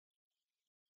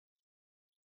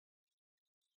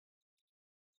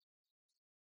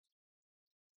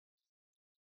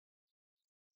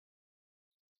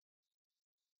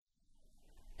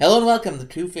Hello and welcome to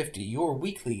 250, your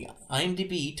weekly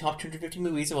IMDb Top 250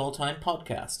 Movies of All Time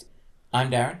podcast. I'm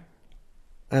Darren.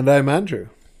 And I'm Andrew.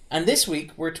 And this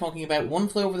week we're talking about One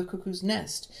Flew Over the Cuckoo's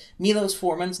Nest, Miloš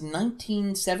Forman's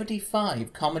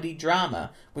 1975 comedy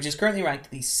drama, which is currently ranked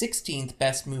the 16th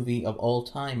best movie of all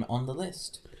time on the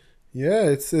list. Yeah,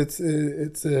 it's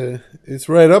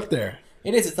right up there.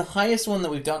 It is. It's the highest one that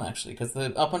we've done, actually, because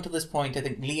up until this point, I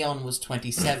think Leon was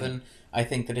 27. I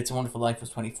think that It's a Wonderful Life was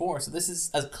 24. So this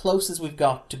is as close as we've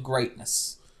got to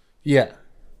greatness. Yeah.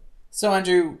 So,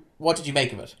 Andrew, what did you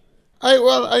make of it?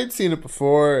 I'd seen it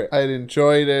before. I'd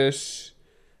enjoyed it.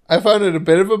 I found it a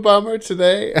bit of a bummer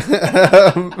today.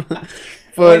 But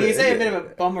when you say a bit of a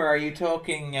bummer, are you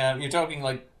talking? You're talking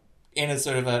like in a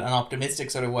sort of an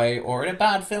optimistic sort of way, or in a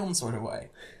bad film sort of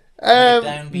way?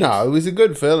 No, it was a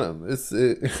good film. It's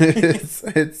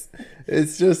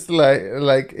just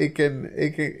like it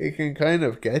can kind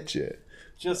of get you.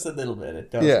 Just a little bit,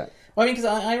 it does. Yeah. Well, I mean, because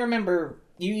I remember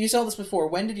you saw this before.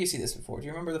 When did you see this before? Do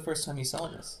you remember the first time you saw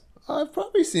this? I've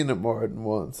probably seen it more than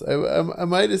once. I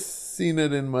might have seen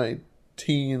it in my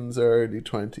teens or early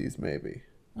 20s, maybe.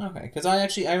 Okay, because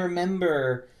I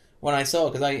remember when I saw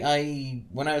it, because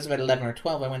when I was about 11 or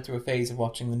 12, I went through a phase of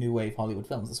watching the new wave Hollywood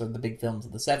films, the sort of the big films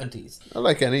of the 70s.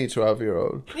 Like any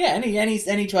 12-year-old. Yeah, any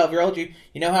 12-year-old, you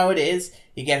know how it is.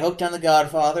 You get hooked on The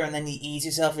Godfather, and then you ease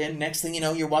yourself in. Next thing you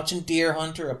know, you're watching Deer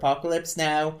Hunter, Apocalypse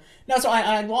Now. No, so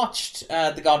I watched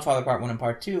The Godfather Part 1 and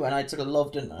Part 2, and I sort of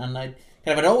loved it, and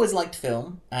I'd always liked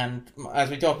film, and as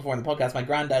we talked before in the podcast, my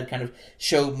granddad kind of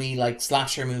showed me like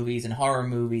slasher movies and horror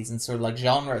movies and sort of like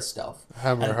genre stuff.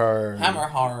 Hammer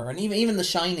horror, and even The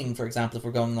Shining, for example, if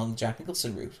we're going along the Jack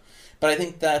Nicholson route. But I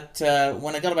think that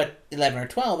when I got about 11 or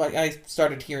 12, I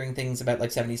started hearing things about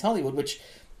like 70s Hollywood, which,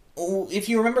 if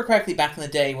you remember correctly, back in the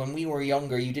day when we were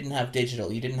younger, you didn't have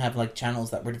digital, you didn't have like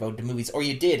channels that were devoted to movies, or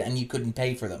you did and you couldn't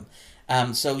pay for them.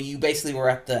 So you basically were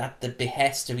at the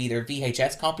behest of either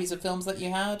VHS copies of films that you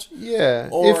had,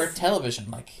 or television.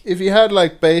 Like if you had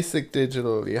like basic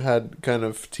digital, you had kind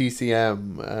of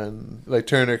TCM and like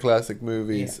Turner Classic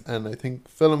Movies, and I think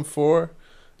Film 4.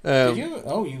 Did you?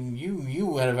 Oh,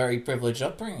 you had a very privileged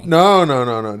upbringing. No.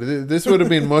 This would have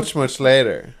been much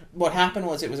later. What happened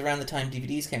was it was around the time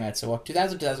DVDs came out. So what,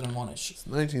 2001-ish? It's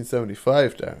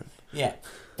 1975, Darren. Yeah.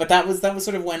 But that was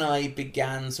sort of when I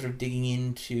began sort of digging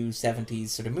into 70s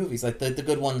sort of movies, like the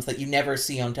good ones that you never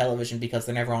see on television because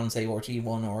they're never on, say,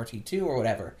 RT1 or RT2 or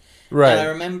whatever. Right. And I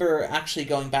remember actually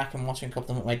going back and watching a couple of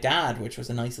them with my dad, which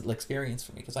was a nice little experience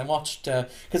for me, because I watched,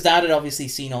 because Dad had obviously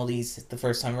seen all these the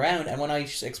first time around, and when I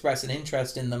expressed an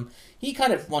interest in them, he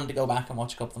kind of wanted to go back and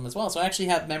watch a couple of them as well. So I actually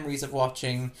have memories of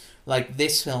watching, like,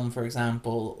 this film, for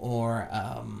example, or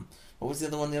what was the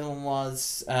other one? The other one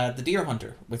was The Deer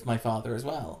Hunter with my father as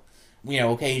well. You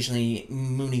know, occasionally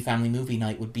Mooney family movie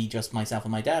night would be just myself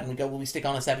and my dad, and we'd go, well, we stick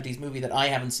on a 70s movie that I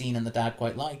haven't seen and that Dad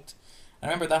quite liked. I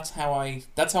remember that's how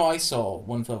I saw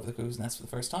One Flew Over the Cuckoo's Nest for the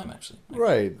first time, actually.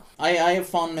 Right. I have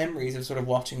fond memories of sort of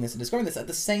watching this and discovering this. At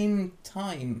the same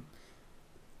time,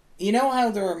 you know how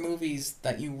there are movies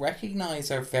that you recognise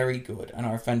are very good and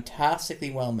are fantastically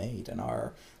well made and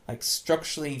are like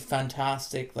structurally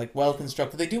fantastic, like well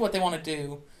constructed. They do what they want to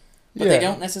do, but they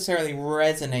don't necessarily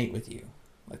resonate with you.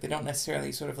 Like they don't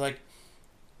necessarily sort of like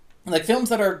films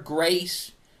that are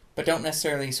great, but don't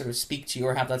necessarily sort of speak to you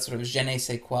or have that sort of je ne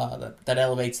sais quoi that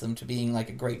elevates them to being like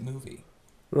a great movie.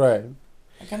 Right.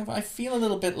 I feel a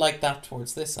little bit like that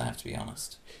towards this, I have to be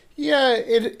honest. Yeah,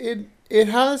 it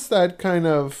has that kind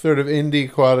of sort of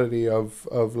indie quality of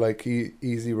like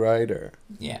Easy Rider.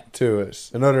 Yeah. To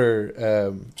it.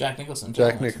 Another Jack Nicholson.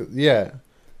 Yeah.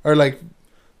 Or like,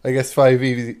 I guess 5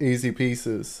 Easy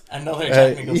Pieces. Another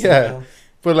Jack Nicholson. Yeah. Film.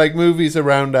 But like movies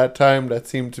around that time that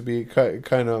seem to be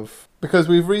kind of, because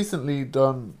we've recently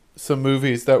done some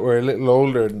movies that were a little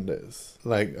older than this.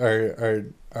 Like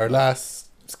our last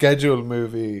scheduled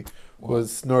movie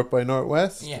was North by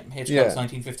Northwest. Yeah, Hitchcock's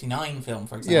 1959 film,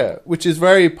 for example. Yeah, which is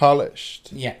very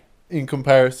polished. Yeah. In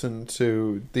comparison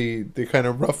to the kind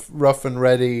of rough and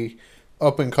ready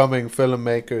up and coming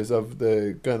filmmakers of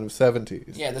the kind of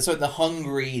 70s. Yeah, the sort of the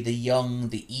hungry, the young,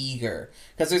 the eager.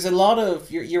 Because there's a lot of,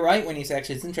 you're right when you say,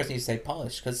 actually it's interesting you say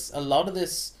polished, because a lot of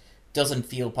this doesn't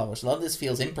feel polished. A lot of this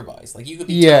feels improvised. Like you could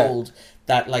be told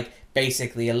that like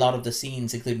basically a lot of the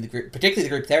scenes, including the group, particularly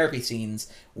the group therapy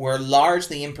scenes, were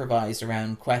largely improvised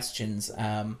around questions,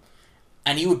 and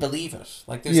you would believe it.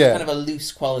 Like there's kind of a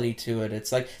loose quality to it.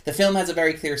 It's like the film has a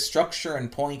very clear structure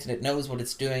and point, and it knows what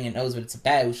it's doing, it knows what it's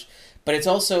about. But it's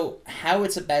also, how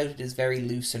it's about it is very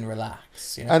loose and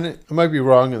relaxed. You know? And I might be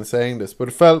wrong in saying this, but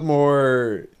it felt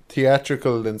more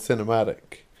theatrical than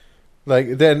cinematic.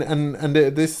 Like then, and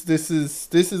this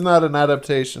is not an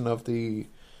adaptation of the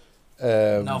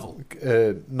novel.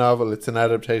 Novel. It's an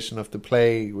adaptation of the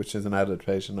play, which is an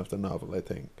adaptation of the novel, I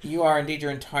think. You are indeed.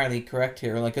 You're entirely correct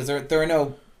here. Like, because there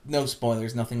are no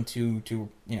spoilers, nothing too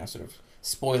sort of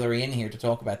spoilery in here to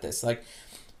talk about this. Like,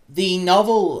 the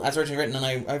novel as originally written,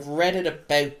 and I've read it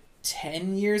about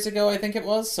 10 years ago, I think it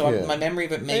was. So my memory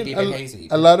of it may be a bit hazy.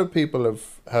 A lot of people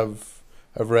have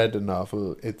read the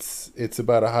novel. It's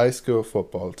about a high school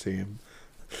football team,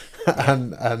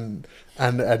 and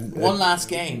one last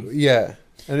game. Yeah,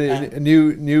 and a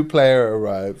new player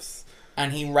arrives,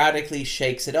 and he radically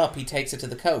shakes it up. He takes it to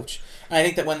the coach, and I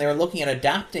think that when they were looking at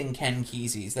adapting Ken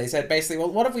Kesey's, they said basically, well,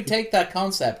 what if we take that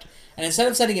concept and instead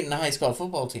of setting it in a high school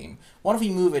football team, what if we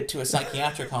move it to a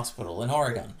psychiatric hospital in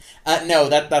Oregon? No,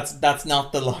 that's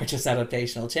not the largest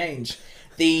adaptational change.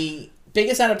 The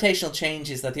biggest adaptational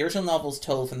change is that the original novel is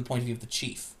told from the point of view of the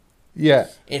chief. Yeah,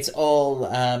 it's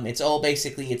all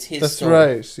basically it's his. That's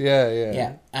story. Right. Yeah.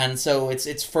 Yeah, and so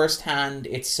it's firsthand.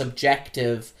 It's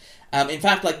subjective. In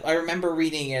fact, like I remember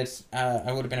reading it.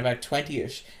 I would have been about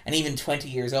 20ish, and even 20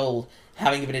 years old,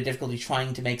 having a bit of difficulty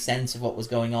trying to make sense of what was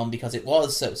going on because it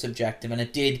was so subjective, and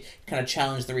it did kind of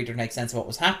challenge the reader to make sense of what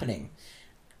was happening.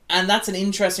 And that's an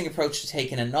interesting approach to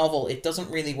take in a novel. It doesn't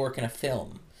really work in a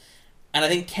film. And I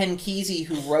think Ken Kesey,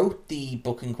 who wrote the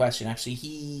book in question, actually,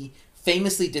 he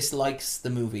famously dislikes the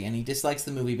movie, and he dislikes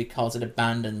the movie because it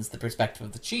abandons the perspective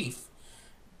of the chief.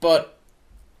 But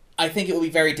I think it will be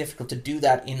very difficult to do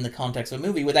that in the context of a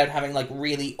movie without having like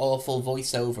really awful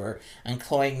voiceover and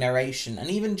cloying narration, and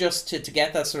even just to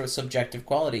get that sort of subjective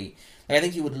quality. Like, I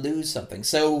think you would lose something.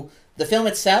 So the film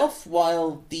itself,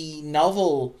 while the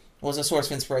novel was a source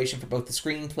of inspiration for both the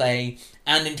screenplay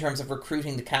and in terms of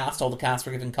recruiting the cast. All the cast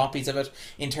were given copies of it.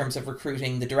 In terms of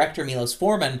recruiting the director, Miloš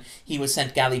Forman, he was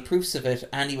sent galley proofs of it,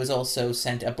 and he was also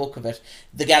sent a book of it.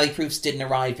 The galley proofs didn't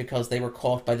arrive because they were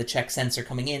caught by the Czech censor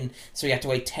coming in, so he had to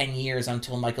wait 10 years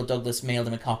until Michael Douglas mailed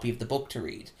him a copy of the book to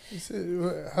read.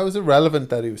 How is it relevant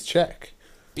that he was Czech?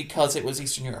 Because it was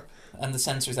Eastern Europe, and the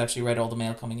censors actually read all the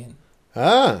mail coming in.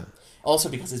 Ah. Also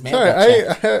because his mail Sorry,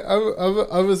 got checked.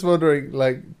 I was wondering,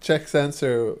 like, Czech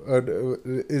censor,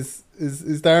 is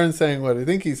Darren saying what I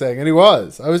think he's saying? And he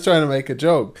was. I was trying to make a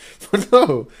joke. But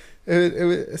no.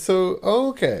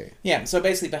 Okay. Yeah, so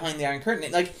basically behind the Iron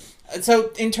Curtain, like,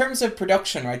 so in terms of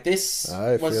production, right,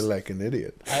 I feel like an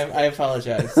idiot. I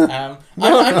apologize. I'm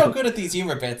not good at these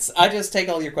humor bits. I just take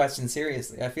all your questions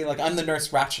seriously. I feel like I'm the Nurse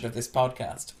Ratched of this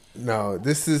podcast. No,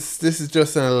 this is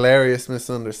just an hilarious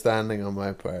misunderstanding on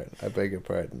my part. I beg your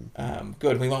pardon.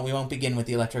 Good. We won't begin with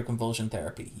the electroconvulsion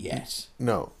therapy yet.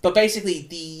 No. But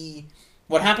basically,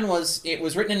 what happened was it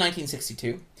was written in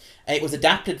 1962. It was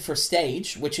adapted for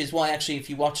stage, which is why actually, if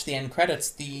you watch the end credits,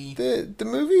 the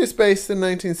movie is based in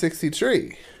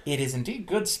 1963. It is indeed.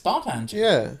 Good spot, Angie.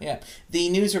 Yeah. The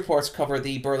news reports cover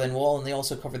the Berlin Wall, and they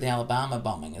also cover the Alabama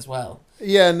bombing as well.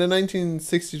 Yeah, and the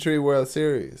 1963 World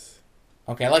Series.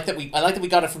 Okay, I like that we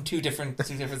got it from two different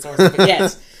sources. But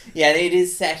yes, yeah, it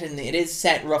is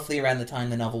set roughly around the time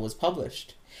the novel was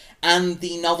published, and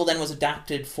the novel then was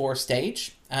adapted for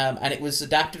stage, and it was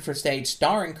adapted for stage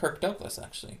starring Kirk Douglas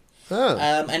actually,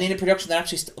 and in a production that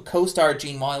actually co-starred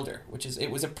Gene Wilder,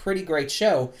 it was a pretty great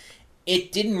show.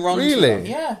 It didn't run too long.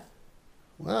 Yeah.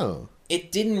 Wow.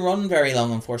 It didn't run very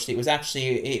long, unfortunately.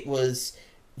 It was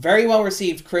very well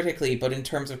received critically, but in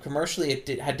terms of commercially,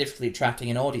 it had difficulty attracting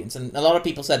an audience. And a lot of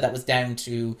people said that was down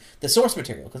to the source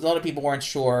material, because a lot of people weren't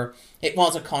sure. It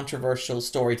was a controversial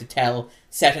story to tell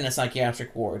set in a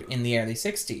psychiatric ward in the early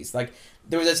 60s. Like,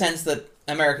 there was a sense that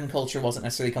American culture wasn't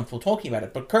necessarily comfortable talking about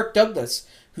it. But Kirk Douglas,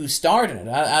 who starred in it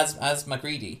as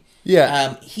Macready,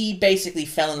 he basically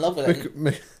fell in love with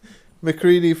it.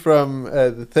 Macready from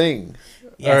The Thing.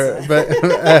 Yes.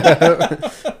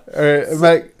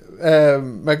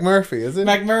 McMurphy, is it?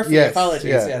 McMurphy, yes, apologies.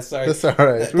 Yeah. Yes, sorry. That's all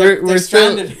right. They're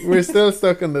stranded. We're still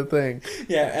stuck in The Thing.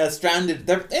 Yeah, stranded.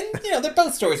 They're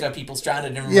both stories about people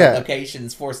stranded in remote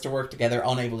locations, forced to work together,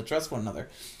 unable to trust one another.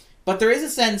 But there is a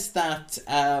sense that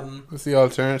what's the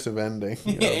alternative ending?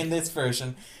 In this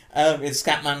version, is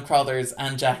Scatman Crothers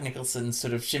and Jack Nicholson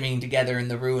sort of shimmying together in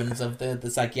the ruins of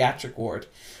the psychiatric ward.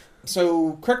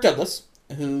 So Kirk Douglas,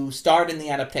 who starred in the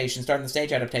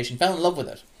stage adaptation, fell in love with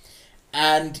it.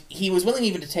 And he was willing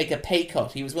even to take a pay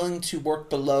cut. He was willing to work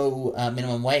below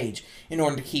minimum wage in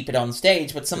order to keep it on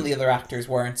stage, but some of the other actors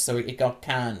weren't, so it got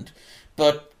canned.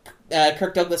 But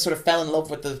Kirk Douglas sort of fell in love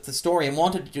with the story and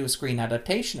wanted to do a screen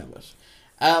adaptation of it.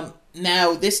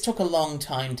 Now, this took a long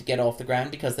time to get off the ground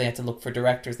because they had to look for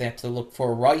directors, they had to look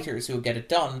for writers who would get it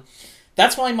done.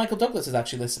 That's why Michael Douglas is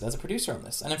actually listed as a producer on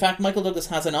this. And in fact, Michael Douglas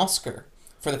has an Oscar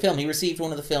for the film. He received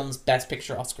one of the film's Best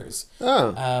Picture Oscars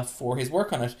for his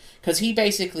work on it. Because he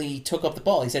basically took up the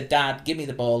ball. He said, Dad, give me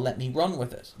the ball, let me run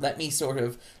with it. Let me sort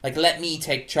of, like, let me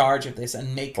take charge of this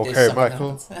and make this something. Okay,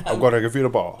 Michael, I'm going to give you the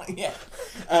ball. Yeah.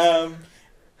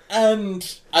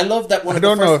 And I love that one I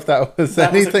don't know if that was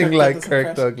anything like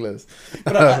Kirk Douglas.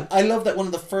 But I love that one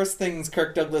of the first things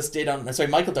Michael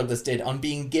Douglas did on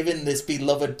being given this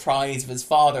beloved prize of his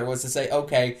father was to say,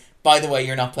 okay, by the way,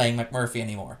 you're not playing McMurphy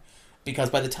anymore. Because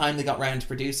by the time they got round to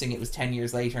producing, it was 10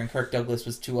 years later and Kirk Douglas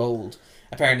was too old.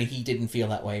 Apparently he didn't feel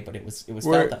that way, but it was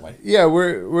felt that way. Yeah,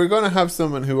 we're going to have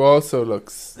someone who also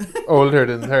looks older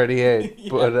than 38,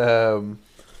 yeah.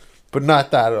 But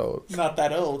not that old. Not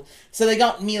that old. So they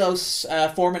got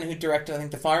Miloš Forman, who directed, I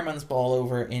think, The Fireman's Ball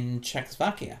over in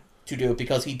Czechoslovakia to do it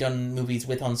because he'd done movies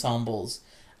with ensembles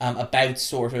about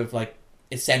sort of like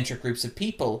eccentric groups of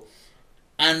people.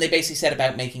 And they basically set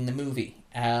about making the movie.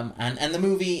 And the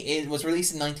movie was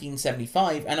released in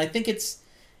 1975, and I think it's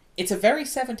a very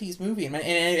 70s movie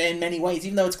in many ways,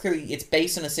 even though it's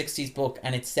based on a 60s book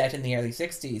and it's set in the early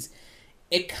 60s.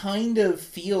 It kind of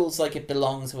feels like it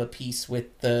belongs of a piece with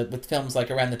films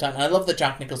like around the time. And I love that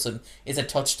Jack Nicholson is a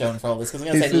touchstone for all this, because I'm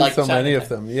going to say like so many of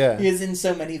them, yeah. He is in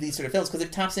so many of these sort of films because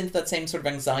it taps into that same sort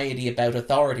of anxiety about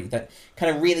authority that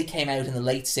kind of really came out in the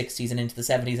late 60s and into the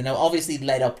 70s, and now obviously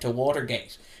led up to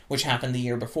Watergate, which happened the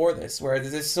year before this, where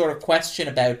there's this sort of question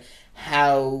about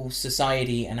how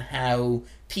society and how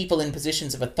people in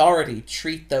positions of authority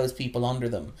treat those people under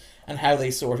them, and how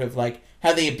they sort of like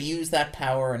how they abuse that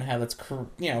power, and how that's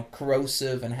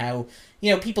corrosive, and how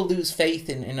people lose faith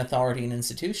in authority and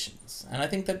institutions. And I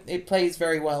think that it plays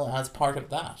very well as part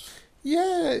of that.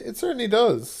 Yeah, it certainly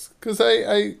does. Because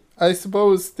I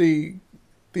suppose the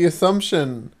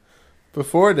assumption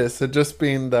before this had just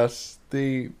been that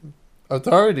the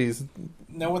authorities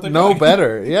know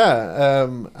better. Yeah,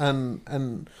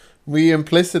 and we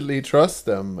implicitly trust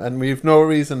them, and we've no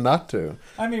reason not to.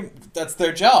 I mean, that's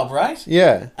their job, right?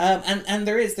 Yeah. And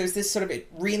there's this sort of, it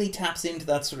really taps into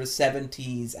that sort of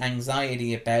 70s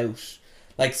anxiety about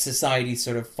like society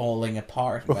sort of falling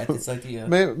apart, about this idea.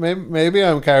 Maybe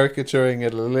I'm caricaturing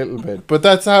it a little bit, but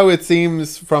that's how it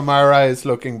seems from our eyes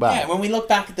looking back. Yeah, when we look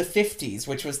back at the 50s,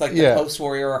 which was like the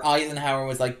post-war era, Eisenhower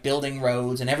was like building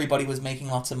roads and everybody was making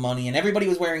lots of money and everybody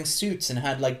was wearing suits and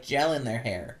had like gel in their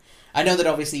hair. I know that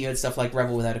obviously you had stuff like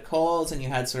Rebel Without a Cause, and you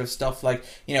had sort of stuff like,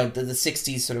 the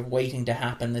 60s sort of waiting to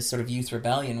happen, this sort of youth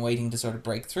rebellion waiting to sort of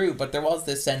break through. But there was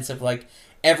this sense of like,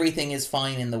 everything is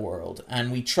fine in the world, and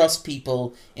we trust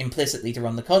people implicitly to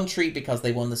run the country because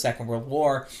they won the Second World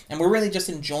War, and we're really just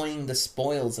enjoying the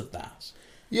spoils of that.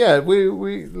 Yeah, we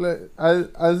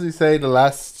as you say, the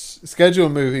last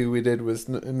scheduled movie we did was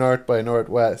North by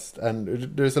Northwest,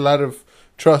 and there's a lot of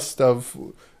trust of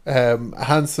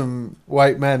handsome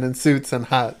white men in suits and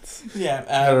hats.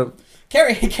 Yeah,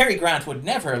 Cary Grant would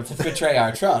never betray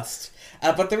our trust.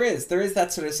 But there is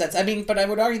that sort of sense. I mean, but I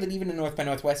would argue that even in North by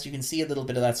Northwest, you can see a little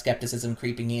bit of that skepticism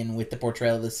creeping in with the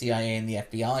portrayal of the CIA and the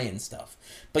FBI and stuff.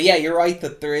 But yeah, you're right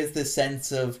that there is this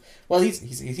sense of, well,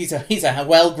 he's a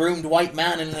well-groomed white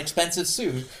man in an expensive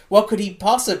suit. What could he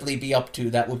possibly be up to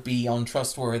that would be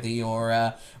untrustworthy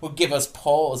or would give us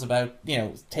pause about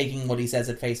taking what he says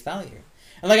at face value?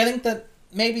 And like, I think that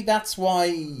maybe that's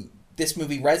why this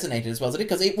movie resonated as well as it did,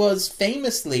 because it was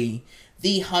famously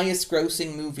the highest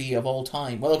grossing movie of all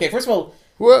time. Well, okay, first of all...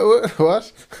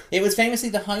 What? It was famously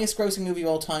the highest grossing movie of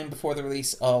all time before the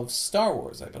release of Star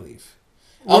Wars, I believe.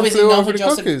 Obviously not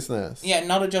adjusted... Cuckoo's Nest. Yeah,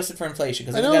 not adjusted for inflation,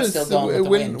 because I think that's still gone with the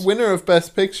wind. Winner of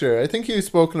Best Picture. I think you've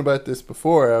spoken about this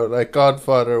before. Like,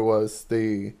 Godfather was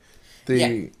the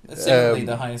similarly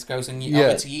the highest grossing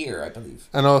of its year, I believe.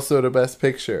 And also the Best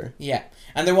Picture. Yeah.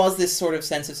 And there was this sort of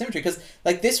sense of symmetry, because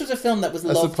like this was a film that was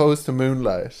loved... As opposed to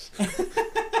Moonlight.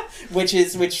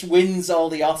 which wins all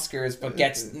the Oscars but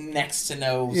gets next to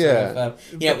no sort of,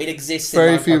 it exists.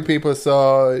 Very few people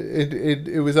saw it.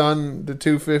 It was on the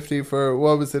 250 for,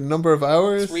 what was it, number of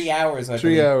hours? 3 hours, I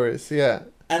believe. 3 hours, yeah.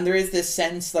 And there is this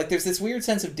sense, like there's this weird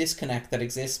sense of disconnect that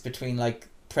exists between like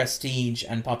prestige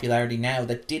and popularity now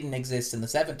that didn't exist in the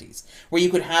 70s, where you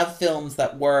could have films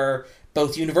that were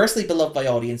both universally beloved by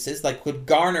audiences, like could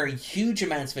garner huge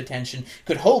amounts of attention,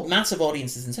 could hold massive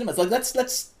audiences in cinemas. Like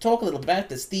let's talk a little bit about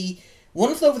this. The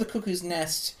One Flew Over the Cuckoo's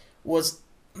Nest was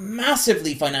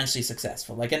massively financially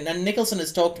successful. Like, and Nicholson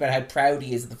has talked about how proud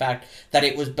he is of the fact that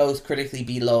it was both critically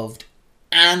beloved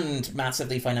and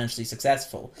massively financially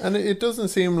successful. And it doesn't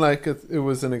seem like it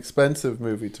was an expensive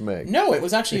movie to make. No, it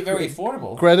was actually very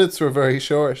affordable. Credits were very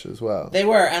short as well. They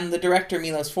were, and the director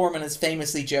Miloš Forman has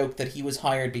famously joked that he was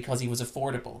hired because he was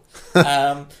affordable.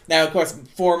 Now, of course,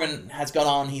 Forman has gone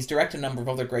on. He's directed a number of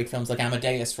other great films like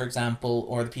Amadeus, for example,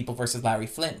 or The People vs. Larry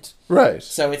Flint. Right.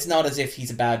 So it's not as if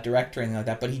he's a bad director or anything like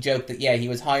that, but he joked that, yeah, he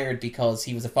was hired because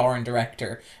he was a foreign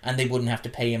director and they wouldn't have to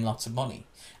pay him lots of money.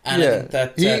 And I think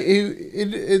that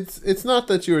it's not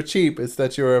that you're cheap; it's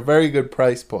that you're a very good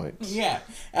price point. Yeah,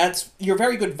 you're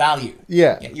very good value.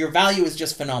 Yeah, your value is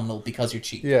just phenomenal because you're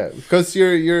cheap. Yeah, because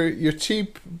you're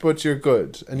cheap, but you're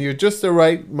good, and you're just the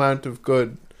right amount of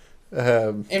good.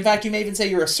 In fact, you may even say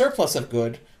you're a surplus of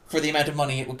good for the amount of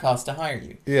money it would cost to hire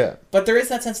you. Yeah, but there is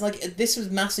that sense like this was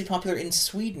massively popular in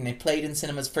Sweden. It played in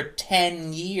cinemas for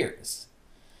 10 years.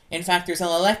 In fact, there's an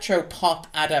electro-pop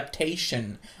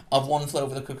adaptation of One Flew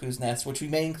Over the Cuckoo's Nest, which we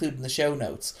may include in the show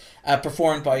notes,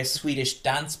 performed by a Swedish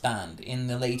dance band in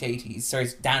the late 80s. Sorry,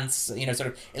 sort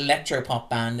of electro-pop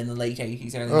band in the late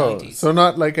 80s, early 90s. So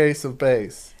not like Ace of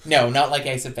Base. No, not like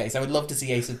Ace of Base. I would love to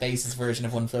see Ace of Base's version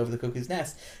of One Flew Over the Cuckoo's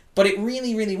Nest. But it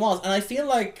really, really was. And I feel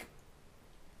like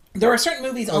there are certain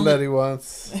movies all that he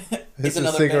wants is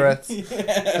another cigarettes.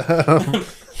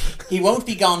 He won't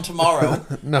be gone tomorrow.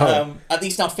 No. At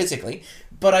least not physically.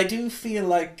 But I do feel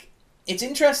like it's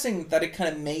interesting that it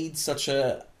kind of made such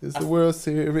a... Is the World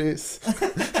Series.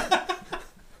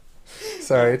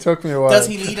 Sorry, it took me a while. Does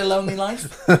he lead a lonely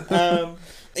life?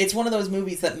 It's one of those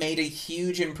movies that made a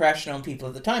huge impression on people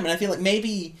at the time. And I feel like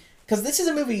maybe... Because this is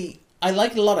a movie... I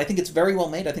like it a lot. I think it's very well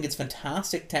made. I think it's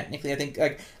fantastic technically. I think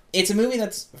it's a movie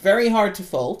that's very hard to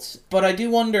fault. But I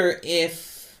do wonder if...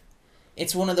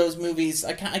 It's one of those movies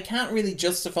I can't really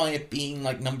justify it being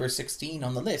like number 16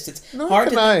 on the list. It's hard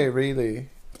to really.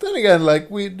 But then again,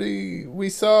 like we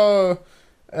saw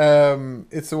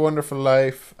It's a Wonderful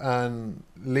Life and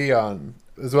Leon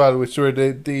as well, which were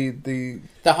the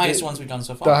highest ones we've done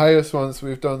so far. The highest ones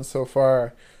we've done so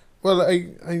far. Well,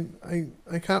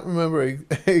 I can't remember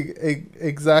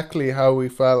exactly how we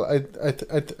felt.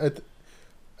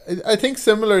 I think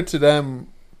similar to them.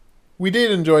 We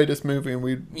did enjoy this movie, and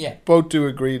we both do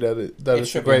agree that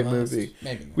it's a great movie.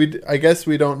 Maybe. I guess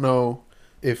we don't know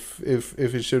if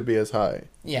it should be as high.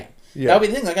 Yeah. That would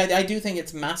be the thing. Like I do think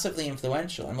it's massively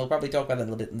influential, and we'll probably talk about it a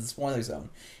little bit in the spoiler zone.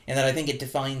 In that I think it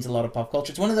defines a lot of pop culture.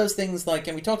 It's one of those things like,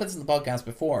 and we talked about this in the podcast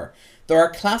before. There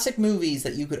are classic movies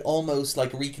that you could almost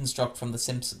like reconstruct from The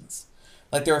Simpsons.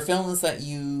 Like there are films that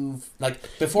you've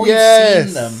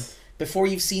before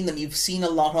you've seen them, you've seen a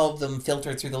lot of them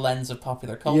filtered through the lens of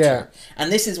popular culture. Yeah.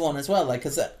 And this is one as well,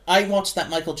 because I watched that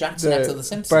Michael Jackson episode of The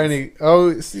Simpsons. Barney, it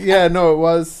was it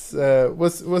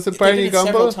Barney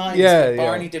Gumble? Several times, yeah,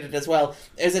 Barney did it as well.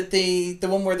 Is it the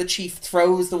one where the chief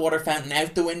throws the water fountain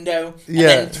out the window and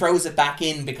then throws it back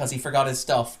in because he forgot his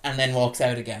stuff and then walks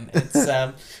out again? It's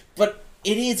but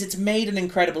it's made an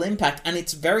incredible impact, and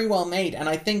it's very well made, and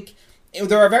I think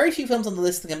there are very few films on the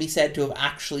list that can be said to have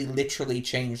actually literally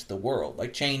changed the world,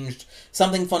 like changed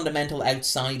something fundamental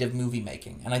outside of movie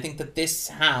making. And I think that this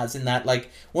has, in that, like,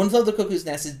 One Flew Over the Cuckoo's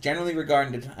Nest is generally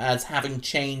regarded as having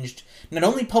changed not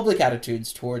only public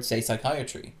attitudes towards, say,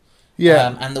 psychiatry,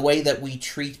 and the way that we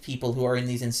treat people who are in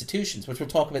these institutions, which we'll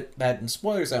talk about in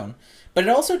Spoiler Zone, but it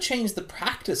also changed the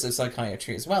practice of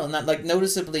psychiatry as well, and that, like,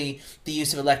 noticeably the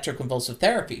use of electroconvulsive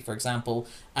therapy, for example,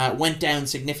 went down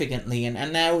significantly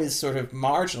and now is sort of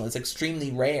marginal. It's extremely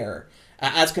rare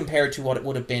as compared to what it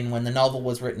would have been when the novel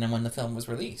was written and when the film was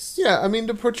released. Yeah, I mean,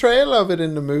 the portrayal of it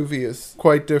in the movie is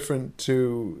quite different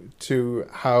to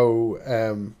how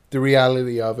the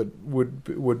reality of it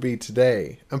would be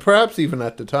today, and perhaps even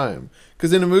at the time,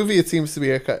 because in a movie it seems to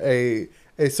be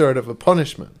a sort of a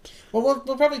punishment. Well,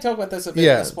 we'll probably talk about this a bit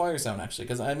in the spoiler zone, actually,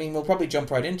 because I mean we'll probably jump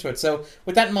right into it. So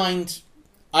with that in mind,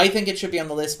 I think it should be on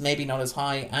the list, maybe not as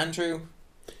high. Andrew?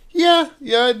 Yeah,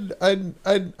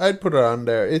 I'd put it on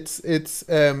there. It's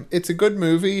a good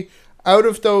movie. Out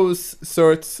of those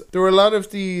sorts, there were a lot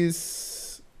of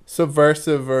these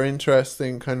subversive or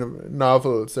interesting kind of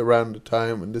novels around the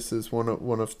time, and this is one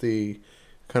of the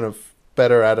kind of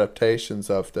better adaptations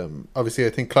of them. Obviously, I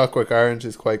think Clockwork Orange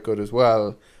is quite good as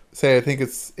well. Say, I think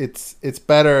it's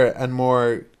better and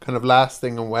more kind of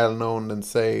lasting and well known than,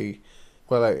 say,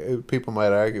 people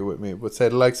might argue with me, but say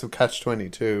the likes of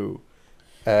Catch-22.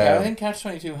 I think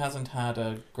Catch-22 hasn't had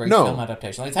a great film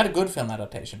adaptation. Like, it's had a good film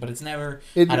adaptation, but it's never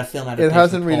had a film adaptation. It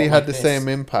hasn't really had the same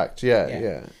impact.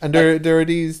 Yeah. And there are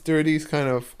these kind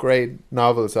of great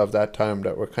novels of that time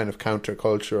that were kind of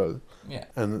countercultural. Yeah.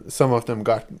 And some of them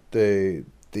got the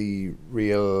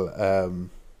real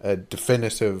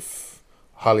definitive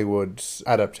Hollywood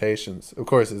adaptations. Of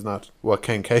course, it's not what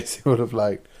Ken Casey would have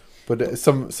liked, but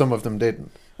some of them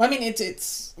didn't. Well, I mean,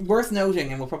 it's worth noting,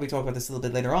 and we'll probably talk about this a little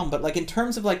bit later on, but like in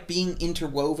terms of like being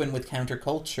interwoven with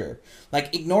counterculture,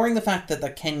 like ignoring the fact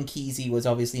that Ken Kesey was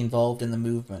obviously involved in the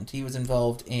movement. He was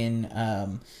involved in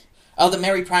the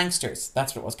Merry Pranksters.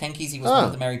 That's what it was. Ken Kesey was one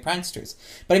of the Merry Pranksters.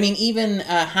 But I mean, even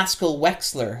Haskell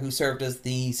Wexler, who served as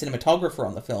the cinematographer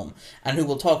on the film, and who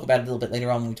we'll talk about a little bit later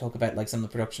on when we talk about like some of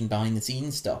the production behind the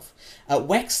scenes stuff.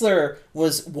 Wexler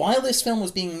was, while this film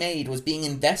was being made, was being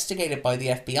investigated by the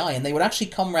FBI, and they would actually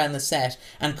come around the set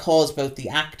and cause both the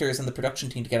actors and the production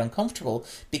team to get uncomfortable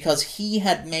because he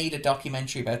had made a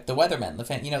documentary about the Weathermen, the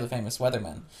famous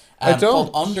Weathermen,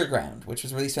 called Underground, which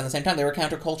was released around the same time. They were a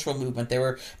countercultural movement. They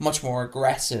were much more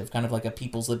aggressive, kind of like a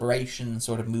people's liberation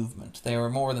sort of movement. They were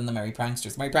more than the Merry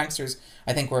Pranksters. The Merry Pranksters,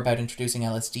 I think, were about introducing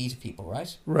LSD to people,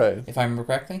 right? Right. If I remember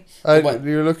correctly.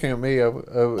 You're looking at me. I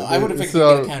would have figured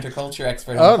you'd be a counterculture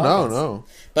expert. No.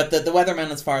 But the Weathermen,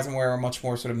 as far as I'm aware, are much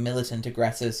more sort of militant,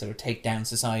 aggressive, sort of take down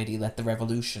society, let the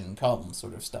revolution come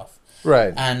sort of stuff.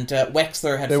 Right. And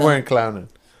Wexler had... They weren't clowning.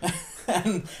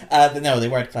 And, no, they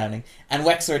weren't clowning. And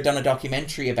Wexler had done a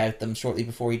documentary about them shortly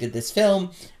before he did this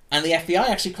film, and the FBI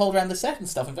actually called around the set and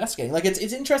stuff investigating. Like, it's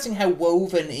interesting how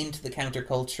woven into the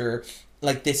counterculture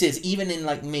like this is, even in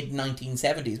like mid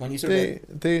 1970s when you sort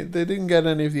of they didn't get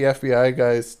any of the FBI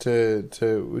guys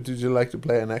to would you like to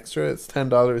play an extra? It's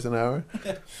 $10 an hour.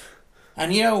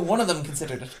 And you know, one of them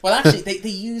considered it. Well, actually, they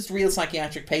used real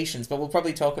psychiatric patients, but we'll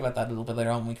probably talk about that a little bit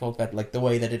later on when we talk about like the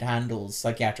way that it handles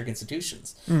psychiatric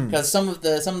institutions. Because some of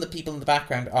the people in the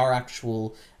background are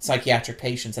actual psychiatric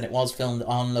patients, and it was filmed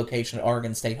on location at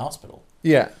Oregon State Hospital.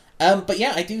 Yeah. But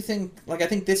yeah, I do think I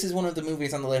think this is one of the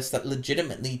movies on the list that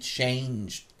legitimately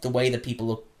changed the way that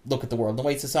people look at the world, the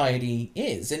way society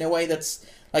is, in a way that's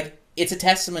like it's a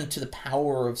testament to the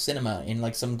power of cinema in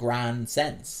like some grand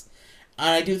sense. And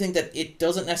I do think that it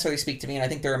doesn't necessarily speak to me, and I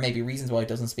think there are maybe reasons why it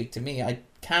doesn't speak to me. I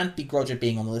can't begrudge it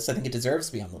being on the list. I think it deserves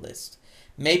to be on the list.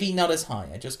 Maybe not as high.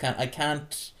 I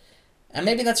can't... And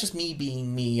maybe that's just me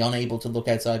being me, unable to look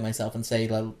outside myself and say,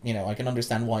 well, you know, I can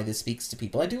understand why this speaks to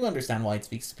people. I do understand why it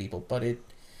speaks to people, but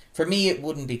for me, it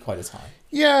wouldn't be quite as high.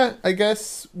 Yeah, I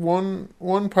guess one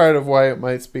part of why it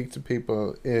might speak to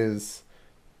people is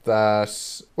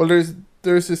that, well, there's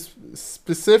this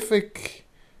specific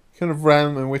kind of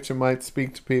realm in which it might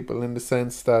speak to people in the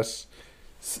sense that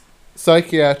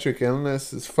psychiatric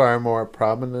illness is far more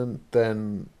prominent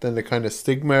than the kind of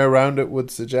stigma around it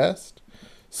would suggest.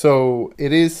 So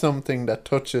it is something that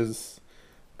touches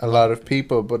a lot of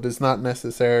people, but it's not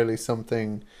necessarily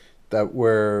something that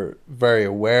we're very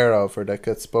aware of or that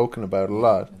gets spoken about a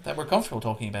lot. That we're comfortable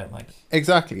talking about, like.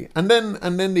 Exactly. And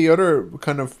then the other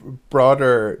kind of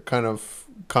broader kind of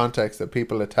context that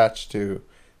people attach to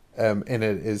in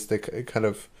it is the kind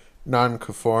of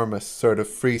non-conformist, sort of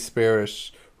free spirit,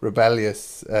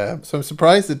 rebellious. So I'm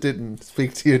surprised it didn't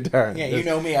speak to you, Darren. Yeah, you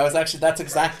know me. That's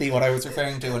exactly what I was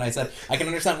referring to when I said I can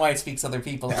understand why it speaks to other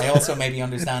people. I also maybe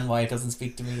understand why it doesn't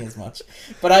speak to me as much.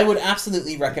 But I would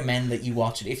absolutely recommend that you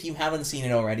watch it. If you haven't seen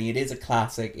it already, it is a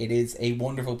classic. It is a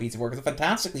wonderful piece of work. It's a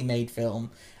fantastically made film.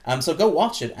 So go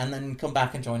watch it and then come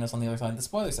back and join us on the other side of the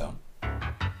spoiler zone.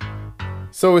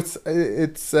 So it's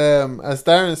as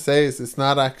Darren says, it's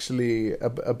not actually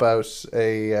about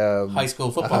a high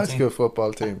school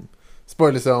football team.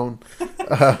 Spoiler zone.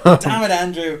 Damn it,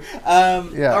 Andrew.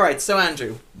 Yeah. All right. So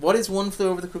Andrew, what is One Flew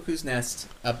Over the Cuckoo's Nest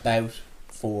about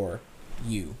for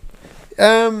you?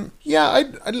 Yeah,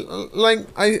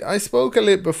 I spoke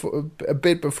a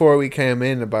bit before we came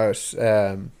in about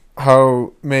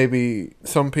how maybe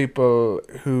some people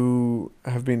who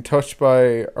have been touched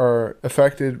by or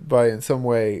affected by in some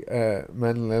way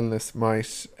mental illness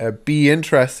might be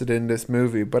interested in this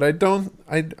movie, but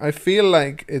I feel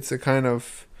like it's a kind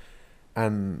of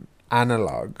an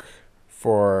analog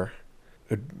for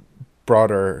a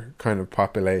broader kind of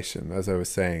population, as I was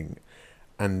saying,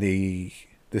 and the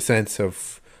sense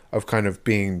of kind of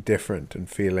being different and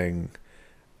feeling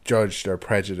judged or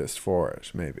prejudiced for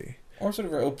it, maybe. Or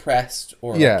sort of oppressed,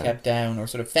 or kept down, or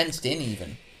sort of fenced in,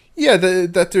 even. Yeah,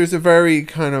 that there's a very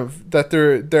kind of that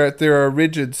there are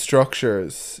rigid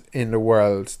structures in the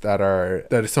world that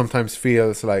it sometimes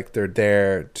feels like they're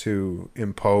there to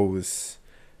impose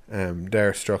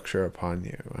their structure upon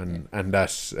you, and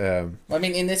that's. Well, I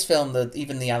mean, in this film,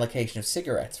 even the allocation of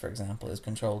cigarettes, for example, is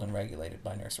controlled and regulated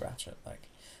by Nurse Ratched. Like,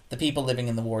 the people living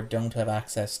in the ward don't have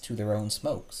access to their own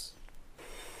smokes.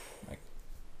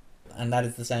 And that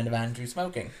is the sound of Andrew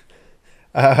smoking.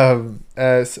 So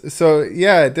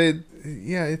yeah,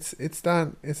 it's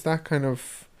that kind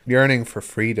of yearning for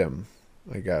freedom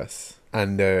I guess,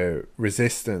 and the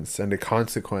resistance and the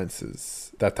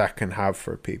consequences that can have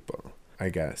for people, I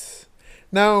guess.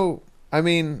 Now, I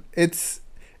mean, it's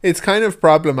kind of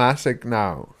problematic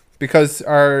now because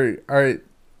our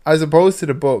as opposed to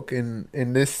the book in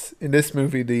this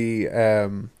movie,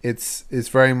 it's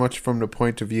very much from the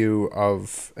point of view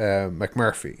of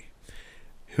McMurphy,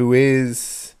 who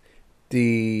is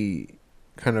the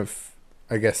kind of,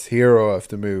 I guess, hero of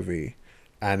the movie,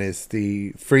 and is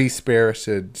the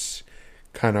free-spirited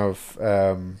kind of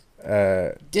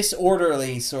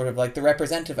disorderly, sort of like the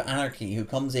representative of anarchy, who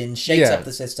comes in, shakes up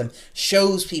the system,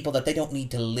 shows people that they don't need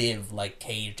to live like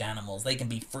caged animals. They can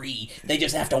be free. They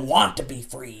just have to want to be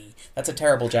free. That's a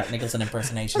terrible Jack Nicholson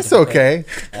impersonation. That's okay.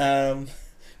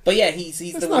 But yeah, he's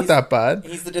not that bad.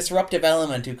 He's the disruptive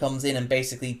element who comes in and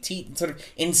basically sort of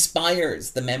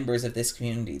inspires the members of this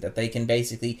community that they can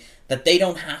basically, that they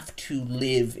don't have to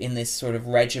live in this sort of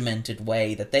regimented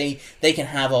way, that they can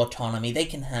have autonomy, they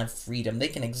can have freedom, they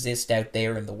can exist out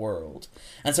there in the world.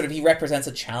 And sort of he represents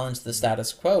a challenge to the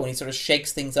status quo, and he sort of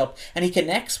shakes things up, and he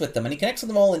connects with them, and he connects with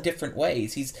them all in different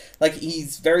ways.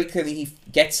 He's very clearly, he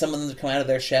gets some of them to come out of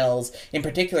their shells. In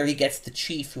particular, he gets the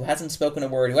chief, who hasn't spoken a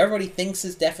word, who everybody thinks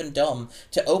is deaf and dumb,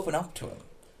 to open up to him.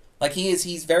 Like,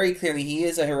 he's very clearly, he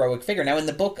is a heroic figure. Now, in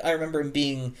the book, I remember him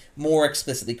being more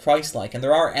explicitly Christ-like, and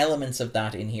there are elements of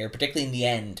that in here, particularly in the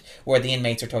end, where the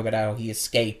inmates are talking about how he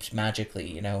escaped magically,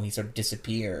 he sort of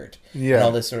disappeared, and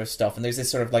all this sort of stuff, and there's this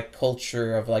sort of, like,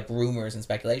 culture of, like, rumours and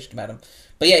speculation about him.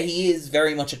 But yeah, he is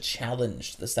very much a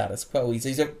challenge to the status quo.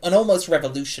 He's an almost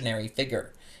revolutionary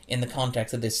figure in the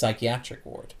context of this psychiatric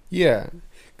ward. Yeah,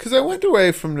 because I went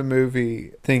away from the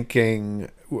movie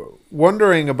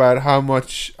wondering about how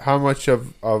much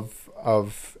of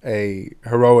a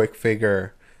heroic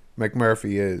figure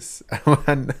McMurphy is,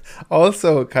 and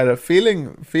also kind of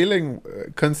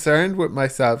feeling concerned with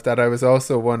myself that I was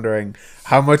also wondering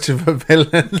how much of a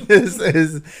villain is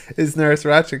Nurse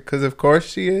Ratched, because of course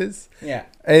she is. Yeah,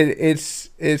 it's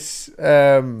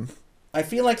I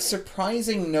feel like,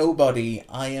 surprising nobody,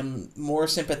 I am more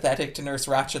sympathetic to Nurse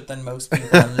Ratched than most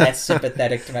people and less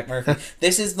sympathetic to McMurphy.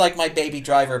 This is like my Baby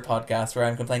Driver podcast where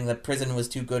I'm complaining that prison was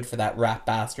too good for that rat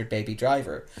bastard Baby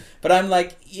Driver. But I'm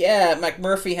like, yeah,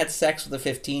 McMurphy had sex with a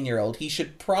 15-year-old. He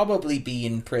should probably be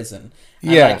in prison.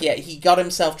 And he got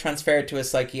himself transferred to a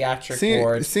psychiatric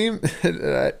ward.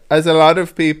 As a lot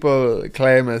of people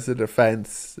claim as a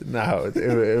defense now,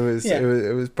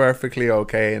 it was perfectly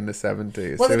okay in the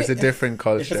 70s. Well, it was a different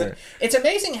culture. It's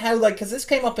amazing how, like, because this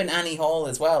came up in Annie Hall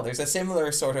as well. There's a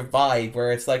similar sort of vibe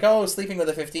where it's like, oh, sleeping with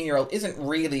a 15-year-old isn't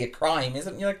really a crime,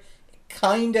 isn't it? You're like,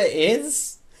 kinda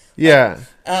is. Yeah.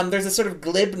 There's a sort of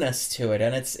glibness to it,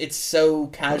 and it's so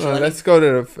casual. Well, let's go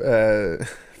to the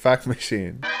fact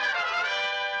machine.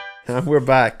 And we're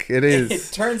back. It is.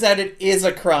 It turns out it is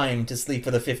a crime to sleep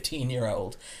with a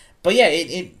 15-year-old. But yeah,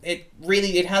 it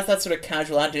really has that sort of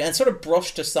casual attitude and sort of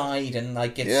brushed aside, and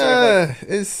like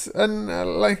it's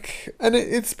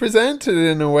it's presented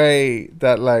in a way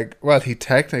that, like, well, he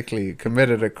technically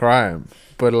committed a crime,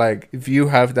 but like, if you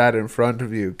have that in front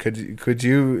of you, could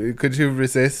you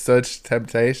resist such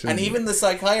temptation? And even the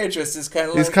psychiatrist is kind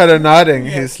of he's kind of nodding.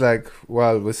 Yeah. He's like,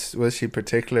 well, was she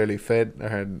particularly fit?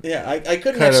 Yeah, I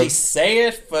couldn't actually say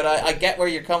it, but I get where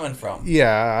you're coming from.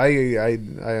 Yeah,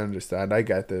 I understand. I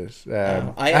get this.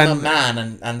 I am a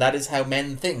man, and that is how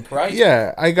men think, right?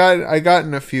 Yeah, I got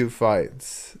in a few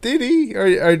fights. Did he,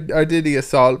 or did he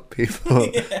assault people?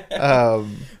 Yeah.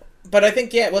 But I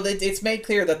think, well, it's made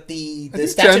clear that the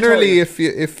statutory... Generally,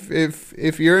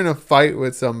 if you're in a fight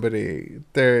with somebody,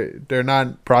 they're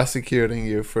not prosecuting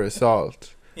you for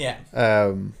assault. Yeah.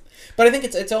 But I think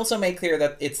it's also made clear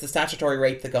that it's the statutory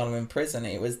rape that got him in prison.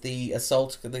 It was the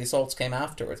assaults came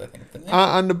afterwards, I think. Didn't they?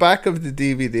 On the back of the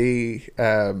DVD,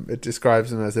 it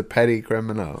describes him as a petty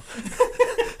criminal.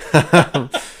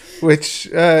 which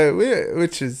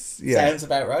is sounds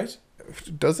about right.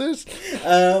 Does it?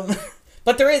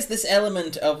 But there is this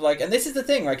element of, like, and this is the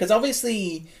thing, right? Because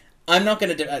obviously, I'm not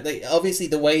going to... obviously,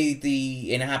 the way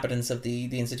the inhabitants of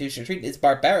the institution are treated is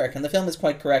barbaric, and the film is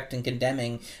quite correct in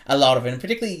condemning a lot of it, and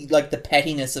particularly, like, the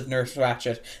pettiness of Nurse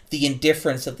Ratched, the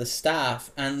indifference of the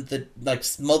staff, and the, like,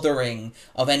 smothering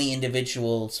of any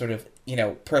individual sort of,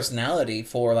 personality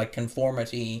for, like,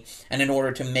 conformity, and in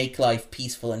order to make life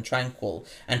peaceful and tranquil,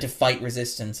 and to fight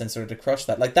resistance and sort of to crush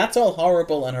that. Like, that's all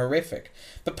horrible and horrific.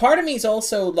 But part of me is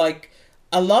also, like...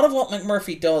 A lot of what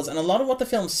McMurphy does, and a lot of what the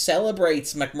film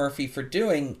celebrates McMurphy for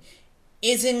doing,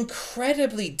 is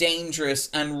incredibly dangerous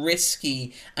and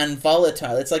risky and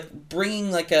volatile. It's like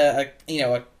bringing like a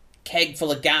keg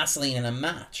full of gasoline and a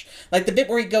match. Like the bit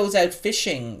where he goes out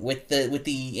fishing with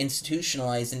the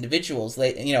institutionalized individuals,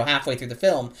 halfway through the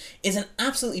film, is an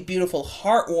absolutely beautiful,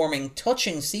 heartwarming,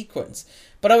 touching sequence.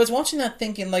 But I was watching that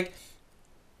thinking, like,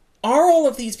 are all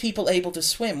of these people able to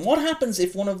swim? What happens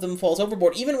if one of them falls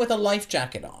overboard, even with a life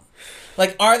jacket on?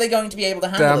 Like, are they going to be able to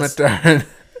handle this? Damn it, Darren.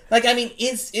 Like, I mean,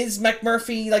 is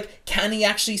McMurphy, like, can he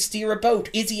actually steer a boat?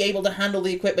 Is he able to handle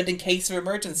the equipment in case of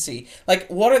emergency? Like,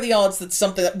 what are the odds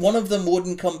that one of them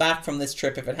wouldn't come back from this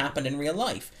trip if it happened in real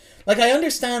life? Like, I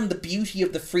understand the beauty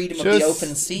of the freedom of the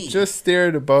open sea. Just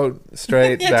steer the boat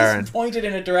straight, Darren. Just point it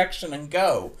in a direction and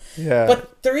go. Yeah.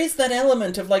 But there is that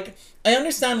element of, like, I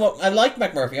like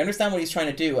McMurphy, I understand what he's trying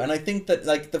to do, and I think that,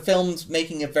 like, the film's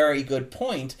making a very good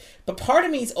point, but part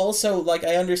of me is also, like,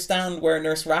 I understand where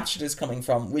Nurse Ratched is coming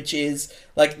from, which is,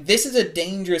 like, this is a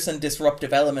dangerous and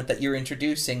disruptive element that you're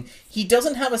introducing. He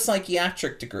doesn't have a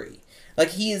psychiatric degree. Like,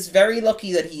 he is very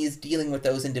lucky that he is dealing with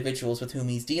those individuals with whom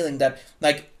he's dealing, that,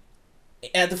 like,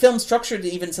 the film's structured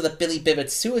even so that Billy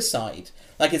Bibbitt's suicide,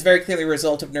 like, is very clearly a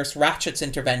result of Nurse Ratched's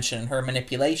intervention and her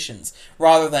manipulations,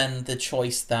 rather than the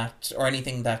choice or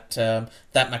anything that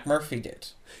McMurphy did.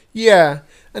 Yeah,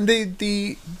 and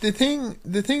the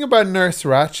thing about Nurse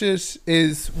Ratched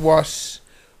is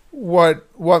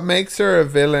what makes her a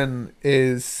villain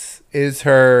is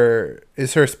her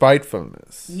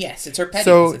spitefulness. Yes, it's her pettiness.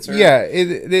 So it's her... yeah,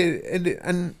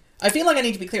 and I feel like I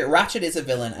need to be clear. Ratched is a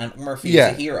villain and Murphy is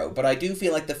a hero, but I do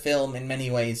feel like the film, in many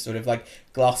ways, sort of like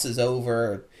glosses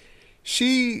over.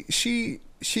 She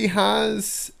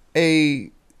has a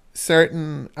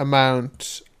certain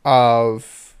amount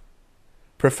of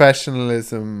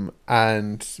professionalism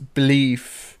and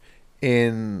belief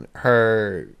in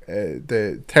her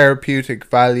the therapeutic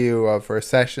value of her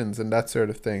sessions and that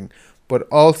sort of thing, but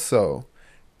also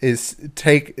is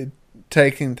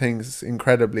taking things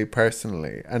incredibly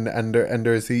personally, and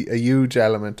there's a huge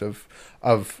element of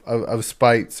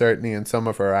spite, certainly, in some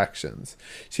of her actions.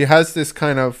 She has this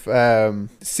kind of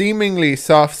seemingly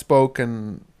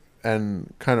soft-spoken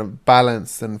and kind of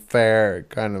balanced and fair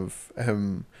kind of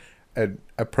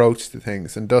approach to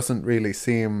things, and doesn't really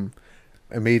seem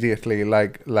immediately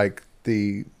like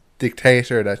the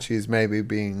dictator that she's maybe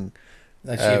being,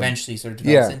 that she eventually sort of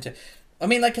develops into. I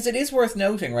mean, like, because it is worth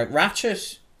noting, right?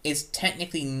 Ratched is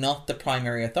technically not the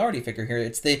primary authority figure here.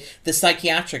 It's the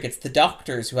psychiatric, it's the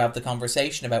doctors who have the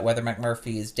conversation about whether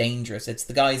McMurphy is dangerous. It's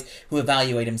the guys who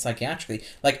evaluate him psychiatrically.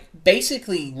 Like,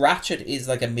 basically, Ratched is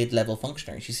like a mid-level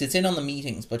functionary. She sits in on the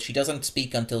meetings, but she doesn't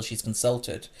speak until she's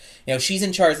consulted. You know, she's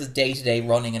in charge of the day-to-day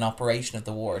running and operation of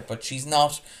the ward, but she's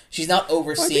not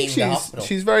overseeing the hospital.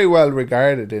 She's very well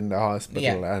regarded in the hospital,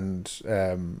 yeah.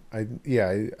 And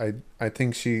I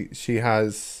think she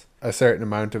has a certain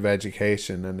amount of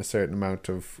education and a certain amount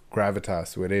of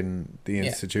gravitas within the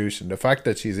institution. The fact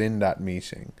that she's in that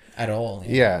meeting at all,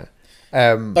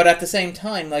 but at the same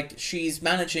time, like, she's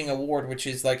managing a ward which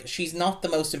is, like, she's not the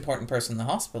most important person in the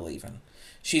hospital. Even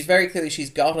she's very clearly,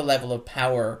 she's got a level of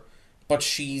power, but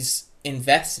she's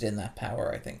invested in that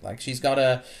power. I think, like, she's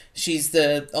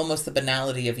the almost the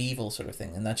banality of evil sort of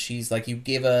thing, and that she's like, you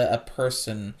give a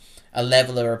person a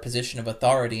level or a position of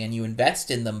authority and you invest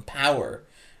in them power,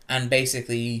 and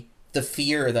basically the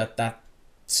fear that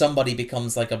somebody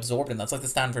becomes, like, absorbed in. That's like the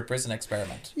Stanford prison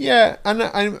experiment. Yeah, and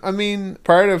I mean,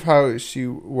 part of how she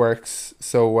works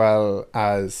so well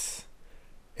as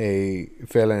a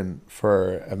villain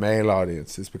for a male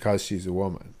audience is because she's a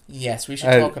woman. Yes, we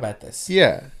should talk about this.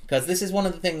 Yeah. Because this is one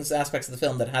of the aspects of the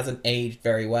film that hasn't aged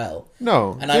very well.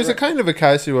 No, and there's a kind of a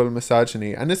casual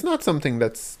misogyny, and it's not something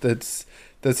that's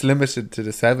limited to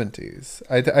the 70s.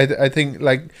 I think,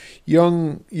 like,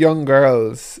 young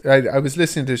girls. I was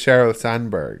listening to Sheryl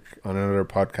Sandberg on another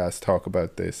podcast talk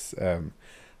about this. I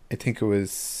think it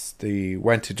was the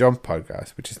When to Jump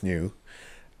podcast, which is new.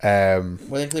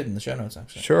 We'll include in the show notes,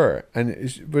 actually. Sure,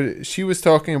 but she was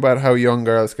talking about how young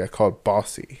girls get called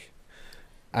bossy.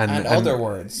 And other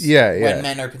words. Yeah. When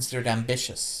men are considered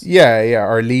ambitious. Yeah,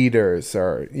 or leaders,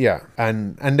 or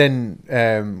and then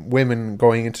women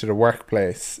going into the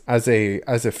workplace as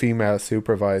a female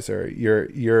supervisor,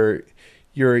 you're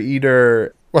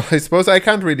either, well, I suppose I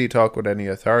can't really talk with any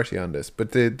authority on this,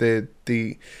 but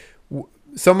the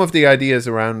some of the ideas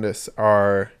around this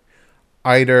are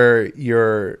either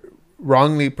you're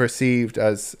wrongly perceived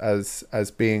as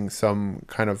being some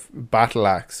kind of battle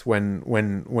axe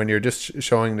when you're just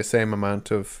showing the same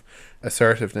amount of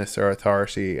assertiveness or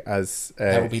authority as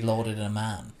that would be loaded in a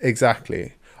man.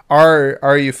 Exactly.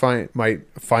 Or you might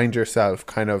find yourself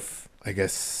kind of, I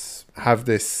guess, have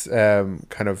this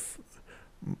kind of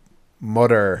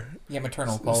mother. Yeah,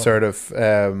 maternal quality. Sort of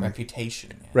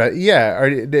reputation. Right? Yeah,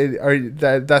 or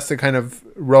that's the kind of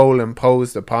role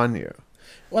imposed upon you.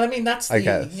 Well, I mean, that's I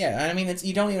guess. Yeah, I mean, it's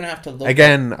you don't even have to look.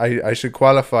 Again, I should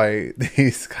qualify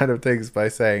these kind of things by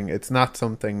saying it's not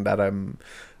something that I'm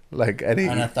like an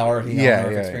authority on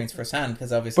or experience firsthand,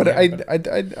 because obviously. But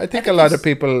I think a lot of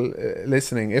people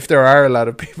listening, if there are a lot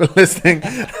of people listening,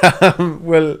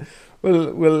 will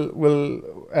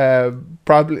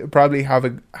probably have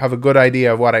a good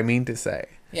idea of what I mean to say.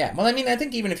 Yeah, well, I mean, I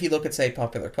think even if you look at, say,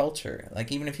 popular culture,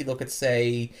 like even if you look at,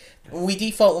 say, when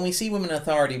we see women in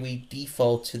authority, we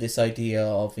default to this idea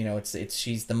of, you know, it's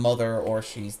she's the mother or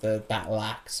she's the battle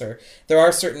axe, or there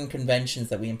are certain conventions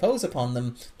that we impose upon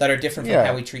them that are different from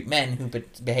how we treat men who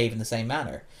behave in the same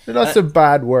manner. There are lots of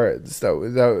bad words that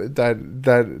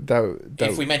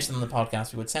if we mentioned them on the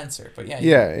podcast, we would censor. But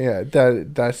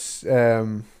that's.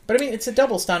 But I mean, it's a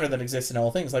double standard that exists in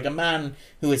all things. Like, a man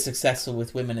who is successful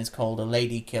with women is called a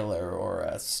lady killer or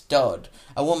a stud.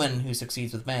 A woman who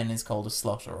succeeds with men is called a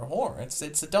slut or a whore.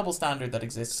 It's a double standard that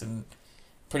exists in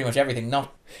pretty much everything.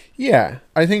 Yeah,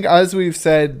 I think as we've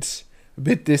said a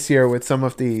bit this year with some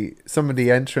of the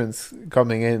entrants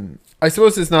coming in, I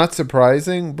suppose it's not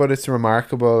surprising, but it's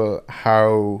remarkable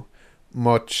how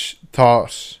much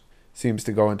thought seems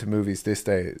to go into movies these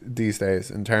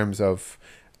days in terms of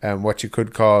what you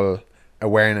could call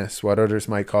awareness, what others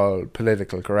might call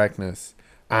political correctness.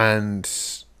 And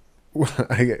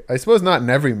I suppose not in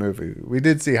every movie. We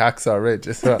did see Hacksaw Ridge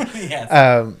as well.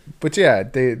 Yes. But yeah,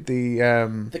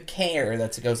 the care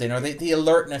that goes in, or the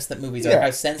alertness that movies are, how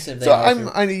sensitive they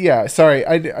are. Sorry,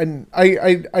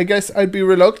 I guess I'd be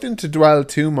reluctant to dwell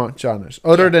too much on it,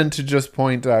 other than to just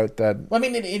point out that. Well, I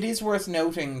mean, it is worth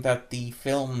noting that the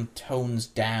film tones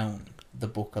down the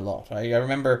book a lot. I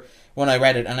remember when I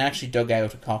read it, and I actually dug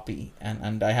out a copy,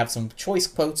 and I have some choice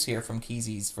quotes here from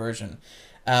Kesey's version.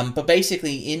 But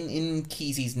basically, in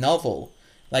Kesey's novel,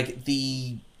 like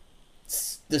the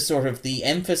sort of the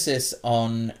emphasis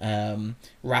on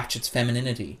Ratchet's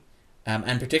femininity,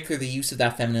 and particularly the use of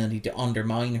that femininity to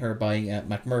undermine her by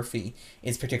McMurphy,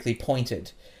 is particularly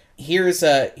pointed. Here's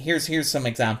some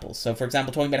examples. So, for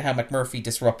example, talking about how McMurphy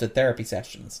disrupted therapy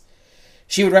sessions.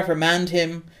 She would reprimand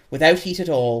him without heat at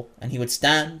all, and he would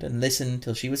stand and listen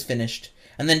till she was finished,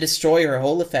 and then destroy her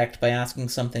whole effect by asking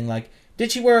something like,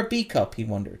 did she wear a B cup, he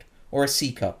wondered, or a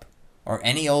C cup, or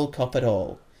any old cup at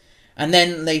all. And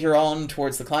then later on,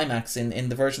 towards the climax, in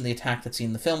the version of the attack that's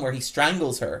in the film, where he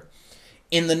strangles her,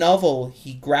 in the novel,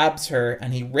 he grabs her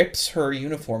and he rips her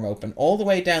uniform open all the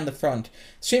way down the front,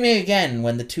 screaming again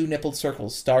when the two nippled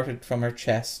circles started from her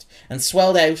chest and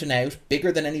swelled out and out,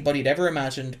 bigger than anybody had ever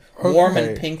imagined, warm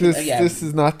and pink. This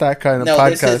is not that kind of podcast. No,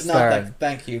 this is not that.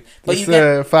 Thank you. But this is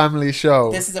a family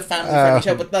show. This is a family-friendly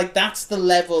show, but like that's the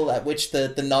level at which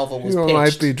the novel was pitched. People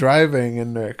might be driving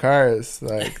in their cars,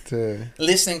 like to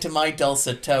listening to my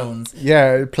dulcet tones.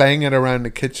 Yeah, playing it around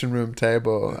the kitchen room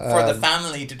table for the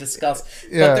family to discuss.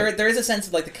 Yeah. But there is a sense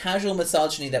of like the casual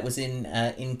misogyny that was in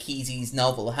Kesey's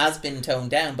novel has been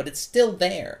toned down, but it's still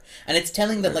there, and it's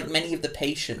telling that like many of the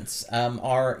patients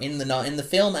are in the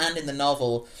film and in the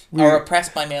novel are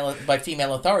oppressed by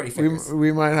female authority figures.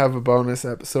 We might have a bonus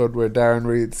episode where Darren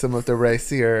reads some of the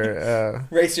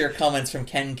racier comments from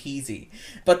Ken Kesey.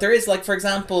 But there is, like, for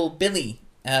example, Billy.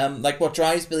 Like, what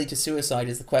drives Billy to suicide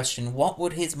is the question: what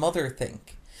would his mother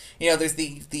think? You know, there's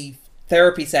the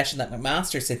therapy session that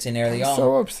McMaster sits in early on.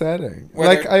 So upsetting.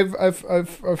 Like I've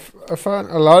found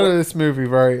a lot of this movie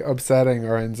very upsetting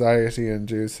or anxiety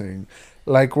inducing.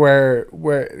 Like where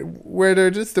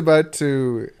they're just about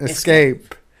to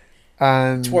escape.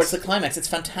 And towards the climax, it's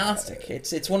fantastic.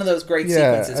 It's one of those great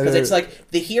sequences because it's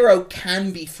like the hero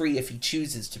can be free if he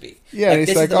chooses to be. Yeah, like,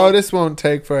 he's like, this won't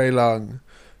take very long.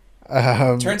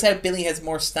 Turns out Billy has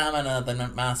more stamina than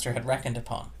McMaster had reckoned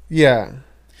upon. Yeah.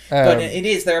 But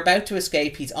they're about to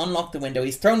escape. He's unlocked the window.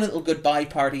 He's thrown a little goodbye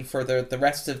party for the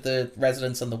rest of the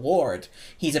residents on the ward.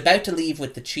 He's about to leave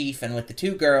with the chief and with the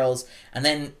two girls, and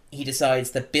then he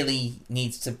decides that Billy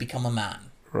needs to become a man.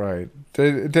 Right.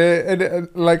 They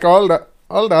like all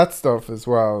that stuff as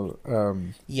well.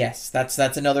 Yes, that's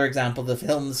another example. The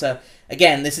films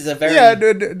again. This is a very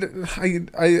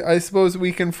I suppose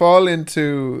we can fall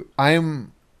into.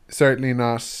 I'm certainly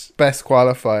not best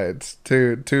qualified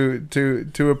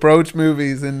to approach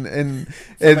movies in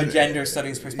a gender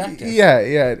studies perspective.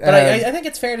 Yeah. But I think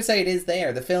it's fair to say it is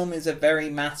there. The film is a very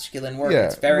masculine work. Yeah,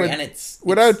 it's very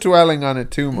without dwelling on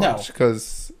it too much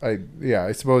because I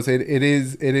suppose it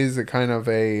is a kind of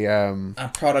a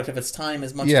product of its time.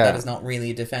 As much as that is not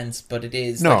really a defense, but it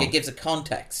is like it gives a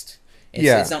context.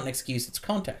 It's not an excuse. It's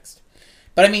context.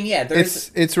 But I mean, yeah,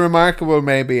 it's remarkable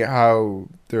maybe how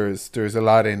there's a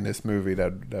lot in this movie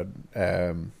that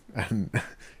and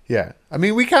yeah, I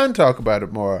mean, we can talk about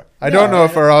it more. I don't know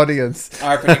if our audience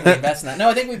are particularly invested in that. No,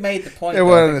 I think we've made the point. They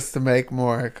want us to make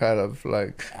more kind of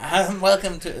like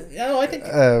welcome to. I think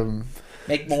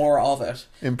make more of it.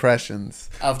 Impressions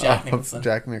of Jack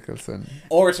Nicholson.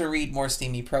 Or to read more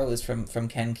steamy prose from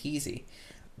Ken Kesey.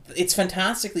 It's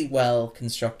fantastically well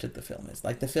constructed, the film is.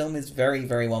 Like, the film is very,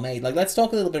 very well made. Like, let's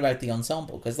talk a little bit about the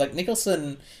ensemble, because, like,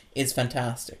 Nicholson is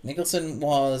fantastic. Nicholson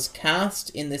was cast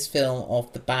in this film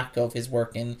off the back of his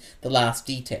work in The Last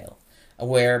Detail,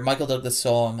 where Michael Douglas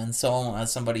saw him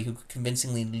as somebody who could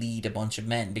convincingly lead a bunch of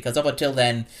men, because up until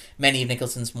then, many of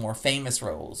Nicholson's more famous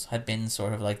roles had been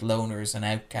sort of like loners and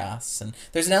outcasts, and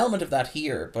there's an element of that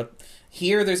here, but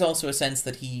here there's also a sense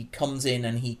that he comes in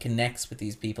and he connects with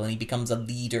these people and he becomes a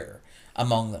leader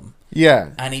among them.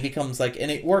 Yeah. And he becomes like,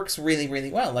 and it works really,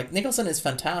 really well. Like, Nicholson is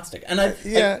fantastic. And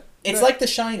it's like The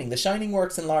Shining. The Shining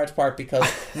works in large part because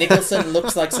Nicholson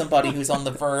looks like somebody who's on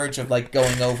the verge of like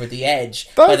going over the edge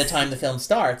by the time the film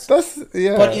starts. But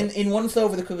in One Flew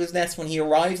Over the Cuckoo's Nest, when he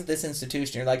arrives at this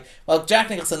institution, you're like, well, Jack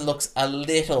Nicholson looks a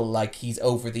little like he's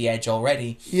over the edge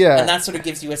already. Yeah. And that sort of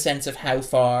gives you a sense of how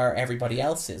far everybody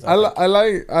else is. I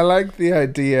like the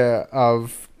idea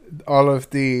of all of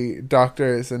the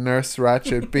doctors and Nurse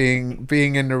Ratched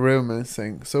being in the room and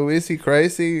saying, so is he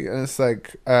crazy? And it's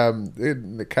like,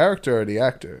 the character or the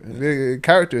actor? The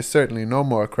character is certainly no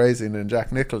more crazy than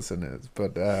Jack Nicholson is,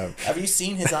 but have you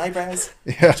seen his eyebrows?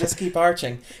 Yeah. Just keep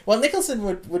arching. Well, Nicholson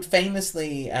would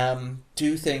famously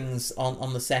do things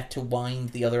on the set to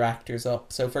wind the other actors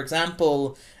up. So, for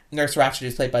example, Nurse Ratched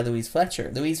is played by Louise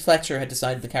Fletcher. Louise Fletcher had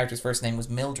decided the character's first name was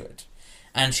Mildred.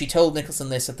 And she told Nicholson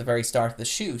this at the very start of the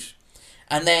shoot.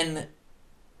 And then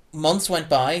months went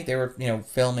by, they were,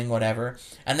 filming whatever.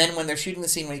 And then when they're shooting the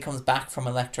scene when he comes back from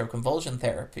electroconvulsion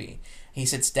therapy, he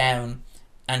sits down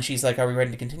and she's like, are we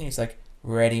ready to continue? He's like,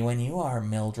 ready when you are,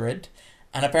 Mildred.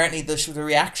 And apparently the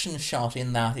reaction shot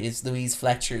in that is Louise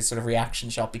Fletcher's sort of reaction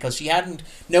shot, because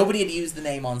nobody had used the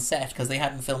name on set because they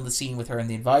hadn't filmed the scene with her and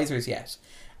the advisors yet.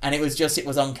 And it was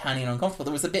uncanny and uncomfortable.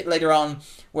 There was a bit later on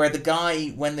where the guy,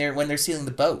 when they're sealing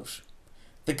the boat,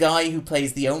 the guy who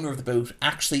plays the owner of the boat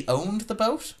actually owned the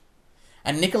boat.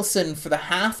 And Nicholson, for the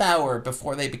half hour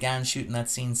before they began shooting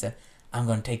that scene, said, I'm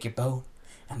going to take your boat,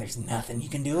 and there's nothing you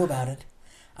can do about it.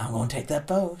 I'm going to take that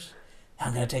boat.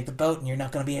 I'm going to take the boat, and you're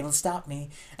not going to be able to stop me.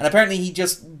 And apparently he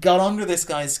just got under this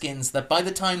guy's skin so that by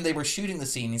the time they were shooting the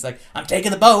scene, he's like, I'm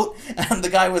taking the boat. And the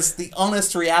guy was the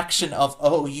honest reaction of,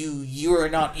 oh, you're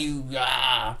not you.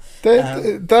 Ah.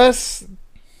 That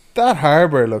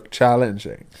harbour looked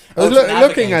challenging. I was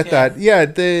looking at that. Yeah,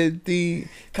 the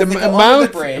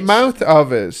mouth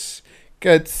of it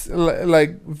gets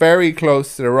like very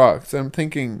close to the rocks. I'm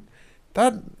thinking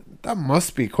that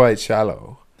must be quite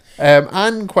shallow.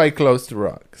 And quite close to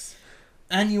rocks.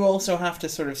 And you also have to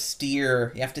sort of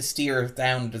steer. You have to steer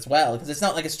down it as well, because it's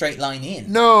not like a straight line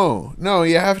in. No,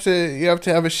 you have to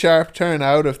have a sharp turn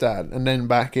out of that and then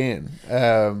back in.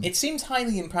 It seems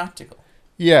highly impractical.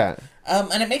 Yeah.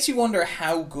 And it makes you wonder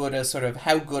how good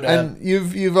a. And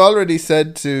you've already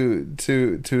said to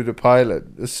the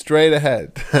pilot, straight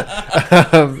ahead.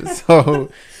 So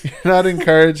you're not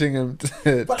encouraging him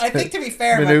to. But I think, to be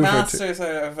fair, McMaster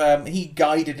sort of he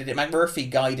guided it. McMurphy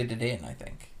guided it in, I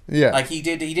think. Yeah. Like he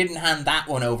didn't hand that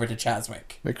one over to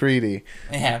Chaswick. McCready.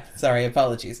 Yeah, sorry,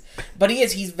 apologies. But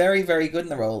he's very, very good in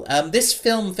the role. This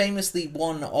film famously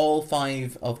won all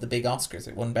 5 of the big Oscars.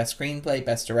 It won Best Screenplay,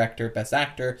 Best Director, Best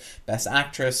Actor, Best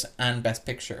Actress, and Best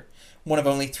Picture. One of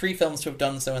only 3 films to have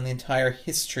done so in the entire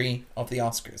history of the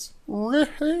Oscars.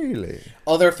 Really?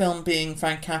 Other film being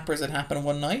Frank Capra's It Happened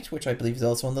One Night, which I believe is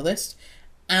also on the list.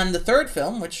 And the third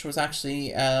film, which was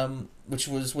actually which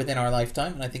was within our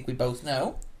lifetime, and I think we both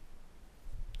know.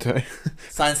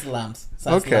 Silence of the Lambs.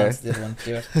 Silence of the Lambs is the other one to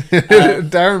do it.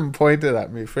 Darren pointed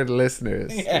at me for the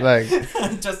listeners. Yeah. Like,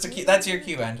 just that's your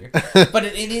cue, Andrew. But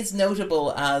it is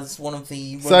notable as one of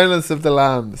the... Silence of the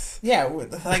Lambs. Yeah,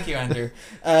 thank you, Andrew.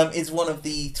 Is one of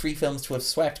the 3 films to have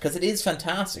swept, because it is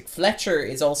fantastic. Fletcher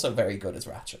is also very good as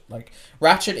Ratched. Like,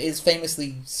 Ratched is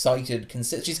famously cited,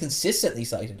 she's consistently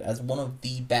cited as one of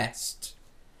the best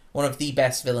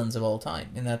villains of all time.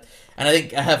 And I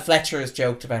think Fletcher has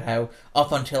joked about how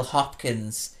up until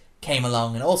Hopkins came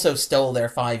along and also stole their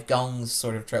 5 Gongs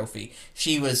sort of trophy,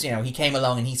 she was, he came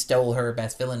along and he stole her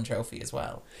best villain trophy as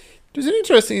well. There's an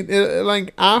interesting,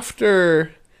 like,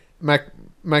 after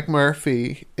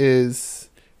McMurphy is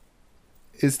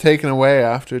taken away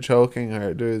after choking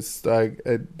her, there's like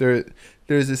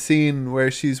there's a scene where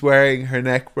she's wearing her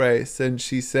neck brace and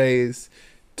she says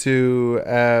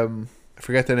I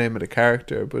forget the name of the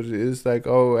character, but it is like,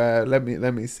 let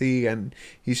me see, and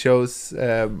he shows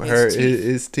her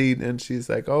his teeth, and she's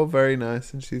like, oh, very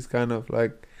nice, and she's kind of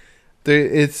like,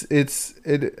 it's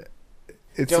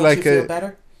Don't like you feel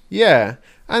better? Yeah,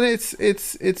 and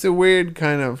it's a weird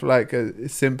kind of like a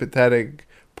sympathetic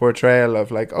portrayal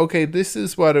of like, okay, this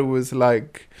is what it was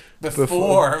like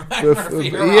before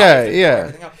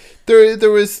yeah.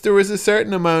 There was a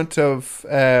certain amount of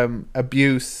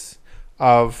abuse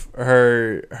of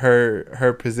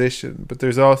her position, but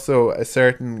there's also a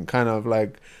certain kind of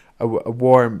like a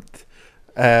warmth.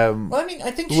 Well, I mean, I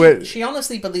think she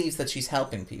honestly believes that she's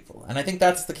helping people, and I think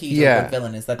that's the key to a good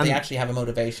villain, is that they actually have a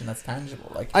motivation that's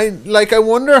tangible. I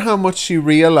wonder how much she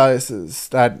realizes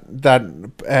that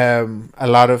a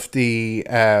lot of the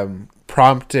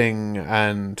prompting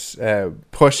and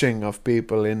pushing of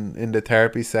people in the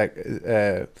therapy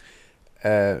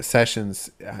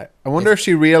sessions. I wonder if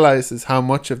she realizes how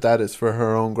much of that is for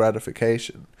her own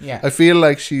gratification. Yeah, I feel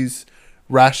like she's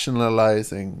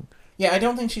rationalizing. Yeah, I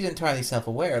don't think she's entirely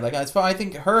self-aware. Like, as far I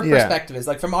think her perspective is,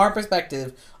 like, from our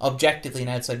perspective, objectively and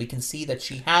outside, we can see that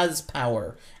she has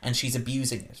power and she's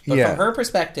abusing it. But from her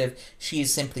perspective, she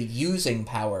is simply using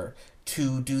power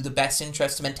to do the best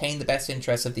interest, to maintain the best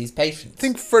interests of these patients. I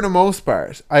think for the most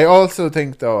part. I also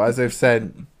think, though, as I've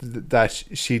said, that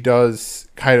she does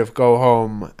kind of go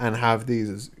home and have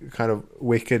these kind of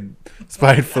wicked,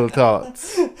 spiteful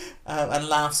thoughts. And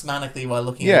laughs manically while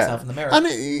looking at herself in the mirror. And,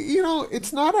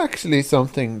 it's not actually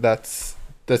something that's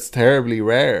terribly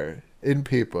rare in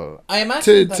people. I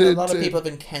imagine that a lot of people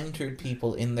have encountered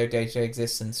people in their day-to-day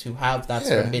existence who have that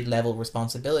sort of mid-level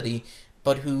responsibility,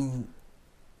 but who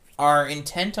are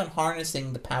intent on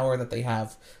harnessing the power that they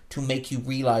have to make you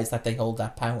realize that they hold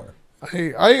that power.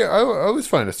 I always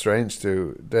find it strange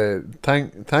too.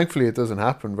 Thankfully it doesn't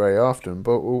happen very often,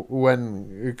 but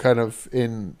when kind of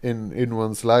in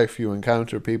one's life you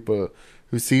encounter people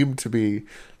who seem to be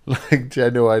like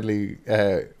genuinely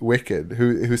wicked,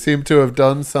 who seem to have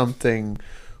done something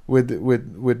with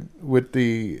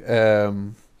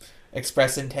the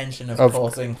express intention of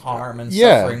causing harm and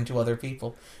suffering to other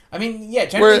people. I mean,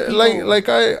 generally people...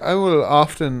 I will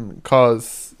often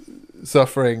cause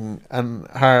suffering and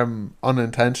harm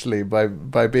unintentionally by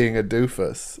being a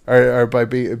doofus or by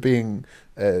being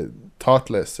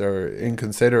thoughtless or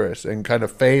inconsiderate and kind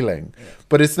of failing,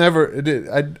 but it's never.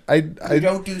 You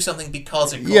don't do something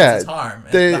because it causes harm.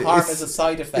 The harm is a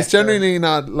side effect. It's generally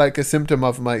not like a symptom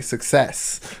of my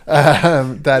success.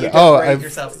 That you don't rate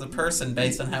yourself as a person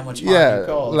based on how much harm you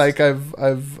cause. Like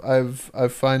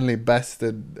I've finally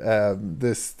bested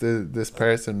this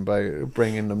person by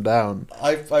bringing them down.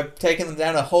 I've taken them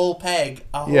down a whole peg.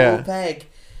 Whole peg.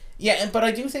 Yeah, but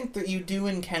I do think that you do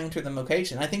encounter them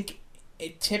occasionally. I think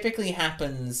it typically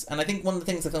happens, and I think one of the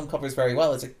things the film covers very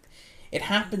well is it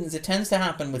tends to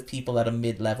happen with people at a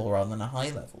mid-level rather than a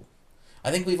high level. I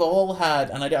think we've all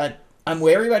had, and I'm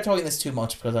wary about talking this too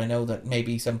much because I know that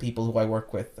maybe some people who I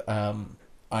work with, listen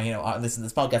to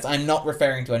this podcast. I'm not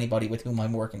referring to anybody with whom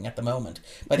I'm working at the moment.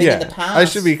 But I think in the past... I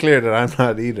should be clear that I'm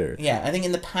not either. Yeah, I think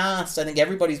in the past,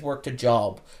 everybody's worked a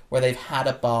job where they've had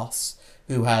a boss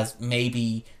who has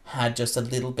maybe had just a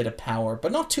little bit of power,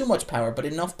 but not too much power, but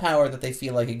enough power that they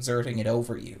feel like exerting it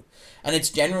over you. And it's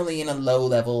generally in a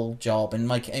low-level job. In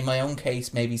my own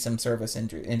case, maybe some service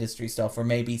industry stuff, or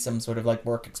maybe some sort of like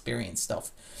work experience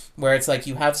stuff, where it's like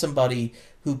you have somebody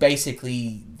who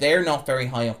basically, they're not very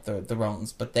high up the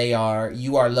rungs, but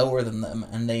you are lower than them,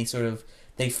 and they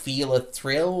feel a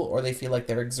thrill, or they feel like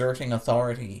they're exerting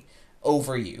authority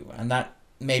over you, and that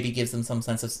maybe gives them some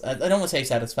sense of, I don't want to say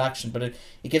satisfaction, but it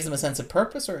gives them a sense of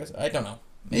purpose, or I don't know.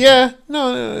 Maybe. Yeah,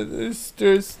 no, there's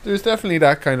definitely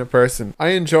that kind of person. I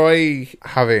enjoy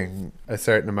having a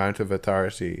certain amount of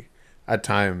authority at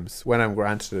times when I'm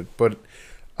granted it, but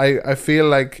I feel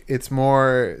like it's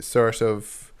more sort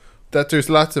of that there's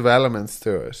lots of elements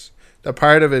to it. That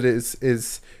part of it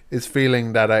is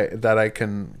feeling that I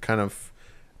can kind of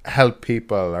help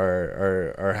people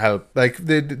or help, like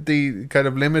the kind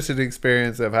of limited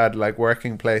experience I've had, like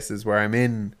working places where I'm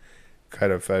in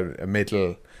kind of a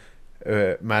middle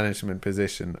management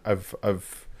position.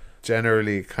 I've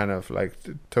generally kind of like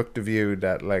took the view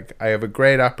that like I have a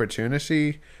great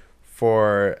opportunity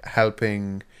for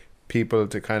helping people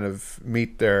to kind of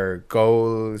meet their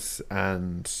goals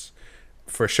and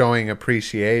for showing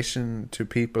appreciation to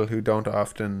people who don't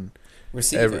often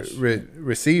receive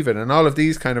it, and all of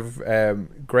these kind of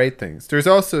great things. There's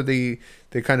also the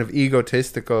kind of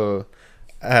egotistical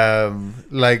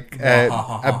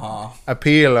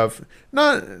appeal of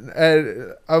not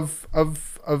of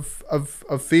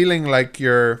feeling like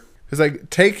you're Because like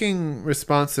taking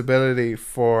responsibility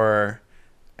for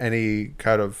any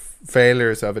kind of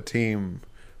failures of a team,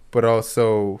 but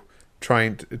also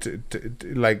trying to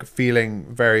like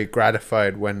feeling very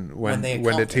gratified when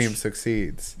the team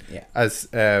succeeds. Yeah. As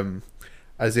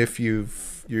if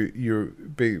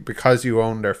because you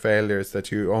own their failures, that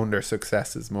you own their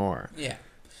successes more. Yeah.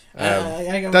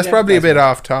 That's probably a bit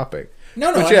off topic.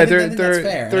 No, but I think that's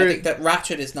fair. I think that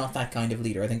Ratchet is not that kind of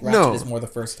leader. I think Ratchet is more the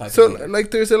first type of leader. So,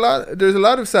 like, there's a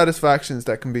lot of satisfactions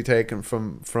that can be taken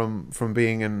from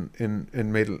being in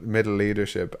middle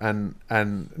leadership, and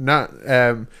not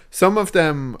some of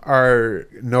them are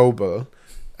noble,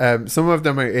 some of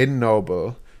them are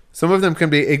ignoble. Some of them can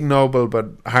be ignoble but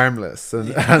harmless,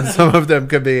 and some of them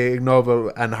can be ignoble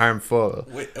and harmful.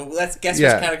 Let's guess which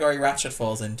category Ratchet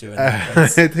falls into. I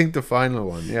think the final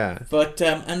one, yeah. But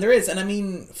and there is, and I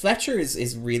mean, Fletcher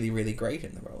is really, really great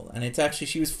in the role, and it's actually,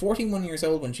 she was 41 years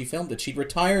old when she filmed it. She'd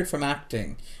retired from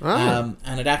acting, and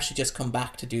had actually just come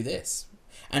back to do this.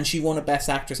 And she won a Best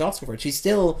Actress Oscar for it. She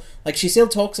still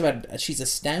talks about it. She's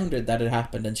astounded that it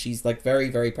happened, and she's like very,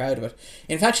 very proud of it.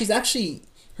 In fact, she's actually,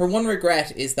 her one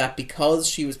regret is that because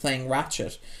she was playing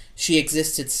Ratchet, she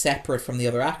existed separate from the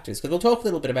other actors. Because we'll talk a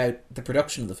little bit about the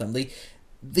production of the film.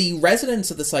 The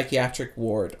residents of the psychiatric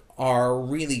ward are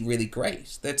really, really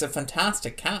great. It's a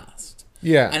fantastic cast.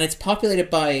 Yeah. And it's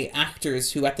populated by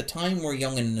actors who at the time were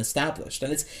young and established.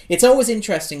 And it's always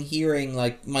interesting hearing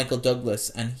like Michael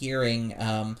Douglas and hearing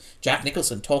Jack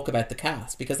Nicholson talk about the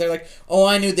cast, because they're like, oh,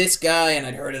 I knew this guy and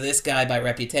I'd heard of this guy by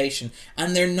reputation.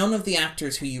 And they're none of the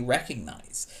actors who you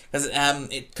recognize.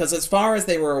 Because as far as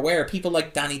they were aware, people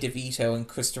like Danny DeVito and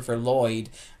Christopher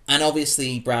Lloyd, and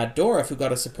obviously Brad Dourif, who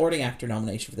got a supporting actor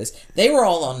nomination for this, they were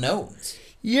all unknowns.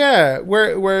 Yeah,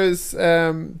 whereas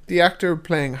the actor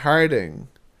playing Harding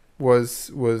was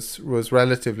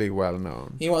relatively well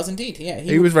known. He was indeed, yeah.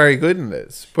 He was very good in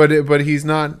this, but he's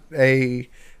not the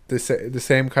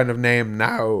same kind of name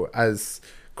now as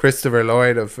Christopher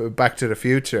Lloyd of Back to the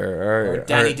Future or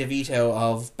Danny DeVito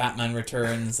of Batman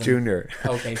Returns and, Junior.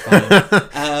 Okay,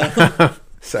 fine.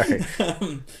 Sorry.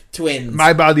 Twins.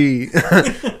 My body.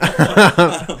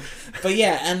 But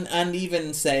yeah, and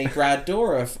even say Brad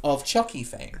Dourif of Chucky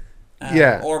fame.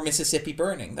 Or Mississippi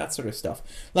Burning, that sort of stuff.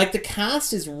 Like, the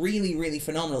cast is really, really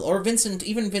phenomenal. Or Vincent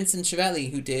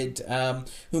Schiavelli, who did,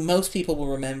 who most people will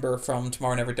remember from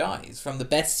Tomorrow Never Dies, from the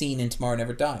best scene in Tomorrow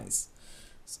Never Dies.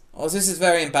 Oh, this is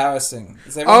very embarrassing.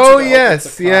 Oh,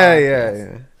 yes.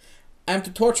 Yeah. I'm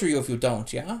to torture you if you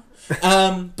don't, yeah?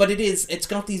 But it's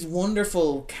got these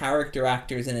wonderful character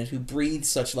actors in it who breathe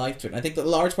such life to it. And I think that a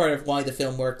large part of why the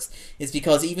film works is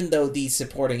because even though these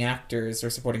supporting actors or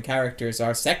supporting characters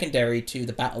are secondary to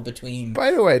the battle between...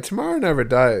 By the way, Tomorrow Never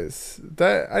Dies.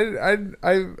 That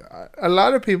a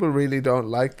lot of people really don't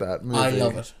like that movie. I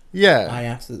love it. Yeah, I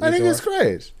absolutely think adore it's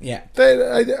great. Yeah,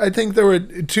 I think there were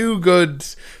two good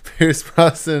Pierce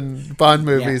Brosnan Bond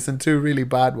movies and two really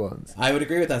bad ones. I would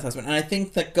agree with that assessment, and I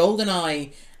think that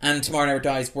GoldenEye and Tomorrow Never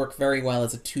Dies work very well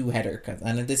as a two-header,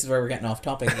 and this is where we're getting off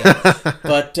topic again.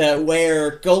 But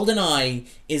where GoldenEye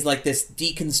is like this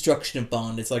deconstruction of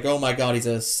Bond, it's like, oh my god, he's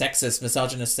a sexist,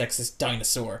 misogynist, sexist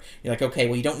dinosaur. You're like, okay,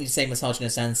 well, you don't need to say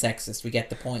misogynist and sexist, we get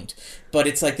the point. But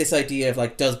it's like this idea of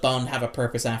like, does Bond have a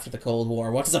purpose after the Cold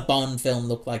War? What does a Bond film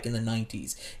look like in the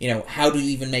 90s? You know, how do you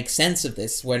even make sense of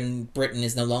this when Britain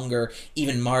is no longer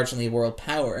even marginally a world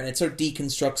power? And it sort of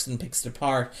deconstructs and picks it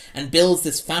apart and builds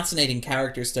this fascinating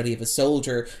character study of a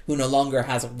soldier who no longer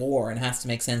has a war and has to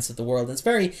make sense of the world. And it's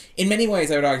very, in many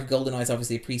ways, I would argue GoldenEye is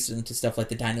obviously a precedent to stuff like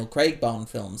the Daniel Craig Bond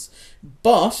films.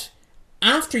 But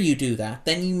after you do that,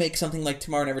 then you make something like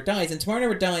Tomorrow Never Dies. And Tomorrow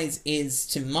Never Dies is,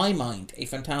 to my mind, a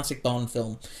fantastic Bond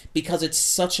film because it's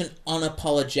such an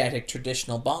unapologetic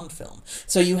traditional Bond film.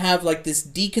 So you have like this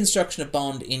deconstruction of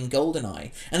Bond in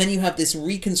GoldenEye, and then you have this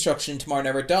reconstruction in Tomorrow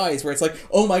Never Dies where it's like,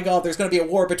 oh my god, there's going to be a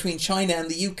war between China and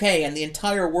the UK and the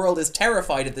entire world is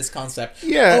terrified at this concept.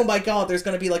 Yeah. Oh my god, there's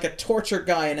going to be like a torture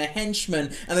guy and a henchman,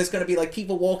 and there's going to be like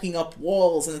people walking up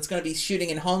walls, and it's going to be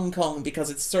shooting in Hong Kong because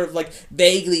it's sort of like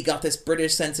vaguely got this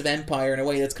British sense of empire in a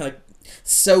way that's kind of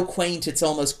so quaint it's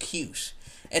almost cute.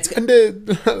 And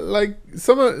like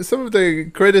some of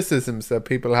the criticisms that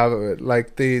people have of it,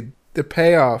 like the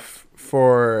payoff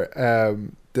for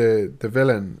the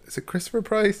villain, is it Christopher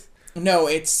Price? No,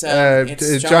 it's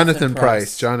Jonathan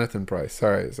Pryce. Jonathan Pryce.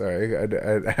 Sorry.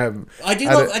 I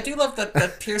do love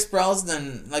that Pierce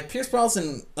Brosnan,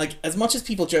 like as much as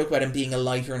people joke about him being a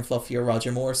lighter and fluffier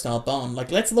Roger Moore style Bond,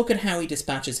 like let's look at how he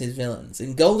dispatches his villains.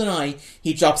 In GoldenEye,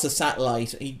 he drops a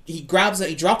satellite. He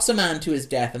drops a man to his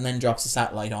death and then drops a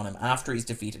satellite on him after he's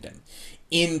defeated him.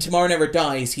 In Tomorrow Never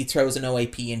Dies, he throws an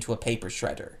OAP into a paper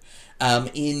shredder.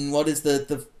 In what is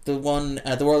the one,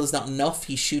 The World Is Not Enough,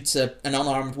 he shoots an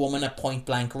unarmed woman at point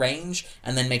blank range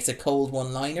and then makes a cold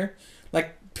one-liner.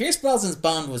 Like, Pierce Brosnan's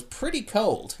Bond was pretty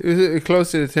cold. It was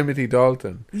closer to Timothy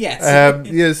Dalton. Yes.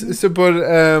 Yes, so,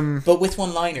 but with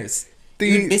one-liners.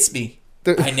 You miss me.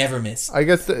 I never miss. I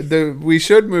guess we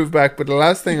should move back, but the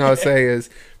last thing I'll say is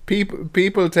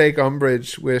people take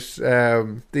umbrage with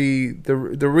the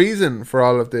reason for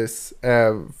all of this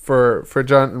for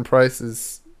Jonathan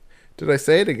Pryce's. Did I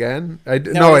say it again?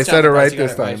 No, I said it right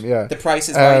this time. Right. Yeah, the price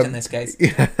is right in this case.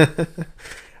 Yeah.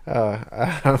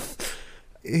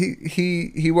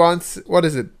 He wants, what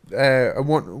is it?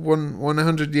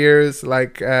 100 years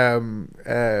like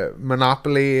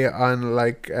monopoly on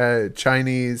like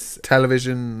Chinese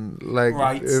television like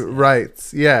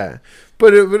rights. Yeah.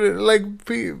 But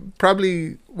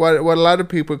probably what a lot of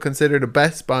people consider the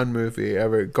best Bond movie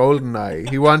ever, GoldenEye.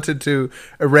 He wanted to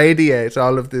irradiate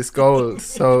all of this gold,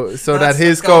 so that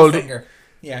his gold.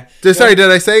 Yeah. Sorry, did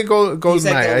I say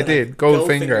GoldenEye? I did.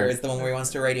 Goldfinger is the one where he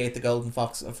wants to irradiate the golden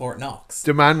fox of Fort Knox.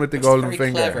 The man with the golden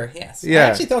finger. Clever, yes. Yeah. I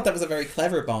actually thought that was a very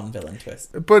clever Bond villain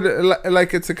twist. But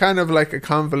like it's a kind of like a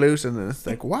convolution, and it's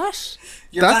like, what?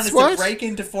 Your plan is to break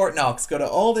into Fort Knox, go to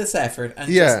all this effort,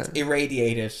 and just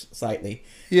irradiate it slightly.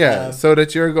 Yeah, so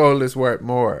that your gold is worth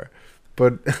more.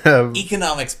 But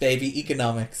economics, baby,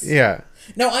 economics. Yeah.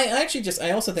 No, I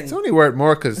also think it's only worth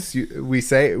more because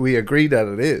we agree that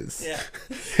it is. Yeah.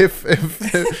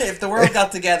 if the world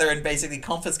got together and basically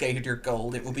confiscated your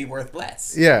gold, it would be worth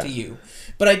less to you.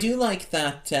 But I do like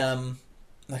that. I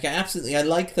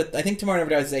like that. I think Tomorrow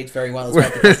Never Dies is aged very well as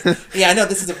well. Because, yeah, I know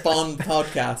this is a Bond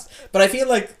podcast, but I feel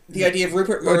like the idea of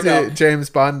Rupert Murdoch, James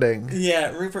Bonding.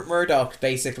 Yeah, Rupert Murdoch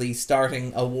basically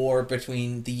starting a war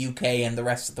between the UK and the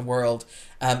rest of the world,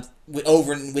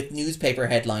 with newspaper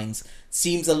headlines,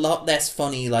 seems a lot less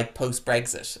funny like post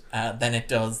Brexit than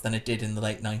it did in the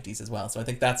late 90s as well. So I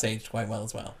think that's aged quite well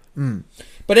as well. Mm.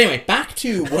 But anyway, back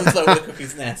to One Flew Over the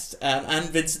Cuckoo's Nest and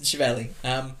Vincent Schiavelli.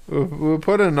 We'll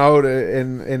put a note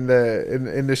in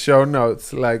the show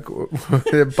notes, like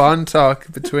Bond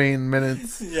talk between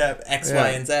minutes. Yeah, X, Y,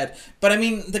 and Z. But I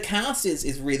mean, the cast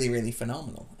is really, really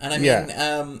phenomenal. And I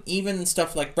mean, even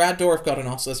stuff like Brad Dourif got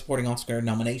a supporting Oscar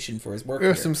nomination for his work. We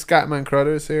have some Scatman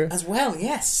Crothers here as well.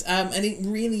 Yes, and it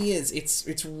really is.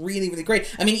 It's really, really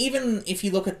great. I mean, even if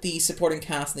you look at the supporting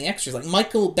cast and the extras, like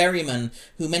Michael Berryman,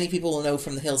 who many people will know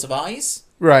from The Hills of Eyes,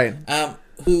 right?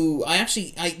 Who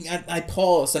I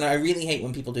paused, and I really hate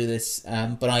when people do this,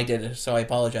 but I did it, so I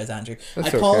apologize, Andrew.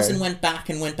 I paused and went back.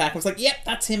 I was like, yep,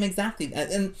 that's him exactly.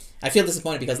 And I feel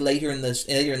disappointed because later in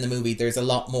the movie, there's a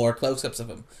lot more close-ups of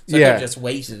him. So I could have just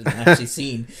waited and actually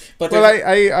seen. But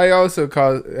I also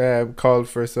called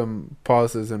for some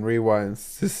pauses and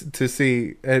rewinds to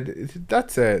see.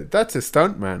 That's a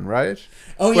stuntman, right?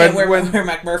 Oh yeah, where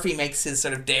McMurphy makes his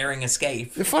sort of daring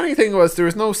escape. The funny thing was there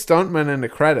was no stuntman in the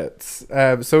credits.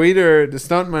 So either the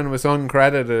stuntman was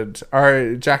uncredited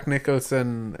or Jack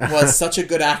Nicholson was such a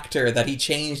good actor that he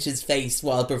changed his face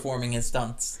while performing his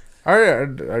stunts. Or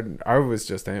was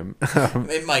just him.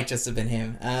 It might just have been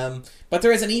him. But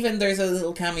there's a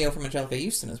little cameo from Angelica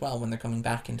Houston as well when they're coming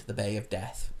back into the Bay of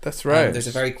Death. That's right. There's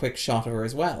a very quick shot of her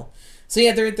as well. So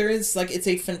yeah, there is like it's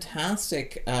a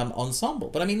fantastic ensemble.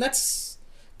 But I mean, let's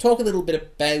talk a little bit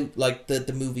about like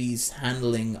the movie's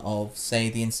handling of, say,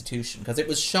 The Institution, because it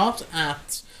was shot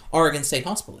at Oregon State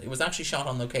Hospital. It was actually shot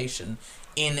on location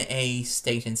in a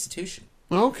state institution.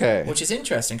 Okay. Which is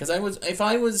interesting, because if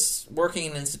I was working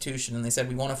in an institution and they said,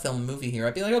 we want to film a movie here,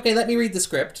 I'd be like, okay, let me read the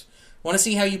script. Want to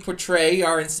see how you portray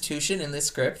our institution in this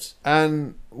script?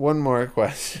 And one more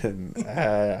question.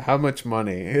 How much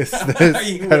money is this? Are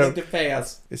you willing to pay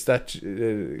us? Is that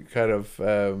kind of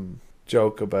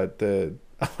joke about the...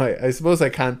 I suppose I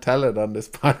can't tell it on this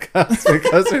podcast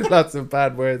because there's lots of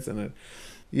bad words in it.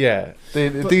 Yeah,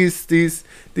 these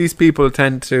people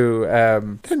tend to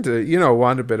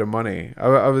want a bit of money.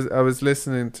 I was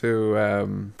listening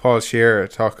to Paul Scheer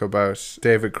talk about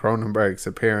David Cronenberg's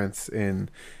appearance in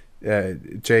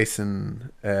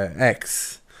Jason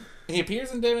X. He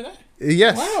appears in David X?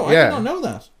 Yes. Wow, I did not know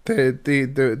that.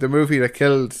 The movie that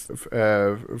killed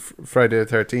Friday the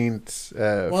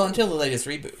 13th well, until the latest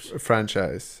reboot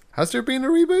franchise. Has there been a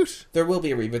reboot? There will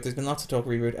be a reboot. There's been lots of talk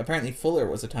of reboot. Apparently Fuller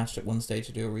was attached at one stage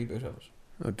to do a reboot of it.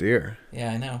 Oh dear.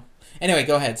 Yeah, I know. Anyway,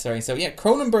 go ahead, sorry. So yeah,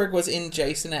 Cronenberg was in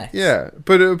Jason X. Yeah,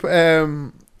 but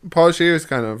Paul Scheer's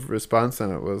kind of response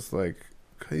on it was like,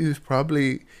 he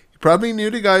probably knew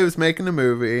the guy who was making the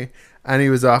movie and he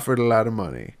was offered a lot of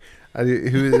money. And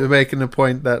he was making the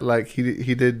point that like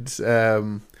he did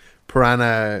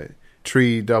Piranha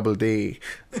 3 Double D.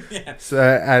 Yeah. So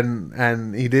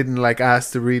and he didn't like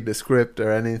ask to read the script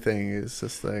or anything. It's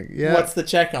just like, yeah. What's the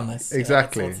check on this?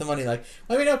 Exactly. What's the money like?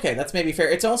 I mean, okay, that's maybe fair.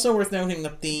 It's also worth noting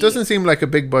that doesn't seem like a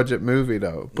big budget movie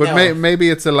though. But No. maybe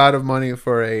it's a lot of money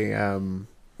for a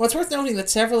Well, it's worth noting that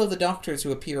several of the doctors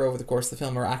who appear over the course of the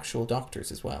film are actual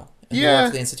doctors as well. Yeah.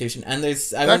 Of the institution. And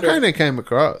there's that kind of came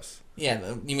across.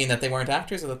 Yeah, you mean that they weren't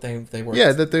actors, or that they were?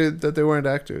 Yeah, that they weren't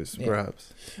actors, yeah.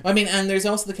 perhaps. I mean, and there's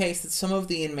also the case that some of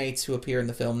the inmates who appear in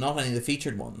the film, not only the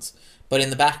featured ones, but in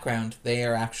the background, they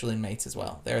are actual inmates as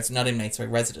well. They're not inmates, sorry,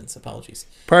 residents. Apologies.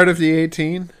 Part of the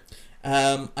 18.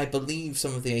 I believe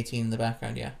some of the 18 in the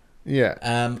background. Yeah. Yeah.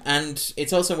 And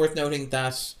it's also worth noting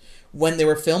that when they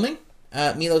were filming,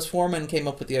 Miloš Forman came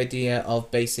up with the idea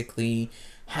of basically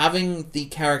having the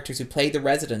characters who play the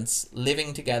residents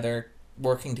living together,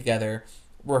 working together,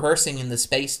 rehearsing in the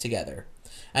space together,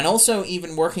 and also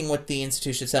even working with the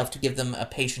institution itself to give them a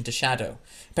patient to shadow.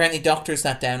 Apparently doctors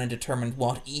sat down and determined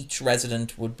what each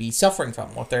resident would be suffering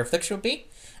from, what their affliction would be,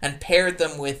 and paired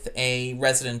them with a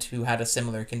resident who had a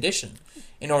similar condition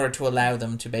in order to allow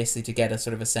them to basically to get a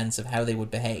sort of a sense of how they would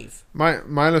behave.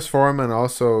 Miloš Forman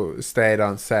also stayed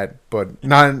on set, but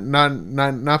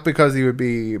not because he would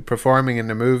be performing in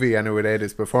the movie and it would aid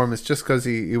his performance, just because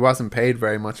he wasn't paid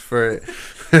very much for it.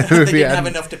 They didn't have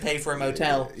enough to pay for a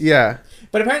motel. Yeah.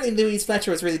 But apparently Louise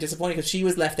Fletcher was really disappointed because she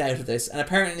was left out of this, and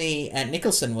apparently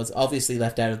Nicholson was obviously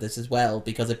left out of this as well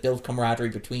because it built camaraderie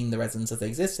between the residents as they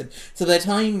existed. So by the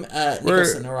time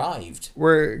Nicholson arrived...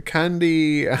 Were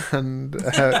Candy and...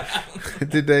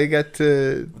 did they get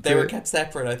to... They were kept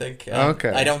separate, I think. Okay.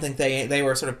 I don't think they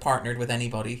were sort of partnered with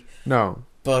anybody. No.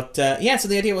 But yeah, so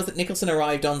the idea was that Nicholson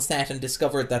arrived on set and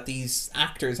discovered that these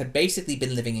actors had basically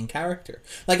been living in character.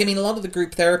 Like, I mean, a lot of the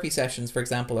group therapy sessions, for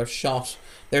example, are shot...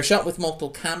 They're shot with multiple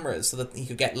cameras so that you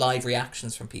could get live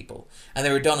reactions from people. And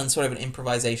they were done on sort of an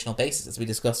improvisational basis, as we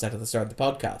discussed at the start of the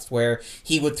podcast, where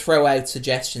he would throw out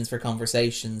suggestions for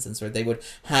conversations and sort of they would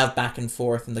have back and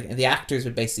forth, and the actors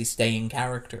would basically stay in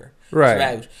character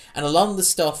throughout. And a lot of the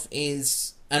stuff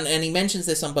is... And he mentions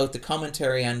this on both the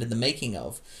commentary and in the making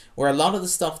of, where a lot of the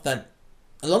stuff that...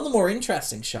 A lot of the more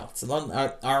interesting shots, a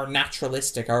lot are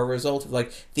naturalistic, are a result of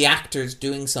like the actors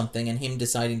doing something and him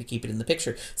deciding to keep it in the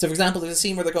picture. So, for example, there's a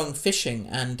scene where they're going fishing,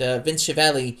 and Vince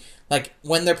Chiavelli, like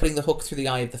when they're putting the hook through the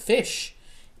eye of the fish,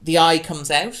 the eye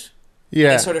comes out.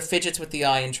 Yeah. He sort of fidgets with the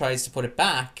eye and tries to put it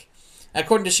back.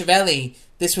 According to Chiavelli,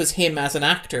 this was him as an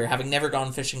actor, having never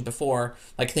gone fishing before,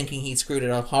 like thinking he'd screwed it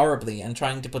up horribly and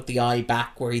trying to put the eye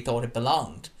back where he thought it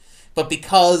belonged. But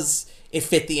because it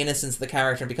fit the innocence of the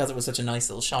character, and because it was such a nice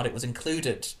little shot, it was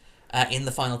included in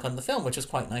the final cut of the film, which was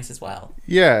quite nice as well.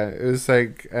 Yeah, it was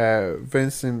like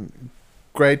Vincent,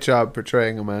 great job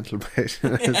portraying a mental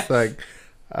patient. It's like,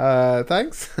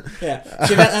 thanks. Yeah,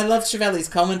 I love Chiavelli's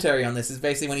commentary on this. Is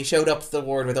basically when he showed up to the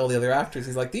ward with all the other actors,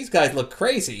 he's like, "These guys look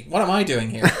crazy. What am I doing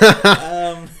here?"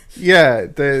 Yeah,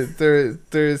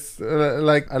 there's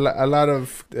like a lot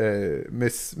of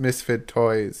misfit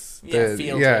toys.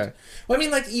 Yeah. Well, I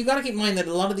mean, like, you got to keep in mind that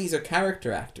a lot of these are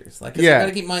character actors. Like, you got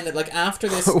to keep in mind that, like, after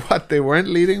this, what, they weren't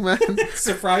leading men?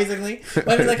 Surprisingly, well,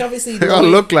 I mean, like, obviously they all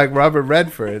look like Robert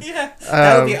Redford. Yeah,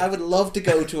 that would be. I would love to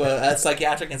go to a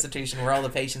psychiatric institution where all the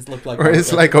patients look like. Or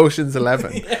it's like Ocean's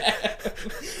 11. Yeah.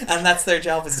 And that's their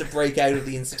job, is to break out of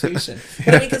the institution.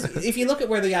 But I mean, because if you look at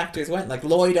where the actors went, like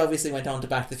Lloyd obviously went on to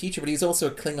Back to the Future, but he was also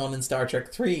a Klingon in Star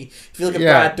Trek 3. If you look at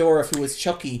Brad Dourif, who was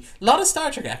Chucky, a lot of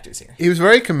Star Trek actors here. He was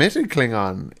very committed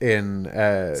Klingon in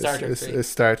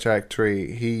Star Trek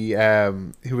 3. He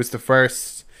was the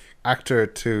first actor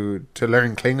to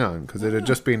learn Klingon because it had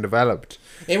just been developed.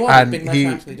 It had been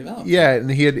retroactively developed. Yeah, and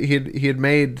he had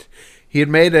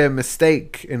made a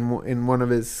mistake in one of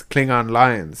his Klingon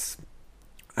lines.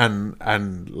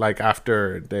 And like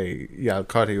after they yelled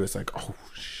cut, he was like, "Oh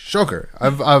sugar,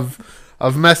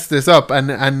 I've messed this up,"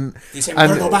 and you said, "We're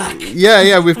gonna go back."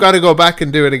 Yeah, we've got to go back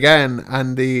and do it again.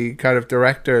 And the kind of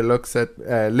director looks at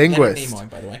linguist. Nimoy,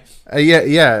 by the way.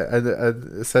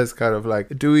 It says kind of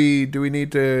like, do we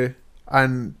need to?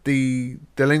 And the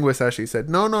linguist actually said,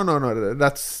 no,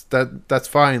 that's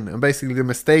fine. And basically the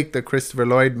mistake that Christopher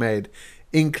Lloyd made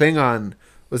in Klingon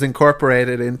was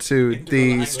incorporated into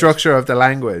the structure of the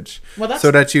language,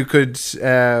 so that you could,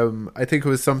 I think it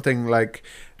was something like,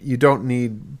 you don't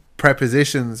need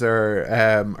prepositions or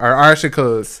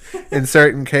articles in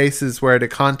certain cases where the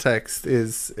context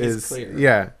is clear.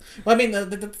 Yeah. Well, I mean,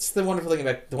 that's the wonderful thing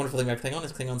about Klingon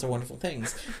is Klingons are wonderful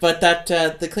things, but that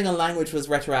the Klingon language was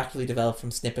retroactively developed from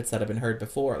snippets that had been heard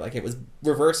before. Like, it was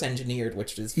reverse engineered,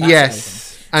 which is fascinating.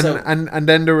 Yes, and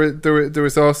then there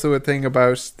was also a thing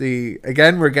about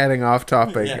again, we're getting off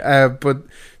topic, but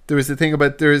there was a thing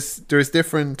about there's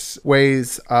different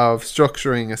ways of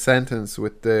structuring a sentence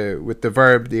with the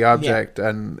verb, the object,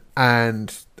 and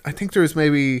I think there was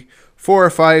maybe 4 or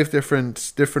 5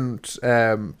 different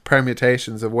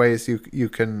permutations of ways you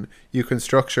can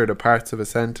structure the parts of a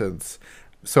sentence.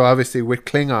 So obviously with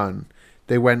Klingon,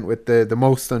 they went with the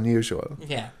most unusual.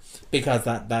 Yeah, because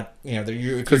that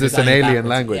because it's an alien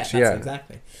language. Yeah,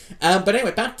 exactly. But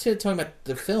anyway, back to talking about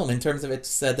the film in terms of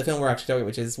its the film we're actually talking about,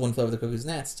 which is One Flew Over the Cuckoo's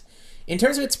Nest. In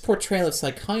terms of its portrayal of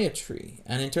psychiatry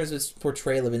and in terms of its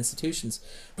portrayal of institutions,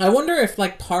 I wonder if,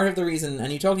 like, part of the reason,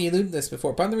 and you alluded to this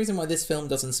before, part of the reason why this film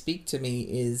doesn't speak to me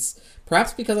is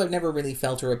perhaps because I've never really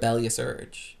felt a rebellious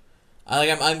urge.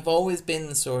 I've always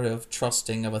been sort of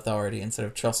trusting of authority and sort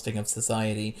of trusting of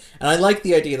society, and I like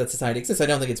the idea that society exists. I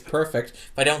don't think it's perfect,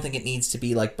 but I don't think it needs to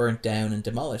be, like, burnt down and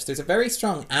demolished. There's a very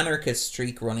strong anarchist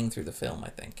streak running through the film, I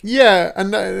think. Yeah,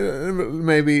 and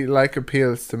maybe, like,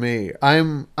 appeals to me.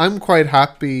 I'm quite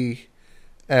happy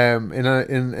in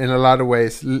a lot of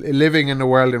ways living in the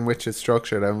world in which it's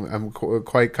structured. I'm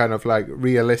quite kind of, like,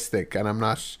 realistic, and I'm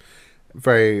not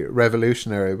very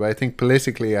revolutionary, but I think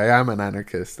politically I am an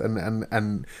anarchist,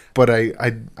 but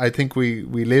I think we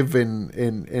live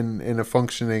in a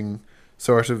functioning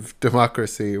sort of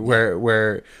democracy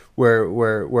where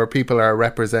people are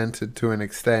represented to an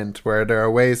extent, where there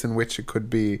are ways in which it could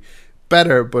be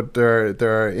better, but there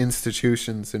are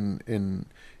institutions in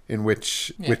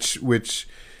which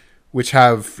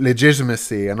have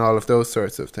legitimacy and all of those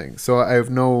sorts of things. So I have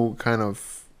no kind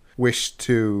of wish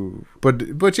to,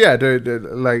 but yeah,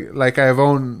 like I have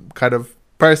own kind of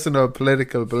personal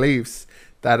political beliefs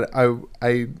that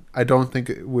I don't think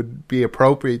it would be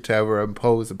appropriate to ever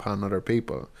impose upon other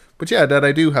people. But yeah, that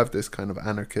I do have this kind of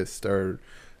anarchist or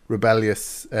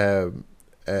rebellious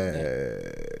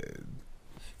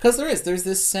because there's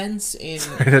this sense in...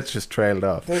 Sorry, that just trailed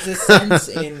off. There's this sense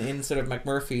in sort of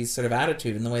McMurphy's sort of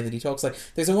attitude and the way that he talks. Like,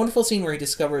 there's a wonderful scene where he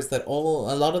discovers that a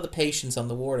lot of the patients on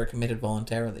the ward are committed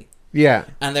voluntarily. Yeah.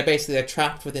 And they're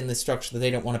trapped within this structure that they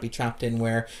don't want to be trapped in,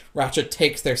 where Ratchet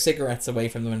takes their cigarettes away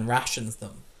from them and rations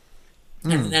them.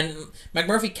 And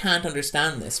McMurphy can't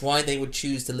understand this, why they would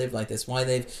choose to live like this, why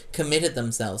they've committed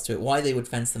themselves to it, why they would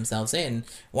fence themselves in,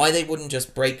 why they wouldn't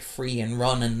just break free and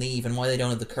run and leave, and why they don't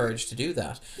have the courage to do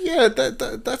that. Yeah,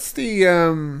 that's the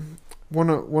one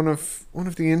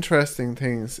of the interesting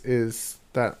things is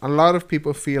that a lot of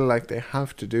people feel like they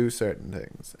have to do certain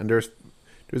things, and there's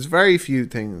very few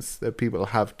things that people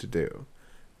have to do.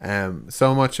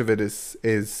 So much of it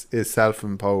is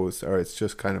self-imposed, or it's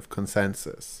just kind of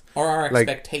consensus, or our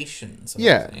expectations.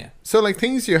 Yeah. So like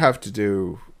things you have to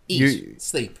do: eat,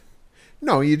 sleep.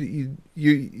 No, you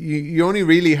only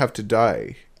really have to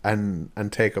die and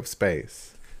take up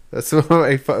space. That's what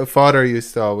my father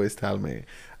used to always tell me.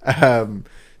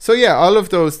 So yeah, all of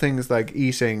those things like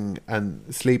eating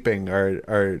and sleeping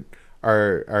are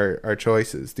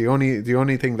choices. The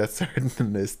only thing that's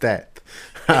certain is death.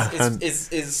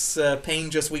 Is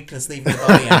pain just weakness leaving the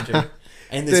body, Andrew?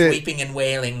 In this weeping and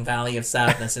wailing valley of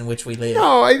sadness in which we live.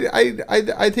 No,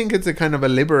 I think it's a kind of a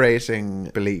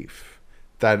liberating belief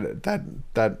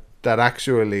that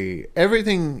actually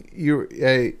everything you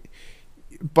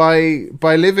by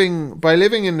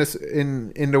living in this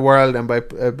in the world and by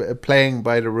playing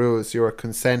by the rules, you are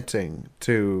consenting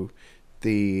to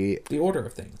the order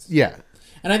of things. Yeah.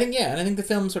 And I think the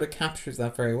film sort of captures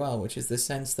that very well, which is the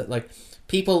sense that, like,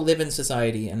 people live in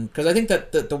society, and because I think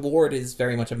that the ward is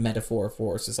very much a metaphor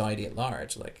for society at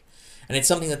large, like, and it's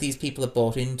something that these people have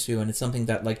bought into, and it's something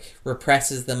that, like,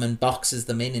 represses them and boxes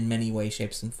them in many ways,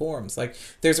 shapes, and forms. Like,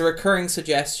 there's a recurring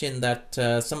suggestion that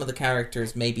some of the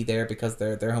characters may be there because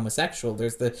they're homosexual.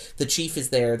 There's the chief is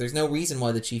there. There's no reason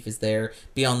why the chief is there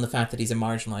beyond the fact that he's a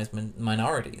marginalized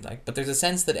minority. Like, but there's a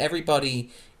sense that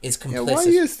everybody is complicit. Yeah, why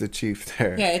is the chief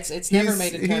there? Yeah, it's never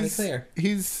made entirely clear.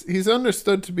 He's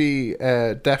understood to be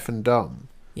deaf and dumb.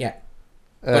 Yeah.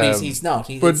 But he's not.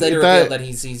 It's later revealed that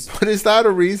he's. But is that a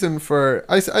reason for?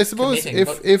 I suppose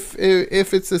if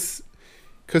it's a,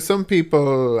 because some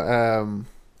people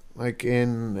like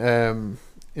in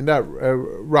that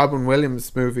Robin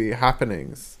Williams movie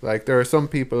Happenings, like there are some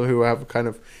people who have kind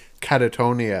of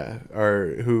catatonia,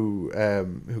 or who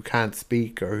can't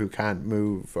speak, or who can't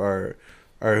move, or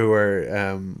who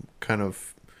are kind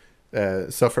of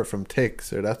suffer from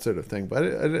tics or that sort of thing. But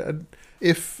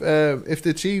if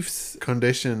the chief's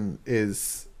condition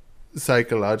is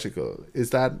psychological, is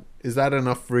that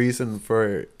enough reason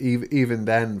for even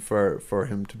then for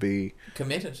him to be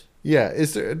committed? Yeah,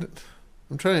 is there?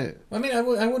 I'm trying to. I mean, I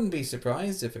wouldn't be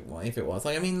surprised if it was.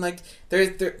 Like, I mean, like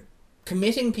there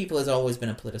committing people has always been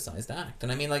a politicized act,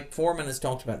 and I mean, like Forman has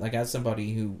talked about, like, as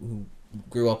somebody who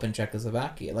grew up in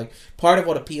Czechoslovakia, like part of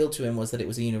what appealed to him was that it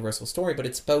was a universal story, but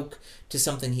it spoke to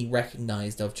something he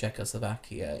recognized of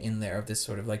Czechoslovakia in there, of this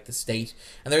sort of like the state.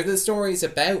 And there are the stories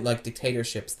about like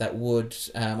dictatorships that would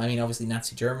I mean, obviously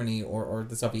Nazi Germany or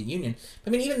the Soviet Union,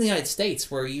 but I mean even the United States,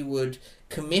 where you would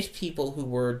commit people who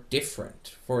were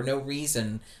different for no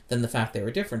reason than the fact they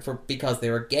were different, because they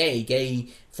were gay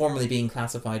formerly being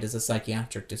classified as a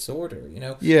psychiatric disorder, you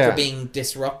know, for being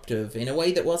disruptive in a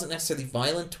way that wasn't necessarily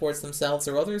violent towards themselves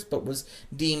or others, but was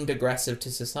deemed aggressive to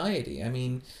society. I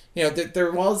mean, you know,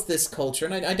 there was this culture,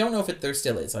 and I don't know if there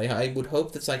still is. I would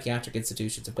hope that psychiatric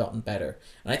institutions have gotten better,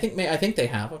 and I think they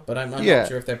have, but I'm not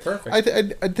sure if they're perfect.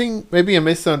 I think maybe a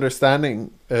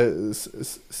misunderstanding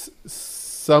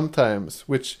sometimes,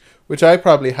 which I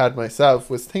probably had myself,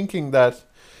 was thinking that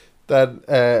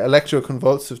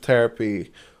electroconvulsive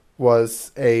therapy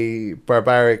was a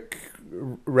barbaric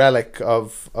relic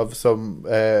of some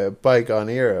bygone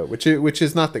era, which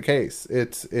is not the case.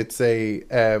 It's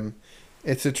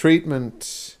a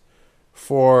treatment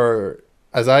for,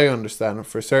 as I understand it,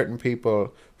 for certain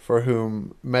people for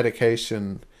whom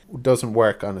medication doesn't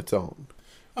work on its own.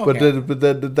 Okay. But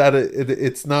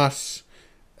it's not.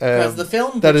 Because the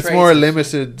film that it's more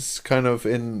limited, kind of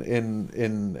in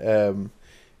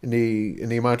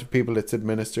the amount of people it's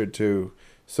administered to.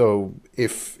 So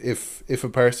if a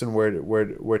person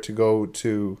were to go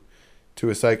to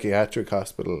a psychiatric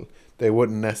hospital, they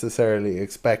wouldn't necessarily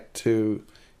expect to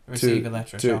receive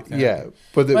electroshock therapy. Yeah,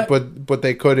 but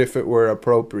they could if it were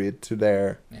appropriate to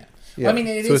their. Yeah. Yeah. Well, I mean,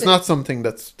 it's not something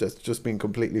that's just been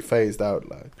completely phased out.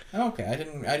 Like, okay, I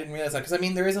didn't realize that, because I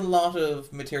mean there is a lot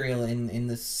of material in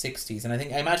the 60s, and I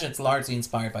imagine it's largely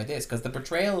inspired by this, because the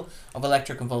portrayal of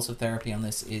electroconvulsive therapy on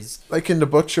this is like in The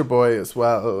Butcher Boy as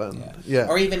well, and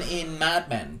or even in Mad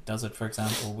Men does it, for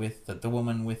example, with the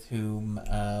woman with whom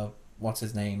what's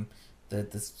his name, the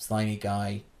slimy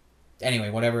guy, anyway,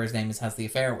 whatever his name is, has the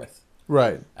affair with.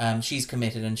 Right. She's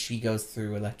committed, and she goes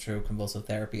through electroconvulsive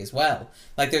therapy as well.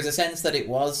 Like, there's a sense that it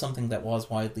was something that was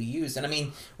widely used. And I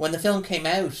mean, when the film came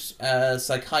out,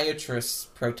 psychiatrists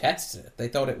protested it. They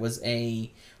thought it was a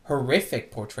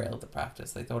horrific portrayal of the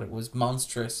practice. They thought it was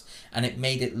monstrous, and it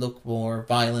made it look more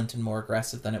violent and more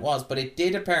aggressive than it was. But it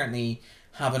did apparently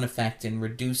have an effect in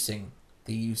reducing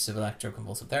the use of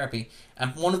electroconvulsive therapy.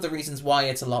 And one of the reasons why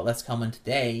it's a lot less common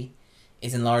today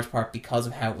is in large part because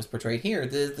of how it was portrayed here.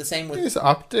 The same with... It's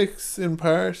optics in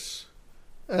part.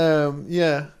 I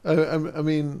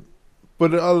mean...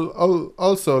 But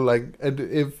also, like,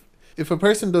 if a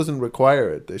person doesn't require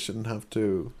it, they shouldn't have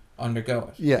to... undergo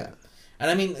it. Yeah.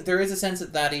 And I mean, there is a sense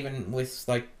that even with,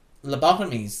 like,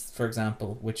 lobotomies, for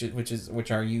example, which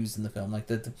are used in the film, like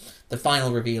the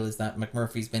final reveal is that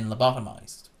McMurphy's been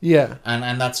lobotomized. Yeah.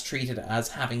 And that's treated as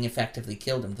having effectively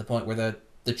killed him, to the point where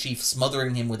the chief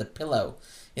smothering him with a pillow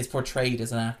is portrayed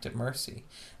as an act of mercy.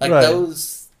 Like, right.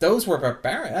 Those were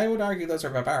barbaric. I would argue those are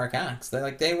barbaric acts.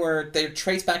 They're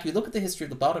traced back. You look at the history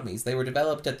of lobotomies, they were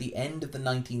developed at the end of the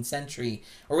 19th century,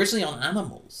 originally on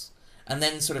animals, and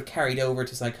then sort of carried over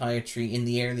to psychiatry in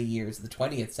the early years of the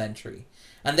 20th century.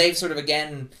 And they've sort of,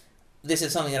 again, this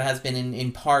is something that has been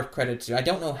in part credited to, I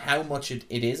don't know how much it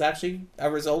is actually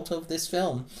a result of this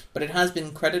film, but it has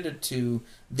been credited to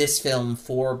this film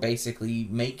for basically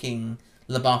making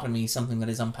lobotomy something that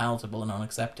is unpalatable and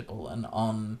unacceptable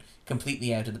and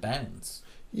completely out of the bounds.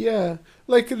 Yeah,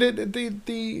 like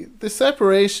the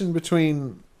separation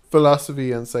between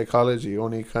philosophy and psychology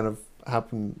only kind of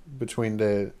happened between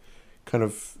the kind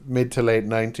of mid to late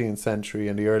 19th century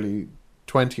and the early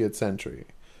 20th century,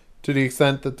 to the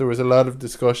extent that there was a lot of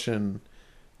discussion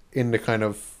in the kind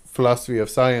of philosophy of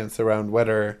science around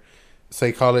whether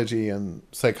psychology and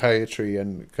psychiatry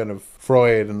and kind of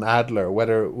Freud and Adler,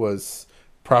 whether it was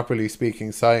properly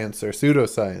speaking science or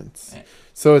pseudoscience. Yeah.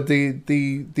 So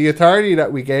the authority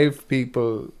that we gave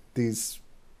people, these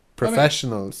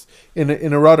professionals, in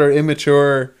a rather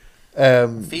immature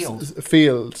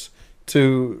field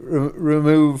to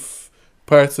remove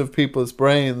parts of people's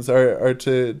brains or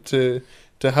to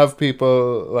to have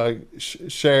people like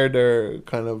share their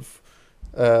kind of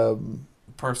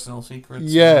personal secrets.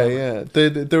 Yeah.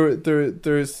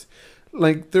 There's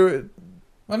like there.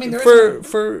 I mean, there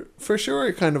for sure,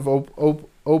 it kind of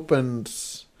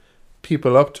opened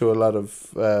people up to a lot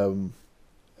of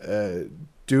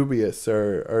dubious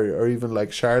or even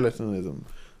like charlatanism,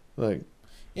 like.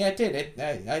 Yeah, it did.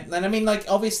 And I mean, like,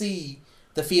 obviously,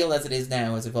 the field as it is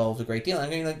now has evolved a great deal. I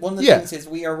mean, like, one of the things is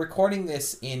we are recording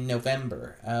this in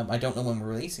November. I don't know when we're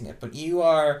releasing it, but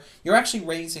you're actually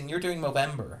you're doing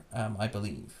Movember, I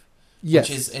believe. Yes.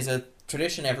 Which is a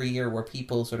tradition every year where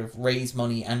people sort of raise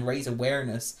money and raise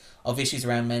awareness of issues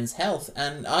around men's health.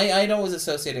 And I'd always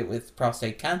associate it with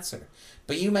prostate cancer.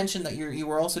 But you mentioned that you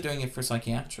were also doing it for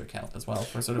psychiatric health as well.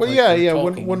 For sort of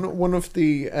One of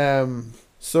the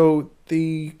so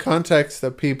the context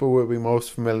that people will be most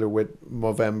familiar with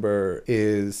Movember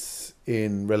is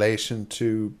in relation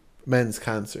to men's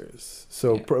cancers.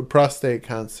 So prostate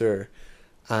cancer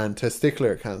and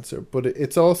testicular cancer. But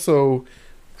it's also,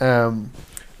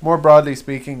 more broadly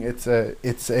speaking, it's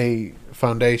a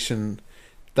foundation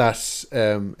that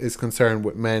is concerned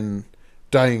with men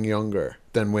dying younger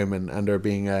than women and there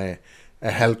being a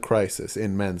health crisis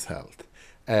in men's health.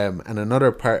 And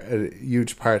another part, a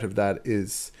huge part of that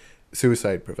is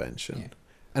suicide prevention.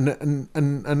 Yeah. And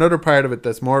another part of it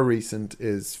that's more recent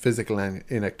is physical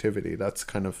inactivity. That's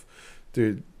kind of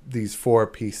these four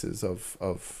pieces of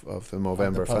the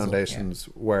Movember Foundation's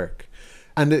work.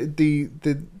 And the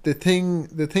thing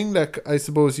that I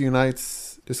suppose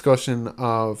unites discussion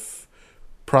of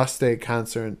prostate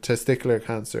cancer and testicular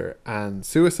cancer and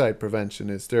suicide prevention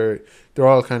is they're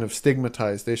all kind of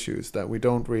stigmatized issues that we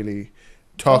don't really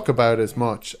talk about as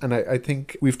much. And I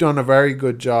think we've done a very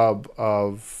good job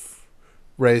of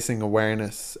raising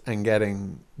awareness and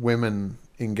getting women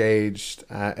engaged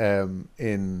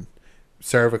in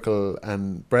cervical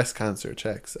and breast cancer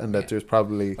checks, and that there's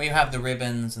probably... Well, you have the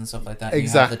ribbons and stuff like that.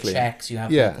 Exactly. You have the checks, you have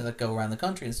that go around the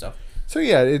country and stuff. So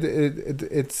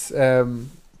it's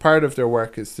part of their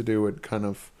work is to do with kind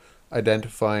of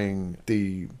identifying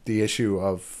the issue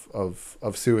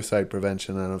of suicide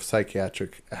prevention and of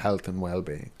psychiatric health and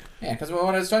well-being. Yeah, because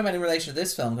what I was talking about in relation to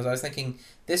this film, because I was thinking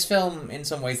this film in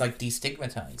some ways like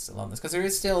destigmatized a lot of this, because there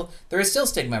is still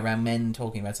stigma around men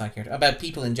talking about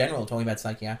people in general talking about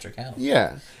psychiatric health.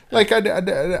 Yeah, like I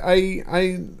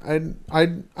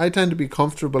tend to be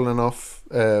comfortable enough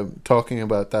talking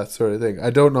about that sort of thing.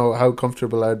 I don't know how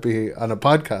comfortable I'd be on a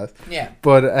podcast. Yeah,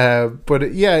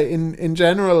 but yeah, in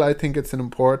general, I think it's an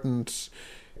important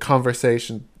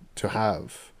conversation to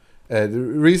have. The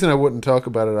reason I wouldn't talk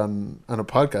about it on a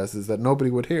podcast is that nobody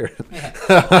would hear it.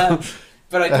 Yeah.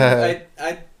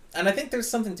 But I think there's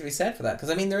something to be said for that, because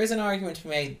I mean there is an argument to be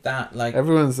made that like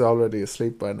everyone's already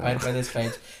asleep by now. By this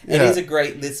page, it is a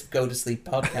great let's go to sleep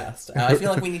podcast. I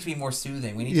feel like we need to be more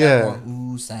soothing. We need to have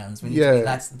more ooh sounds. We need to be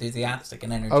less enthusiastic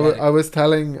and energetic. I was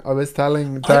telling. I was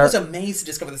amazed to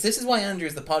discover this. This is why Andrew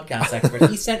is the podcast expert.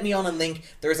 He sent me on a link.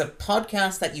 There is a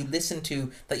podcast that you listen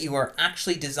to that you are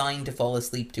actually designed to fall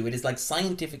asleep to. It is like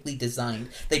scientifically designed.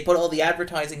 They put all the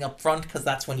advertising up front because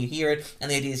that's when you hear it,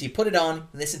 and the idea is you put it on,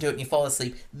 listen to it, and you fall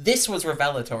asleep. This was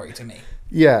revelatory to me.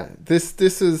 Yeah, this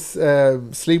is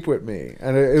Sleep With Me,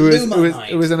 and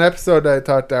it was an episode I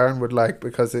thought Darren would like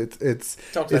because it's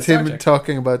him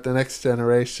talking about the next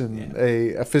generation,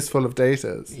 a fistful of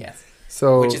datas. Yes.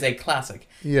 So which is a classic.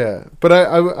 Yeah, but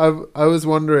I was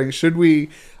wondering, should we?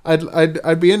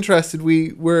 I'd be interested.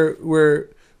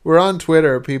 We're on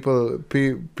Twitter. People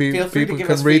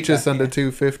can reach us on the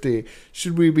 250.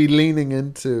 Should we be leaning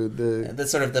into the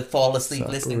sort of the fall asleep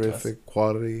listening to us?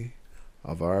 Quality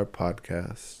of our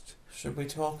podcast. Should we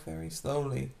talk very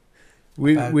slowly?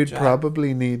 We'd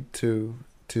probably need to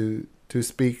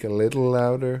speak a little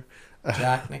louder.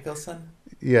 Jack Nicholson.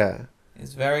 Yeah.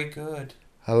 Is very good.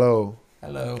 Hello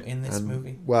in this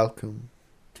movie. Welcome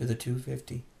to the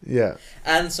 250. Yeah.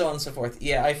 And so on and so forth.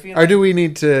 Yeah, I feel. Or do we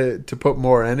need to put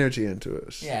more energy into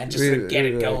it? Yeah, and just sort of get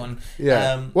it going.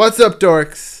 Yeah. What's up,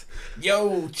 dorks?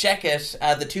 Yo, check it.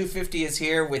 The 250 is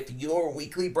here with your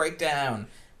weekly breakdown.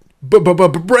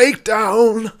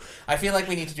 Breakdown. I feel like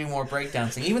we need to do more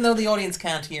breakdancing, even though the audience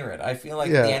can't hear it. I feel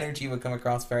like the energy would come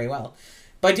across very well.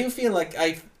 But I do feel like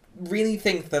I really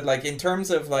think that, like, in terms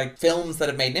of like films that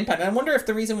have made an impact, and I wonder if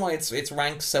the reason why it's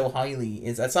ranked so highly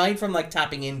is, aside from like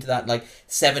tapping into that like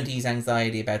 70s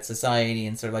anxiety about society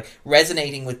and sort of like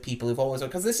resonating with people who've always,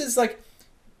 because this is like,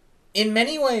 in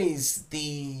many ways,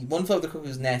 the One Flew Over the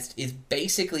Cuckoo's Nest is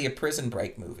basically a prison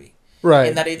break movie. Right.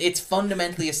 In that it's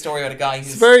fundamentally a story about a guy who's...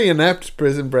 It's a very inept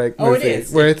Prison Break movie. Oh, it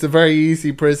is. Where it's a very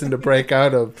easy prison to break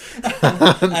out of.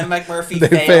 and McMurphy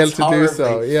they fails to horribly. do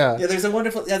so, yeah. Yeah, there's a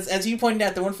wonderful, as you pointed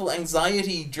out, the wonderful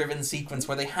anxiety-driven sequence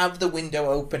where they have the window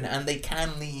open and they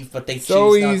can leave, but they choose not.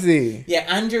 So easy. Yeah,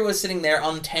 Andrew was sitting there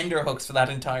on tenterhooks for that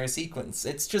entire sequence.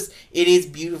 It is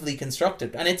beautifully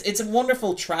constructed. And it's a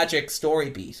wonderful, tragic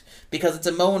story beat, because it's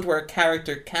a moment where a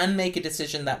character can make a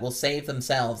decision that will save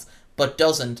themselves, but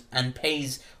doesn't, and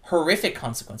pays horrific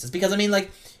consequences. Because, I mean, like,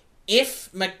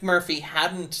 if McMurphy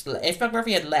had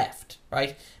left,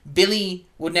 right, Billy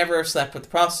would never have slept with the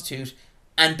prostitute,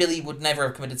 and Billy would never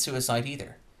have committed suicide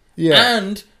either. Yeah.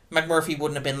 And McMurphy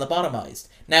wouldn't have been lobotomized.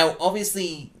 Now,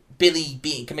 obviously, Billy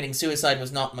committing suicide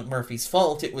was not McMurphy's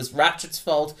fault. It was Ratchet's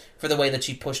fault for the way that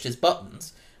she pushed his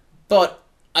buttons. But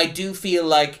I do feel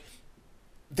like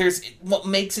what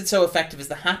makes it so effective is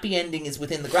the happy ending is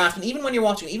within the grasp. And even when you're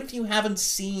watching, even if you haven't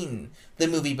seen the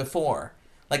movie before,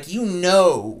 like, you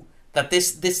know that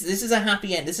this is a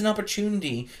happy end. This is an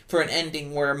opportunity for an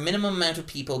ending where a minimum amount of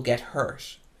people get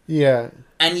hurt. Yeah.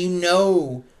 And you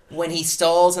know when he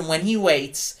stalls and when he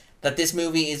waits that this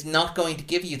movie is not going to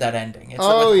give you that ending. It's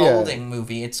a withholding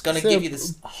movie. It's going to give you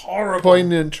this horrible...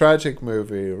 poignant, tragic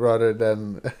movie rather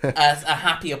than... as a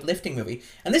happy, uplifting movie.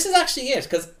 And this is actually it,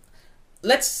 because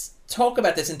let's talk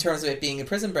about this in terms of it being a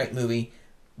Prison Break movie.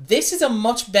 This is a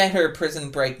much better Prison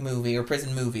Break movie or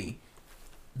prison movie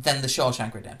than The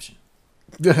Shawshank Redemption.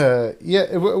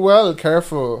 Yeah, well,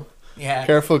 careful. Yeah.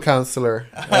 Careful, counselor.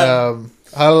 I'll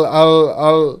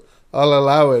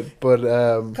allow it, but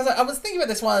because I was thinking about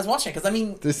this while I was watching. Because I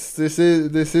mean, this is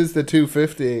the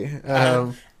 250.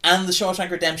 And The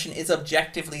Shawshank Redemption is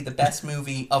objectively the best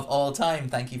movie of all time.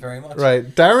 Thank you very much. Right,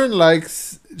 Darren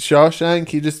likes Shawshank.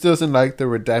 He just doesn't like the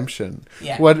redemption.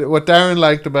 Yeah. What Darren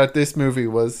liked about this movie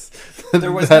was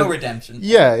there was no redemption.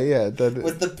 Yeah. That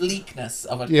was the bleakness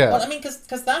of it. Yeah. Well, I mean,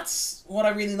 because that's what I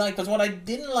really like. Because what I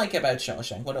didn't like about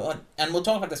Shawshank, and we'll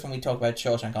talk about this when we talk about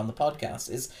Shawshank on the podcast,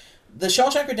 is The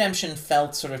Shawshank Redemption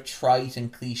felt sort of trite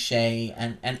and cliche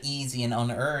and easy and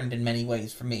unearned in many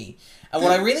ways for me. And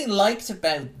what I really liked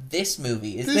about this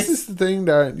movie is this is the thing,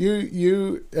 Darren.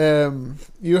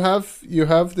 You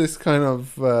have this kind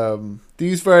of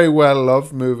these very well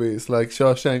loved movies like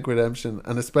Shawshank Redemption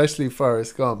and especially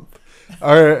Forrest Gump.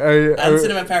 And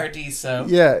Cinema Paradiso.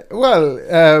 Yeah, well,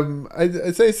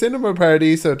 I'd say Cinema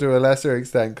Paradiso to a lesser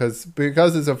extent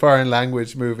because it's a foreign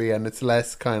language movie and it's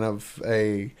less kind of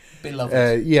a beloved.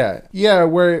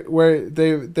 Where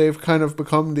they've kind of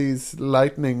become these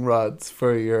lightning rods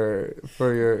for your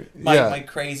my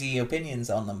crazy opinions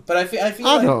on them. But I feel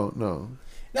no.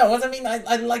 No, I mean,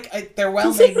 I like they're well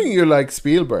made. Considering you like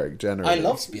Spielberg generally. I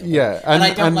love Spielberg. Yeah, and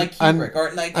I don't like Kubrick,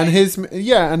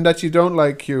 and that you don't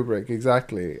like Kubrick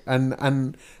exactly, and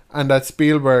that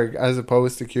Spielberg, as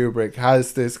opposed to Kubrick,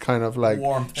 has this kind of like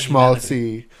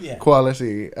schmaltzy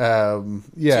quality. To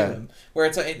him, where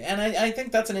I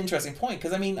think that's an interesting point,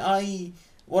 because I mean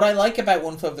what I like about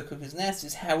One Flew Over the Cuckoo's Nest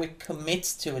is how it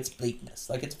commits to its bleakness.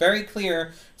 Like, it's very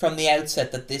clear from the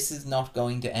outset that this is not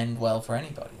going to end well for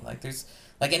anybody.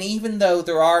 And even though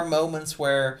there are moments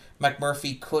where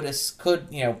McMurphy could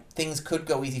things could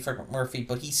go easy for McMurphy,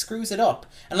 but he screws it up.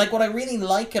 And like, what I really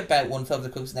like about One Flew Over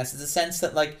the Cuckoo's Nest is the sense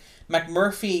that like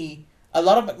McMurphy, a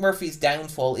lot of McMurphy's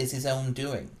downfall is his own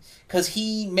doing. Because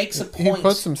he makes a point. He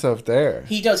puts himself there.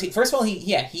 He does. First of all,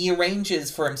 he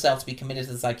arranges for himself to be committed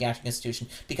to the psychiatric institution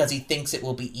because he thinks it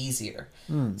will be easier.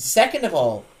 Second of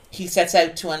all, he sets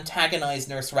out to antagonize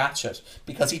Nurse Ratchet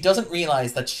because he doesn't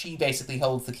realize that she basically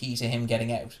holds the key to him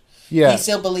getting out. Yeah. He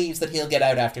still believes that he'll get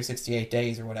out after 68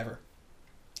 days or whatever.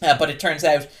 But it turns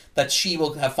out that she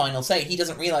will have final say. He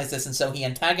doesn't realize this, and so he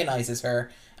antagonizes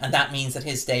her, and that means that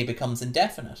his stay becomes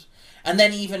indefinite. And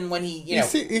then even when he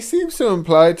seems to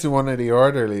imply to one of the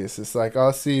orderlies, it's like,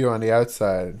 I'll see you on the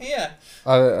outside. Yeah.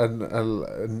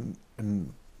 And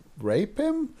rape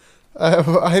him?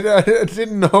 I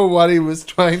didn't know what he was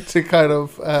trying to kind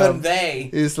of convey.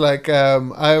 He's like,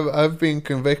 I've been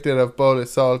convicted of both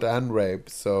assault and rape,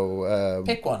 so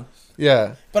pick one.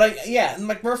 Yeah. But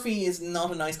McMurphy is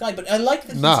not a nice guy, but I like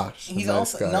that he's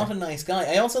also not a nice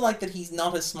guy. I also like that he's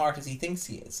not as smart as he thinks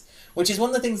he is, which is one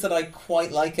of the things that I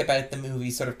quite like about the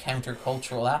movie's sort of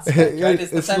countercultural aspect. Right?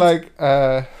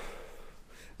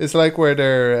 It's like where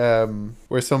they're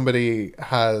where somebody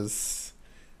has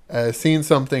seen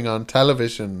something on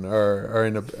television or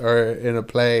in a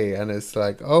play, and it's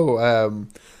like,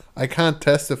 I can't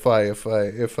testify if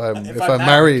I'm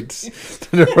married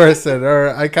to the person,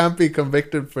 or I can't be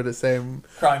convicted for the same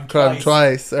crime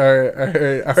twice,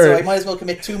 or so I might as well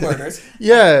commit 2 murders.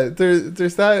 Yeah,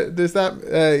 there's that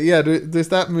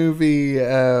movie.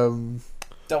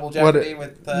 Double Jeopardy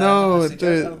with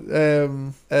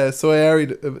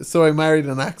so I married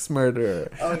an axe murderer.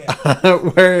 Oh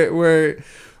yeah.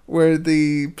 where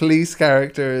the police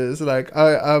character is like,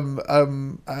 I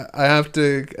have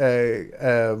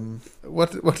to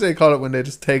what do they call it when they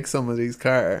just take somebody's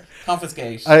car?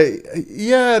 Confiscate. I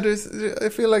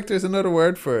feel like there's another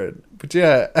word for it, but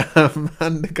yeah,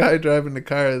 and the guy driving the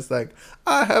car is like,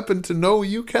 I happen to know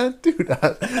you can't do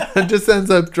that, and just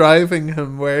ends up driving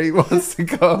him where he wants to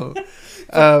go.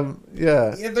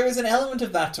 Yeah, there is an element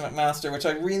of that to McMaster, which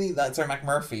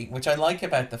McMurphy, which I like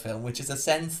about the film, which is a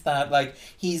sense that like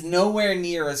he's nowhere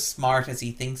near as smart as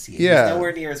he thinks he is. Yeah. He's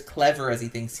nowhere near as clever as he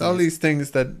thinks he is. All these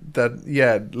things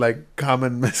that like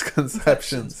common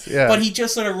misconceptions. Yeah, but he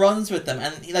just sort of runs with them,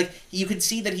 and you can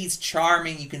see that he's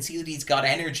charming. You can see that he's got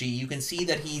energy. You can see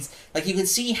that you can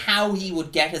see how he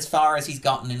would get as far as he's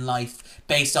gotten in life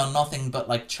based on nothing but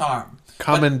like charm.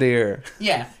 Commandeer.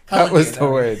 Yeah. That was the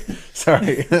word.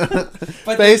 Sorry.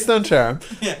 But based on charm.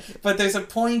 Yeah. But there's a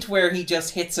point where he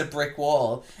just hits a brick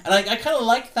wall. And I kind of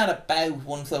like that about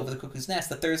One Flew Over the Cuckoo's Nest,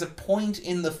 that there's a point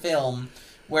in the film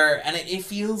where, and it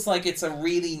feels like it's a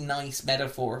really nice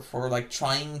metaphor for like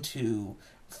trying to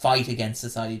fight against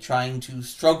society, trying to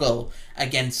struggle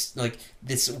against like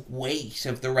this weight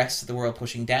of the rest of the world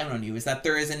pushing down on you, is that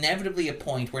there is inevitably a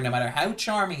point where no matter how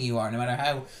charming you are, no matter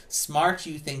how smart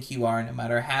you think you are, no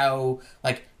matter how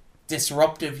like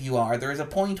disruptive you are, there is a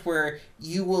point where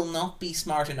you will not be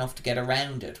smart enough to get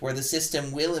around it, where the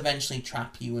system will eventually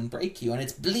trap you and break you, and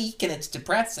it's bleak and it's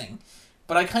depressing.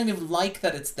 But I kind of like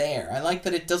that it's there. I like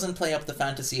that it doesn't play up the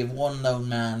fantasy of one lone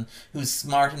man who's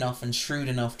smart enough and shrewd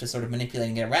enough to sort of manipulate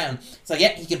and get around. It's like,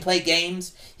 yeah, he can play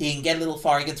games, he can get a little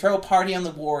far, he can throw a party on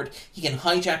the ward, he can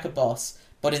hijack a bus,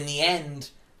 but in the end,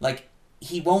 like,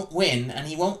 he won't win, and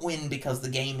he won't win because the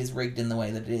game is rigged in the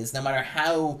way that it is. No matter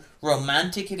how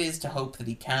romantic it is to hope that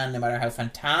he can, no matter how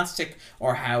fantastic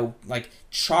or how, like,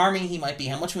 charming he might be,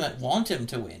 how much we might want him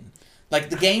to win. Like,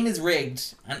 the game is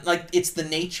rigged, and, like, it's the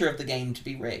nature of the game to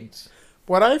be rigged.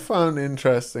 What I found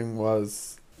interesting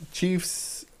was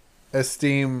Chief's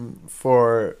esteem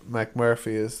for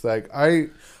McMurphy is, like, I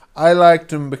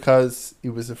liked him because he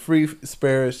was a free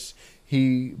spirit.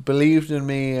 He believed in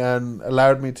me and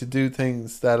allowed me to do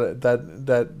things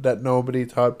that nobody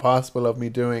thought possible of me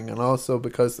doing, and also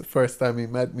because the first time he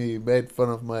met me, he made fun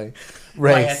of my race,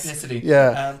 my ethnicity.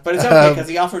 Yeah, but it's okay because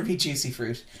he offered me juicy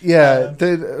fruit. Yeah,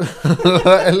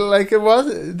 like it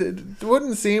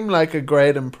wouldn't seem like a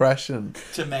great impression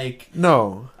to make.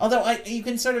 No, although you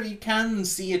can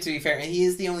see it, to be fair. He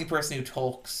is the only person who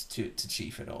talks to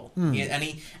Chief at all, and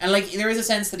there is a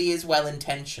sense that he is well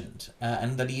intentioned,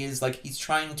 and that he is like. He's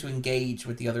trying to engage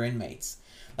with the other inmates.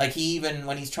 Like, even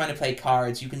when he's trying to play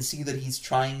cards, you can see that he's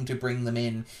trying to bring them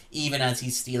in, even as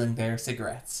he's stealing their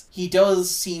cigarettes. He does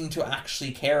seem to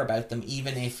actually care about them,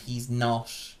 even if he's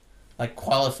not, like,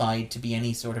 qualified to be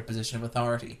any sort of position of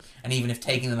authority. And even if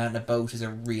taking them out in a boat is a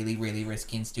really, really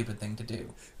risky and stupid thing to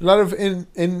do. A lot of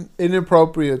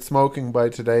inappropriate smoking by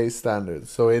today's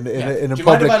standards. So in a public building. Do you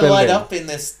mind if I light up in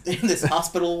this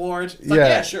hospital ward? Like,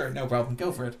 yeah, sure, no problem,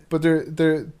 go for it. But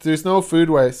there's no food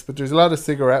waste, but there's a lot of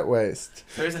cigarette waste.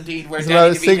 There is indeed. There's a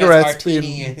lot of cigarettes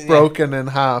being broken in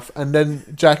half, and then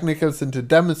Jack Nicholson, to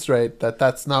demonstrate that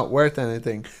that's not worth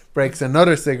anything, breaks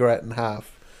another cigarette in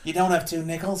half. You don't have two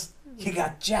nickels. You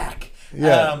got Jack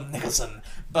Nicholson.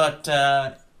 But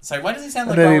sorry, why does he sound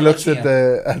like? And then he looks at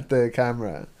the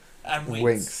camera and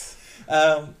winks.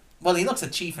 Well, he looks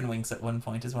at Chief and winks at one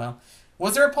point as well.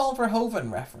 Was there a Paul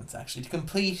Verhoeven reference actually to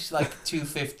complete like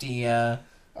 250?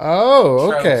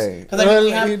 Oh, okay. Well,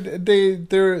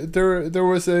 there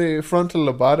was a frontal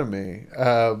lobotomy.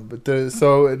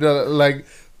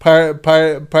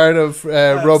 Part of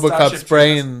RoboCop's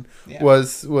brain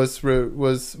was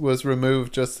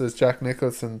removed, just as Jack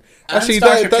Nicholson. Actually,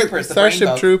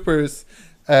 Starship Troopers.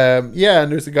 And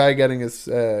there's a guy getting his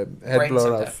head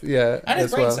blown off. Yeah, and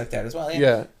his brain sucked out as well.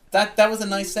 Yeah. That was a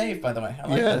nice save, by the way. I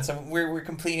like that. So we're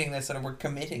completing this and we're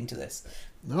committing to this.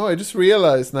 No, I just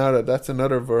realized now that that's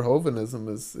another Verhoevenism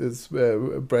is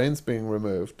brains being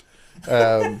removed.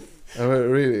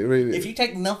 Really. If you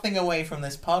take nothing away from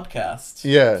this podcast,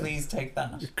 please take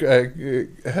that.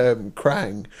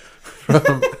 Krang.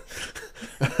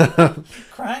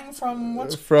 Krang from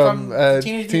what? From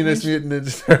Teenage Mutant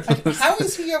Ninja Turtles. How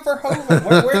is he a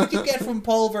Verhoeven? Where did you get from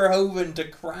Paul Verhoeven to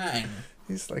Krang?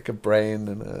 He's like a brain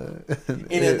in a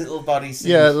little bodysuit.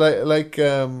 Yeah,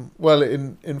 well,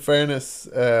 in fairness,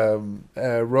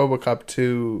 RoboCop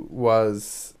 2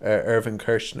 was Irvin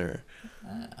Kershner.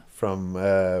 From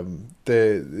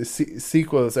the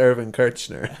sequels, Irvin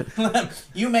Kershner.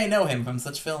 You may know him from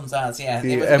such films as The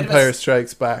Empire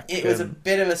Strikes Back. It was a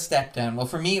bit of a step down. Well,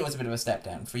 for me, it was a bit of a step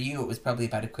down. For you, it was probably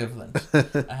about equivalent.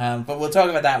 But we'll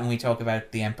talk about that when we talk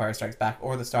about The Empire Strikes Back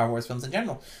or the Star Wars films in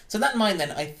general. So that in mind,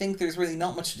 then, I think there's really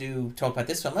not much to talk about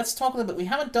this film. Let's talk a little bit. We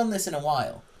haven't done this in a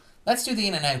while. Let's do the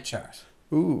in and out chart.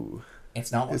 Ooh.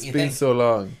 It's not what you think. It's been so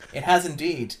long. It has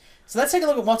indeed. So let's take a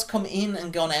look at what's come in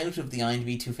and gone out of the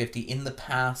IMDb 250 in the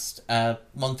past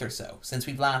month or so, since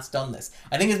we've last done this.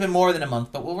 I think it's been more than a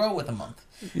month, but we'll roll with a month.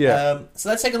 Yeah. So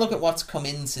let's take a look at what's come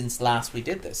in since last we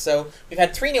did this. So we've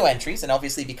had 3 new entries, and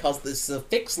obviously because this is a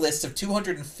fixed list of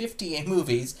 250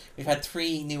 movies, we've had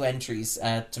 3 new entries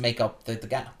to make up the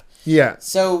gap. Yeah.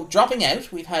 So, dropping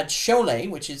out, we've had Sholay,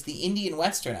 which is the Indian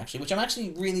Western, actually, which I'm actually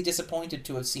really disappointed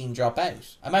to have seen drop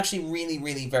out. I'm actually really,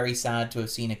 really very sad to have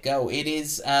seen it go. It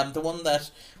is the one that,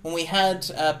 when we had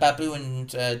Babu and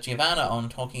Giovanna on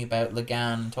talking about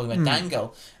Lagan, talking about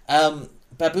Dangle,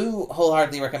 Babu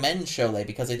wholeheartedly recommends Sholay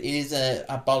because it is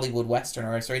a Bollywood Western,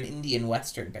 or sorry, an Indian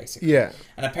Western, basically. Yeah.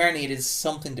 And apparently it is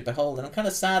something to behold, and I'm kind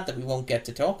of sad that we won't get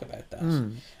to talk about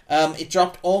that. It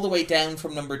dropped all the way down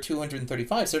from number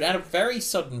 235, so it had a very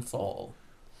sudden fall.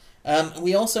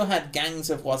 We also had Gangs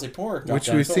of Wasseypur, which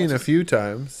we've seen a few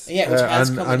times. Yeah, which has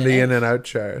come on the in and out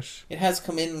chart. It has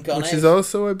come in and gone out. Which is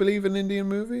also, I believe, an Indian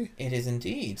movie. It is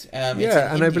indeed.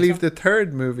 Yeah, and I believe the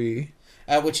third movie,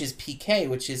 which is PK,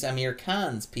 which is Amir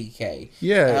Khan's PK.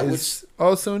 Yeah, it's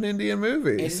also an Indian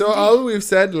movie. So all we've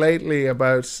said lately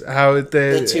about how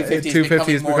the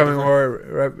 250 is becoming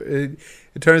more.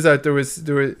 It turns out there was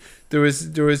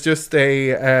just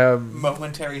a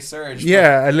momentary surge.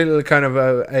 Yeah, a little kind of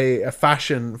a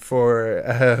fashion for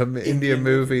Indian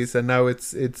movies, and now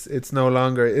it's no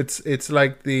longer. It's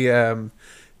like the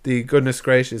Goodness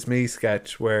Gracious Me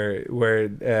sketch where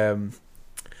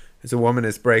as a woman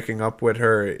is breaking up with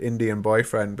her Indian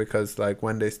boyfriend because like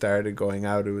when they started going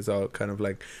out, it was all kind of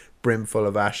like brimful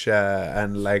of Asha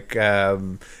and like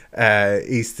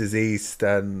East is East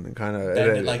and kind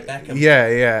of like that.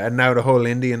 Yeah, and now the whole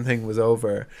Indian thing was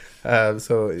over.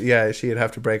 So yeah, she'd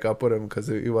have to break up with him because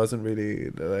he wasn't really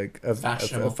like a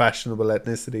fashionable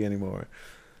ethnicity anymore.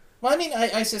 Well, I mean,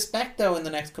 I suspect, though, in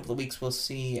the next couple of weeks we'll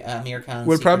see Amir Khan.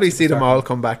 We'll probably see them all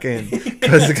come back in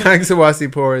because the Gangs of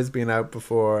Wasseypur has been out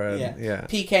before. And, yeah,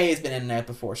 PK has been in and out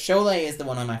before. Sholay is the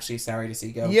one I'm actually sorry to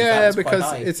see go. Yeah,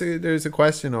 because there's a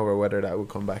question over whether that will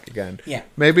come back again. Yeah,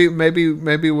 maybe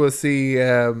we'll see.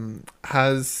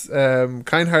 Has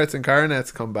Kind Hearts and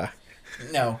Coronets come back?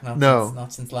 No.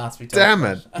 Not since last we talked. Damn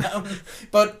it.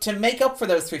 But to make up for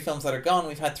those 3 films that are gone,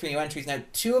 we've had 3 new entries. Now,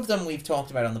 2 of them we've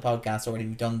talked about on the podcast already.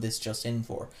 We've done This Just In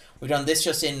for. We've done This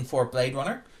Just In for Blade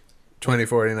Runner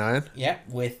 2049. Yeah,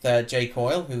 with Jay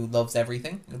Coyle, who loves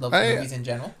everything. Who loves movies in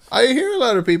general. I hear a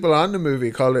lot of people on the movie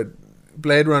call it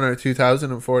Blade Runner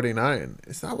 2049.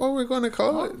 Is that what we're going to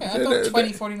call it? I thought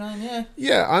 2049, yeah.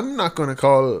 Yeah, I'm not going to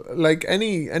call like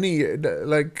any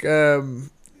like...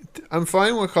 I'm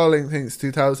fine with calling things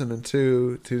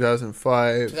 2002,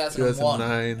 2005,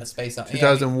 2009, A Space Odyssey.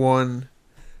 2001.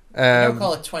 Don't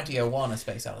call it 2001, A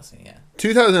Space Odyssey, yeah.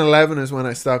 2011 is when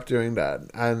I stopped doing that,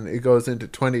 and it goes into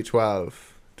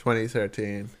 2012,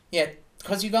 2013. Yeah,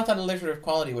 because you got that alliterative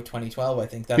quality with 2012, I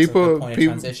think. That's a good point of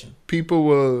transition. People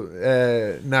will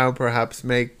now perhaps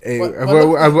make a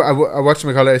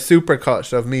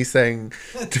supercut of me saying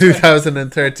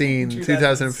 2013,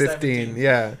 2015,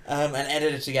 yeah. And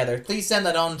edit it together. Please send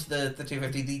that on to the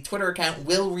 250. The Twitter account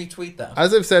will retweet that.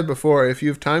 As I've said before, if you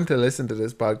have time to listen to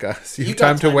this podcast, you have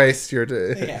time to waste your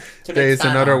days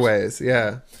in other ways.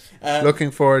 Yeah.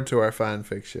 Looking forward to our fan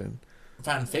fiction.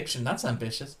 Fan fiction, that's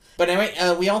ambitious. But anyway,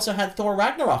 we also had Thor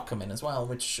Ragnarok come in as well,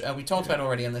 which we talked about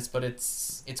already on this, but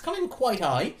it's coming quite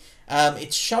high.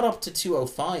 It's shot up to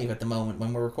 205 at the moment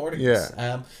when we're recording this.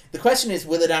 The question is,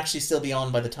 will it actually still be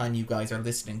on by the time you guys are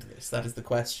listening to this? That is the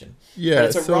question. Yeah, but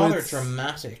it's a rather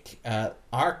dramatic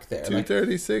arc there.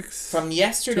 236. From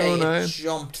yesterday, it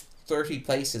jumped 30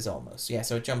 places almost. Yeah,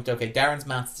 so it jumped, okay, Darren's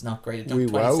maths is not great. It jumped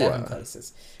 27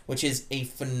 places, which is a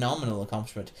phenomenal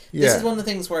accomplishment. Yeah. This is one of the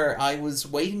things where I was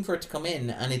waiting for it to come in,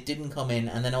 and it didn't come in,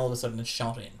 and then all of a sudden it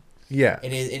shot in. Yeah.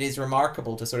 It is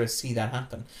remarkable to sort of see that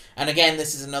happen. And again,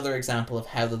 this is another example of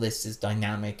how the list is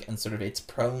dynamic and sort of it's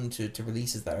prone to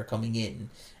releases that are coming in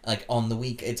like on the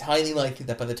week. It's highly likely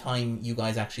that by the time you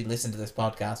guys actually listen to this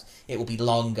podcast, it will be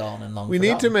long gone and long We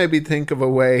forgotten. need to maybe think of a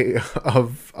way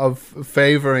of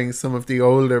favouring some of the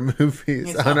older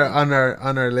movies on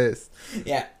our list.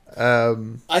 Yeah.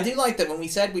 I do like that when we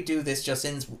said we do this just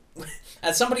ins,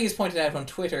 as somebody has pointed out on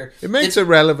Twitter, it makes it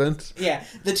relevant. Yeah,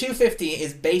 the 250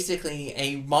 is basically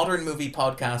a modern movie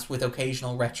podcast with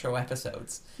occasional retro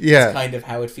episodes. Yeah, it's kind of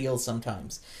how it feels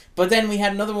sometimes. But then we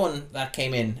had another one that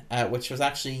came in, which was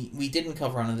actually, we didn't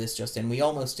cover on this just in, we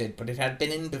almost did, but it had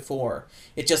been in before.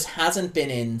 It just hasn't been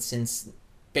in since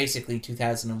basically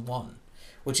 2001,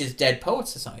 which is Dead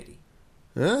Poets Society,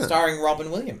 starring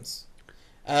Robin Williams.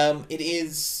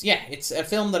 It's a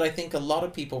film that I think a lot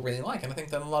of people really like, and I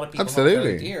think that a lot of people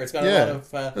absolutely dear. It's got a lot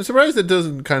of. I'm surprised it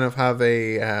doesn't kind of have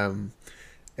a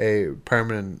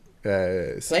permanent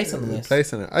place on the list.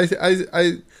 Place in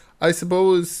it. I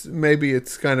suppose maybe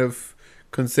it's kind of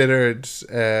considered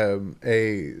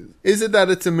is it that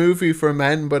it's a movie for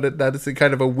men, but that it's a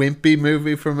kind of a wimpy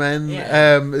movie for men.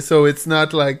 Yeah. So it's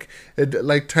not like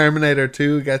Terminator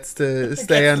 2 gets to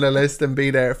stay on the list and be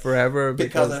there forever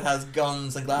because it has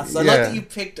guns and glasses. I like that you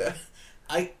picked.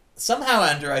 Somehow,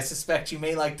 Andrew, I suspect you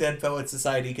may like Dead Poets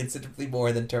Society considerably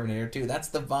more than Terminator 2. That's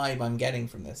the vibe I'm getting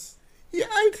from this. Yeah,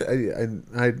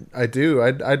 I do.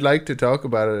 I'd like to talk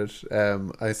about it.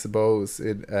 I suppose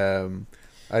it.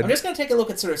 I'm just going to take a look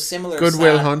at sort of similar. Good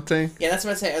Will Hunting. Yeah, that's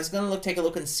what I say. I was going to take a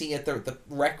look and see at the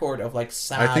record of like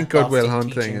sad. I think Good Will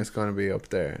Hunting teaching. is going to be up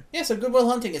there. Yeah, so Good Will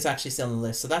Hunting is actually still on the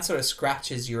list. So that sort of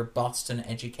scratches your Boston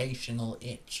educational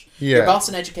itch. Yeah. Your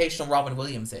Boston educational Robin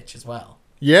Williams itch as well.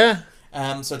 Yeah.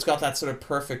 So it's got that sort of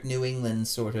perfect New England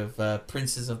sort of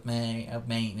Princes of Maine,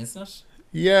 isn't it?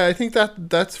 Yeah, I think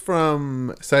that's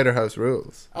from Cider House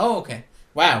Rules. Oh, okay.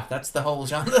 Wow, that's the whole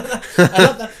genre.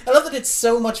 I love that it's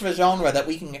so much of a genre that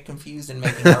we can get confused in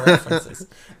making our references.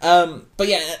 But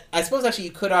yeah, I suppose actually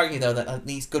you could argue though that at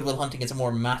least Good Will Hunting is a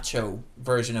more macho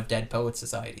version of Dead Poets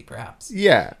Society, perhaps.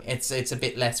 Yeah. It's a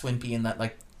bit less wimpy in that,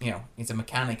 like, you know, he's a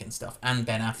mechanic and stuff, and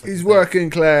Ben Affleck. He's working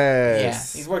class. Yeah,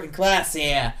 he's working class,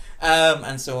 yeah.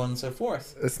 And so on and so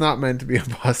forth. It's not meant to be a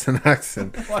Boston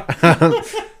accent.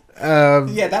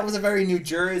 Yeah, that was a very New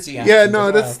Jersey accent. Yeah,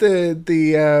 no, that's the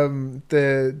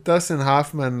Dustin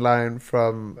Hoffman line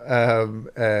from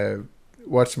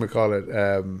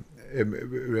whatchamacallit,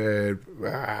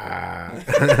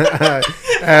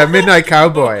 Midnight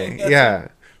Cowboy. Yeah,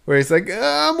 where he's like,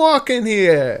 I'm walking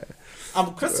here.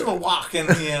 I'm Christopher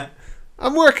Walken here.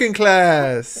 I'm working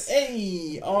class.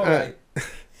 Hey, all right.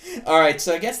 All right,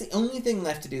 so I guess the only thing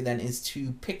left to do then is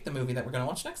to pick the movie that we're going to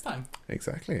watch next time.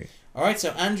 Exactly. All right, so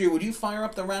Andrew, would you fire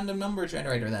up the random number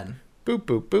generator then? Boop,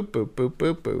 boop, boop, boop, boop,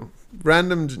 boop, boop.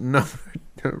 Random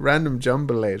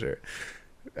jumbulator.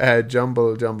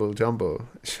 Jumble.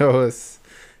 Show us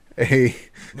a...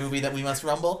 movie that we must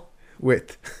rumble?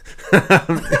 With.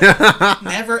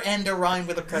 Never end a rhyme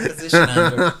with a preposition,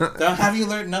 Andrew. Have you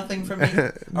learned nothing from me?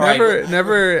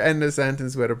 Never end a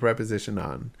sentence with a preposition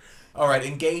on. All right,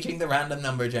 engaging the random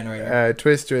number generator.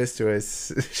 Twist. Show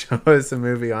us a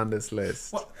movie on this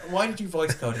list. Why did you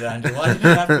voice code it, Andrew? Why did you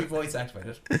have to be voice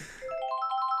activated?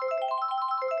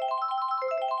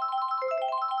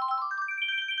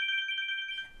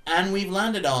 And we've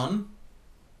landed on...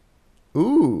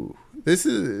 Ooh, this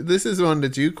is one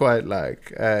that you quite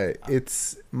like.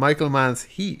 It's Michael Mann's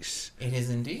Heat. It is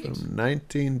indeed. From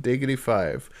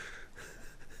 1985.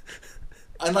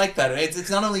 I like that. It's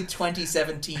not only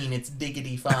 2017, it's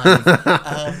Diggity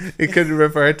 5. It could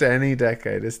refer to any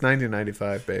decade. It's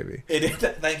 1995, baby.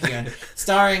 Thank you, Andrew.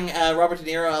 Starring Robert De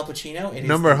Niro, Al Pacino. It is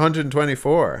Number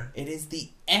 124. It is the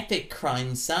epic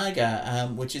crime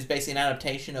saga, which is basically an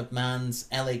adaptation of Mann's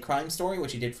LA Crime Story,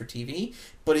 which he did for TV,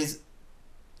 but I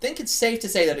think it's safe to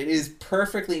say that it is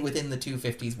perfectly within the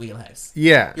 250s wheelhouse.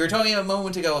 Yeah. You were talking a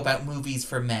moment ago about movies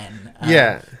for men.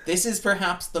 Yeah. This is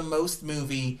perhaps the most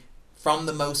movie from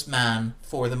the most man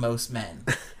for the most men.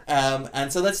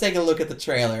 And so let's take a look at the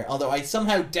trailer, although I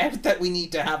somehow doubt that we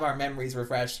need to have our memories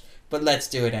refreshed, but let's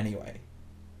do it anyway.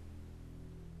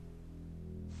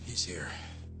 He's here.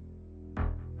 I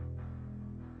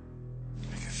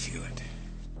can feel it.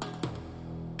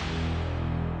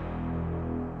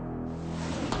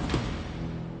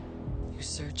 You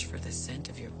search for the scent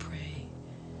of your prey,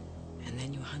 and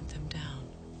then you hunt them down.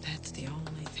 That's the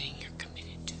only thing you're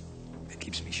committed to. It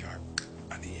keeps me sharp,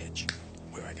 on the edge,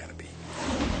 where I gotta be.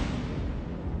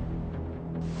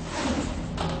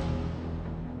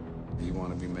 You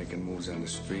want to be making moves on the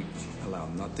street. Allow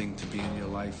nothing to be in your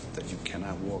life that you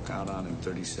cannot walk out on in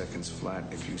 30 seconds flat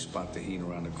if you spot the heat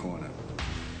around the corner.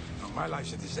 My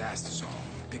life's a disaster zone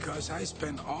because I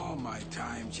spend all my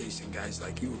time chasing guys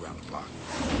like you around the block.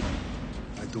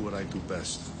 I do what I do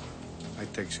best. I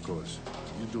take scores.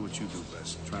 You do what you do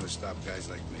best, trying to stop guys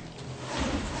like me.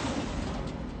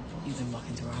 You've been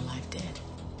walking through our life dead.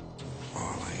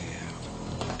 All I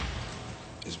am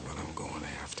is what I'm going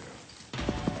after.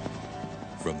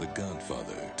 From The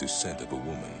Godfather to Scent of a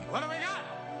Woman. What do we got?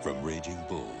 From Raging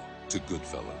Bull to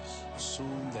Goodfellas.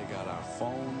 Assume they got our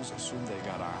phones, assume they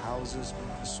got our houses,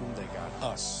 assume they got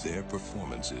us. Their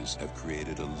performances have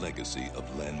created a legacy of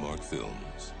landmark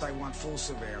films. I want full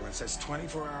surveillance. That's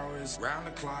 24 hours, round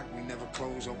the clock. We never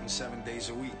close, open 7 days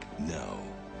a week. Now,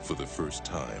 for the first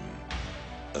time,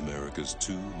 America's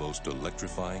two most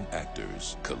electrifying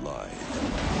actors collide.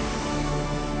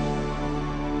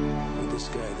 With this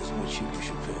guy, there's much you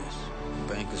should pass.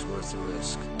 The bank is worth the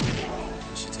risk.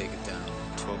 You should take it down.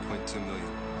 12.2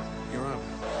 million. You're up.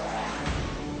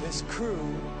 This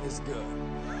crew is good.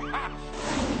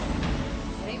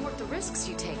 It ain't worth the risks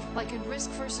you take. Like in risk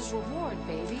versus reward,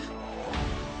 baby.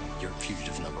 You're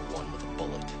fugitive number one with a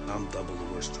bullet. I'm double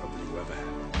the worst trouble you ever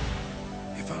had.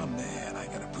 If I'm there and I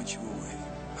gotta put you away,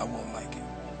 I won't like it.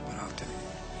 But I'll tell you,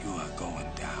 you are going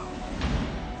down.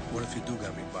 What if you do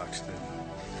got me boxed in?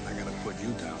 And I gotta put you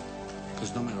down?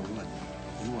 Because no matter what,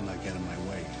 you will not get in my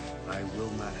way. I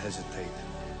will not hesitate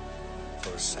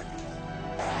for a second.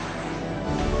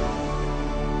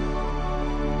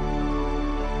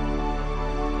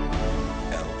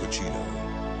 Al Pacino,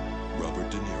 Robert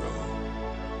De Niro,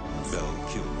 Val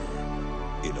Kilmer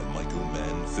in a Michael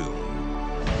Mann film.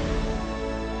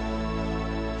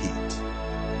 Heat.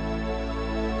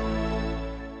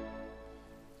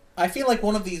 I feel like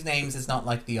one of these names is not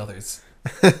like the others.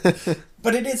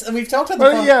 But it is, and we've talked on the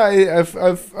Well, yeah,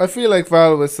 I feel like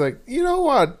Val was like, you know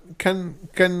what?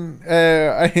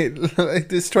 Like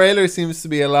this trailer seems to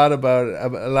be a lot about Al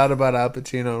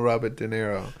Pacino and Robert De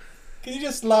Niro. Can you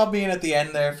just lob me in at the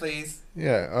end there, please?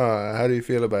 Yeah. How do you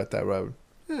feel about that, Robert?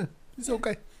 Yeah, it's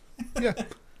okay. Yeah.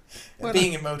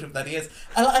 Being emotive that he is.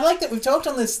 I like that we've talked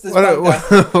on this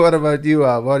podcast. What about you,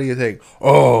 Al? What do you think?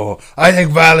 Oh, I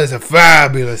think Val is a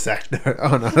fabulous actor.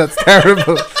 Oh no, that's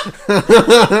terrible.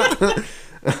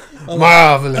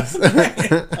 Marvelous.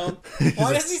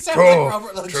 Why does he sound like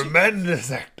Robert Lynch?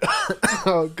 Tremendous actor.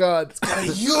 Oh God. Got a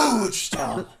huge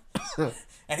star.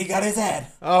 And he got his head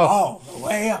all the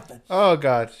way up. Oh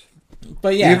God.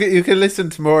 But yeah, you can listen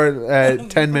to more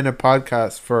 10-minute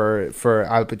podcasts for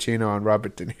Al Pacino and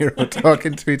Robert De Niro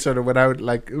talking to each other without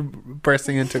like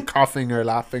bursting into coughing or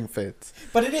laughing fits.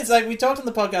 But it is like we talked on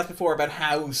the podcast before about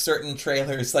how certain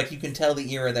trailers, like you can tell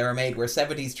the era they were made, where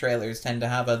 70s trailers tend to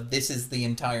have a "this is the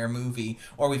entire movie,"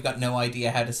 or "we've got no idea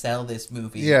how to sell this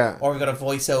movie," or "we've got a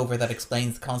voiceover that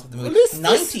explains the concept of the movie." Well,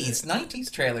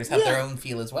 90s trailers have their own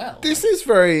feel as well. This is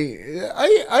very.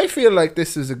 I feel like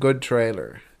this is a good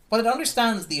trailer. Well, it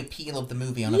understands the appeal of the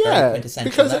movie on a very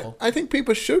quintessential level. I think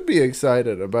people should be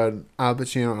excited about Al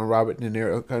Pacino and Robert De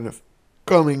Niro kind of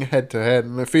coming head to head,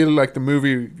 and I feel like the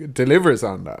movie delivers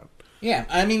on that. Yeah,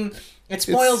 I mean, it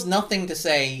spoils nothing to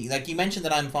say, like you mentioned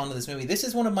that I'm fond of this movie. This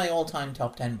is one of my all-time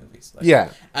top 10 movies. Like, yeah.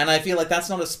 And I feel like that's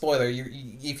not a spoiler.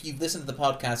 If you've listened to the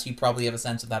podcast, you probably have a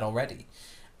sense of that already.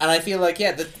 And I feel like,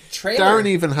 the trailer... Darren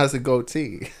even has a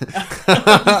goatee.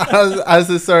 as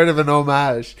a sort of an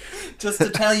homage. Just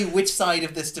to tell you which side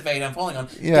of this debate I'm falling on.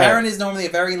 Yeah. Darren is normally a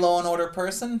very law and order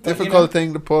person. But, difficult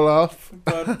thing to pull off.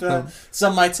 But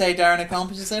some might say Darren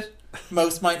accomplishes it.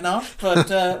 Most might not.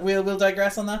 But we'll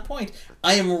digress on that point.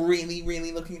 I am really,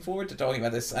 really looking forward to talking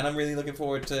about this. And I'm really looking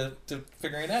forward to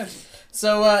figuring it out.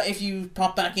 So if you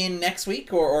pop back in next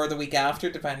week or the week after,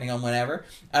 depending on whenever,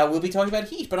 we'll be talking about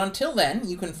Heat. But until then,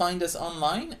 you can find us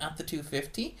online at the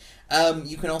 250.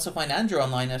 You can also find Andrew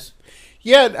online at...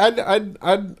 Yeah,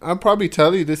 I'd probably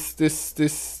tell you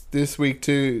this week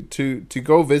to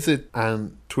go visit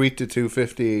and tweet the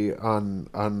 250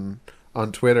 on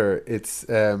Twitter. It's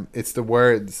the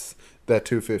words that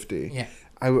 250. Yeah.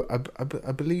 I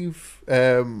believe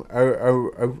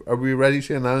are we ready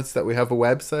to announce that we have a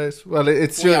website? Well,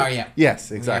 we are, yeah. Yes,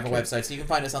 exactly. We have a website, so you can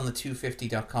find us on the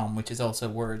 250.com, which is also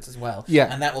words as well.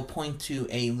 Yeah. And that will point to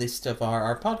a list of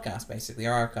our podcasts, basically,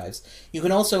 our archives. You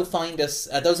can also find us,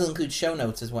 those will include show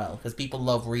notes as well, because people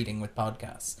love reading with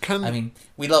podcasts.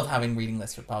 We love having reading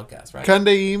lists for podcasts, right? Can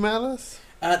they email us?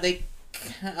 They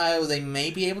they may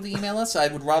be able to email us. I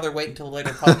would rather wait until a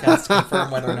later podcast to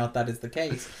confirm whether or not that is the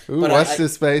case. Ooh, but watch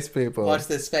this space, people. Watch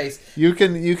this space. You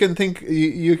can put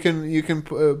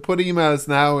emails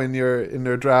now in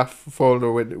your draft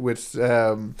folder with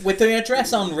the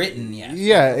address unwritten.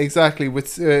 Yeah, exactly.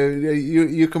 With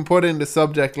you can put in the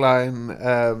subject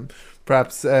line.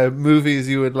 Perhaps movies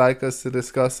you would like us to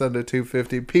discuss under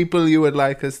 250, people you would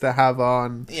like us to have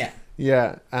on.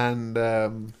 Yeah, and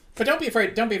but don't be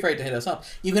afraid to hit us up.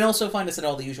 You can also find us at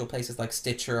all the usual places like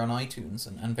Stitcher on iTunes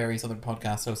and various other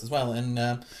podcast hosts as well. And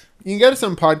you can get us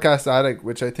on Podcast Addict,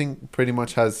 which I think pretty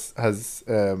much have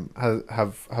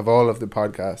all of the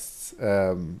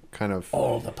podcasts. Kind of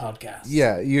all the podcasts.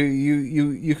 Yeah,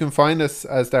 you can find us,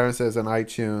 as Darren says, on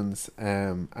iTunes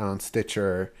and on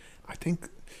Stitcher. I think.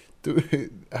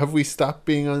 Have we stopped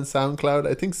being on SoundCloud?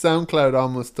 I think SoundCloud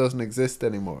almost doesn't exist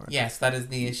anymore. Yes, that is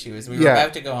the issue. Is we were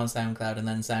about to go on SoundCloud and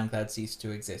then SoundCloud ceased to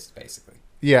exist, basically.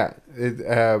 Yeah.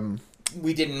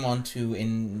 We didn't want to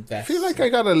invest. I feel like I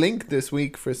got a link this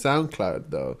week for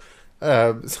SoundCloud though.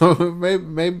 So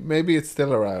maybe it's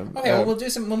still around. Okay, well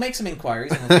we'll make some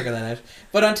inquiries and we'll figure that out.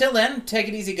 But until then, take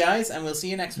it easy, guys, and we'll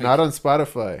see you next week. Not on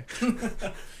Spotify.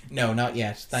 No, not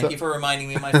yet. Thank you for reminding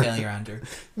me of my failure, Andrew.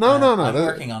 No. I'm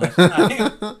working on it.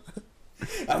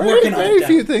 Very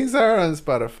few things are on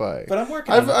Spotify. But I'm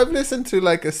working on it. I've listened to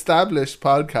like established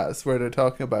podcasts where they're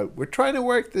talking about, we're trying to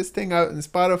work this thing out in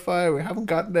Spotify. We haven't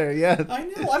gotten there yet. I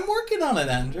know. I'm working on it,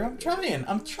 Andrew. I'm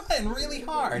trying really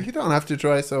hard. You don't have to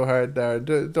try so hard,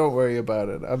 Darren. Don't worry about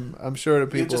it. I'm sure the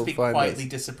people You'll just be find quietly us.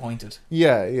 Disappointed.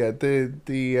 Yeah.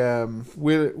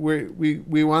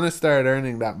 We want to start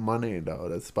earning that money though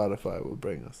that Spotify will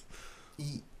bring us.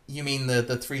 You mean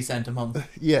the 3 cent a month?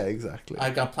 Yeah, exactly.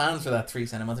 I've got plans for that 3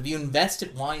 cent a month. If you invest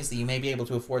it wisely, you may be able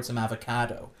to afford some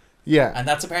avocado. Yeah. And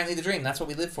that's apparently the dream. That's what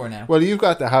we live for now. Well, you've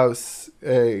got the house.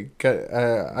 That's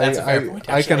a fair point.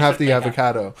 I can have the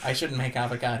avocado. I shouldn't make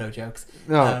avocado jokes.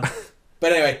 No.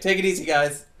 But anyway, take it easy,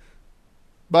 guys.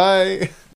 Bye.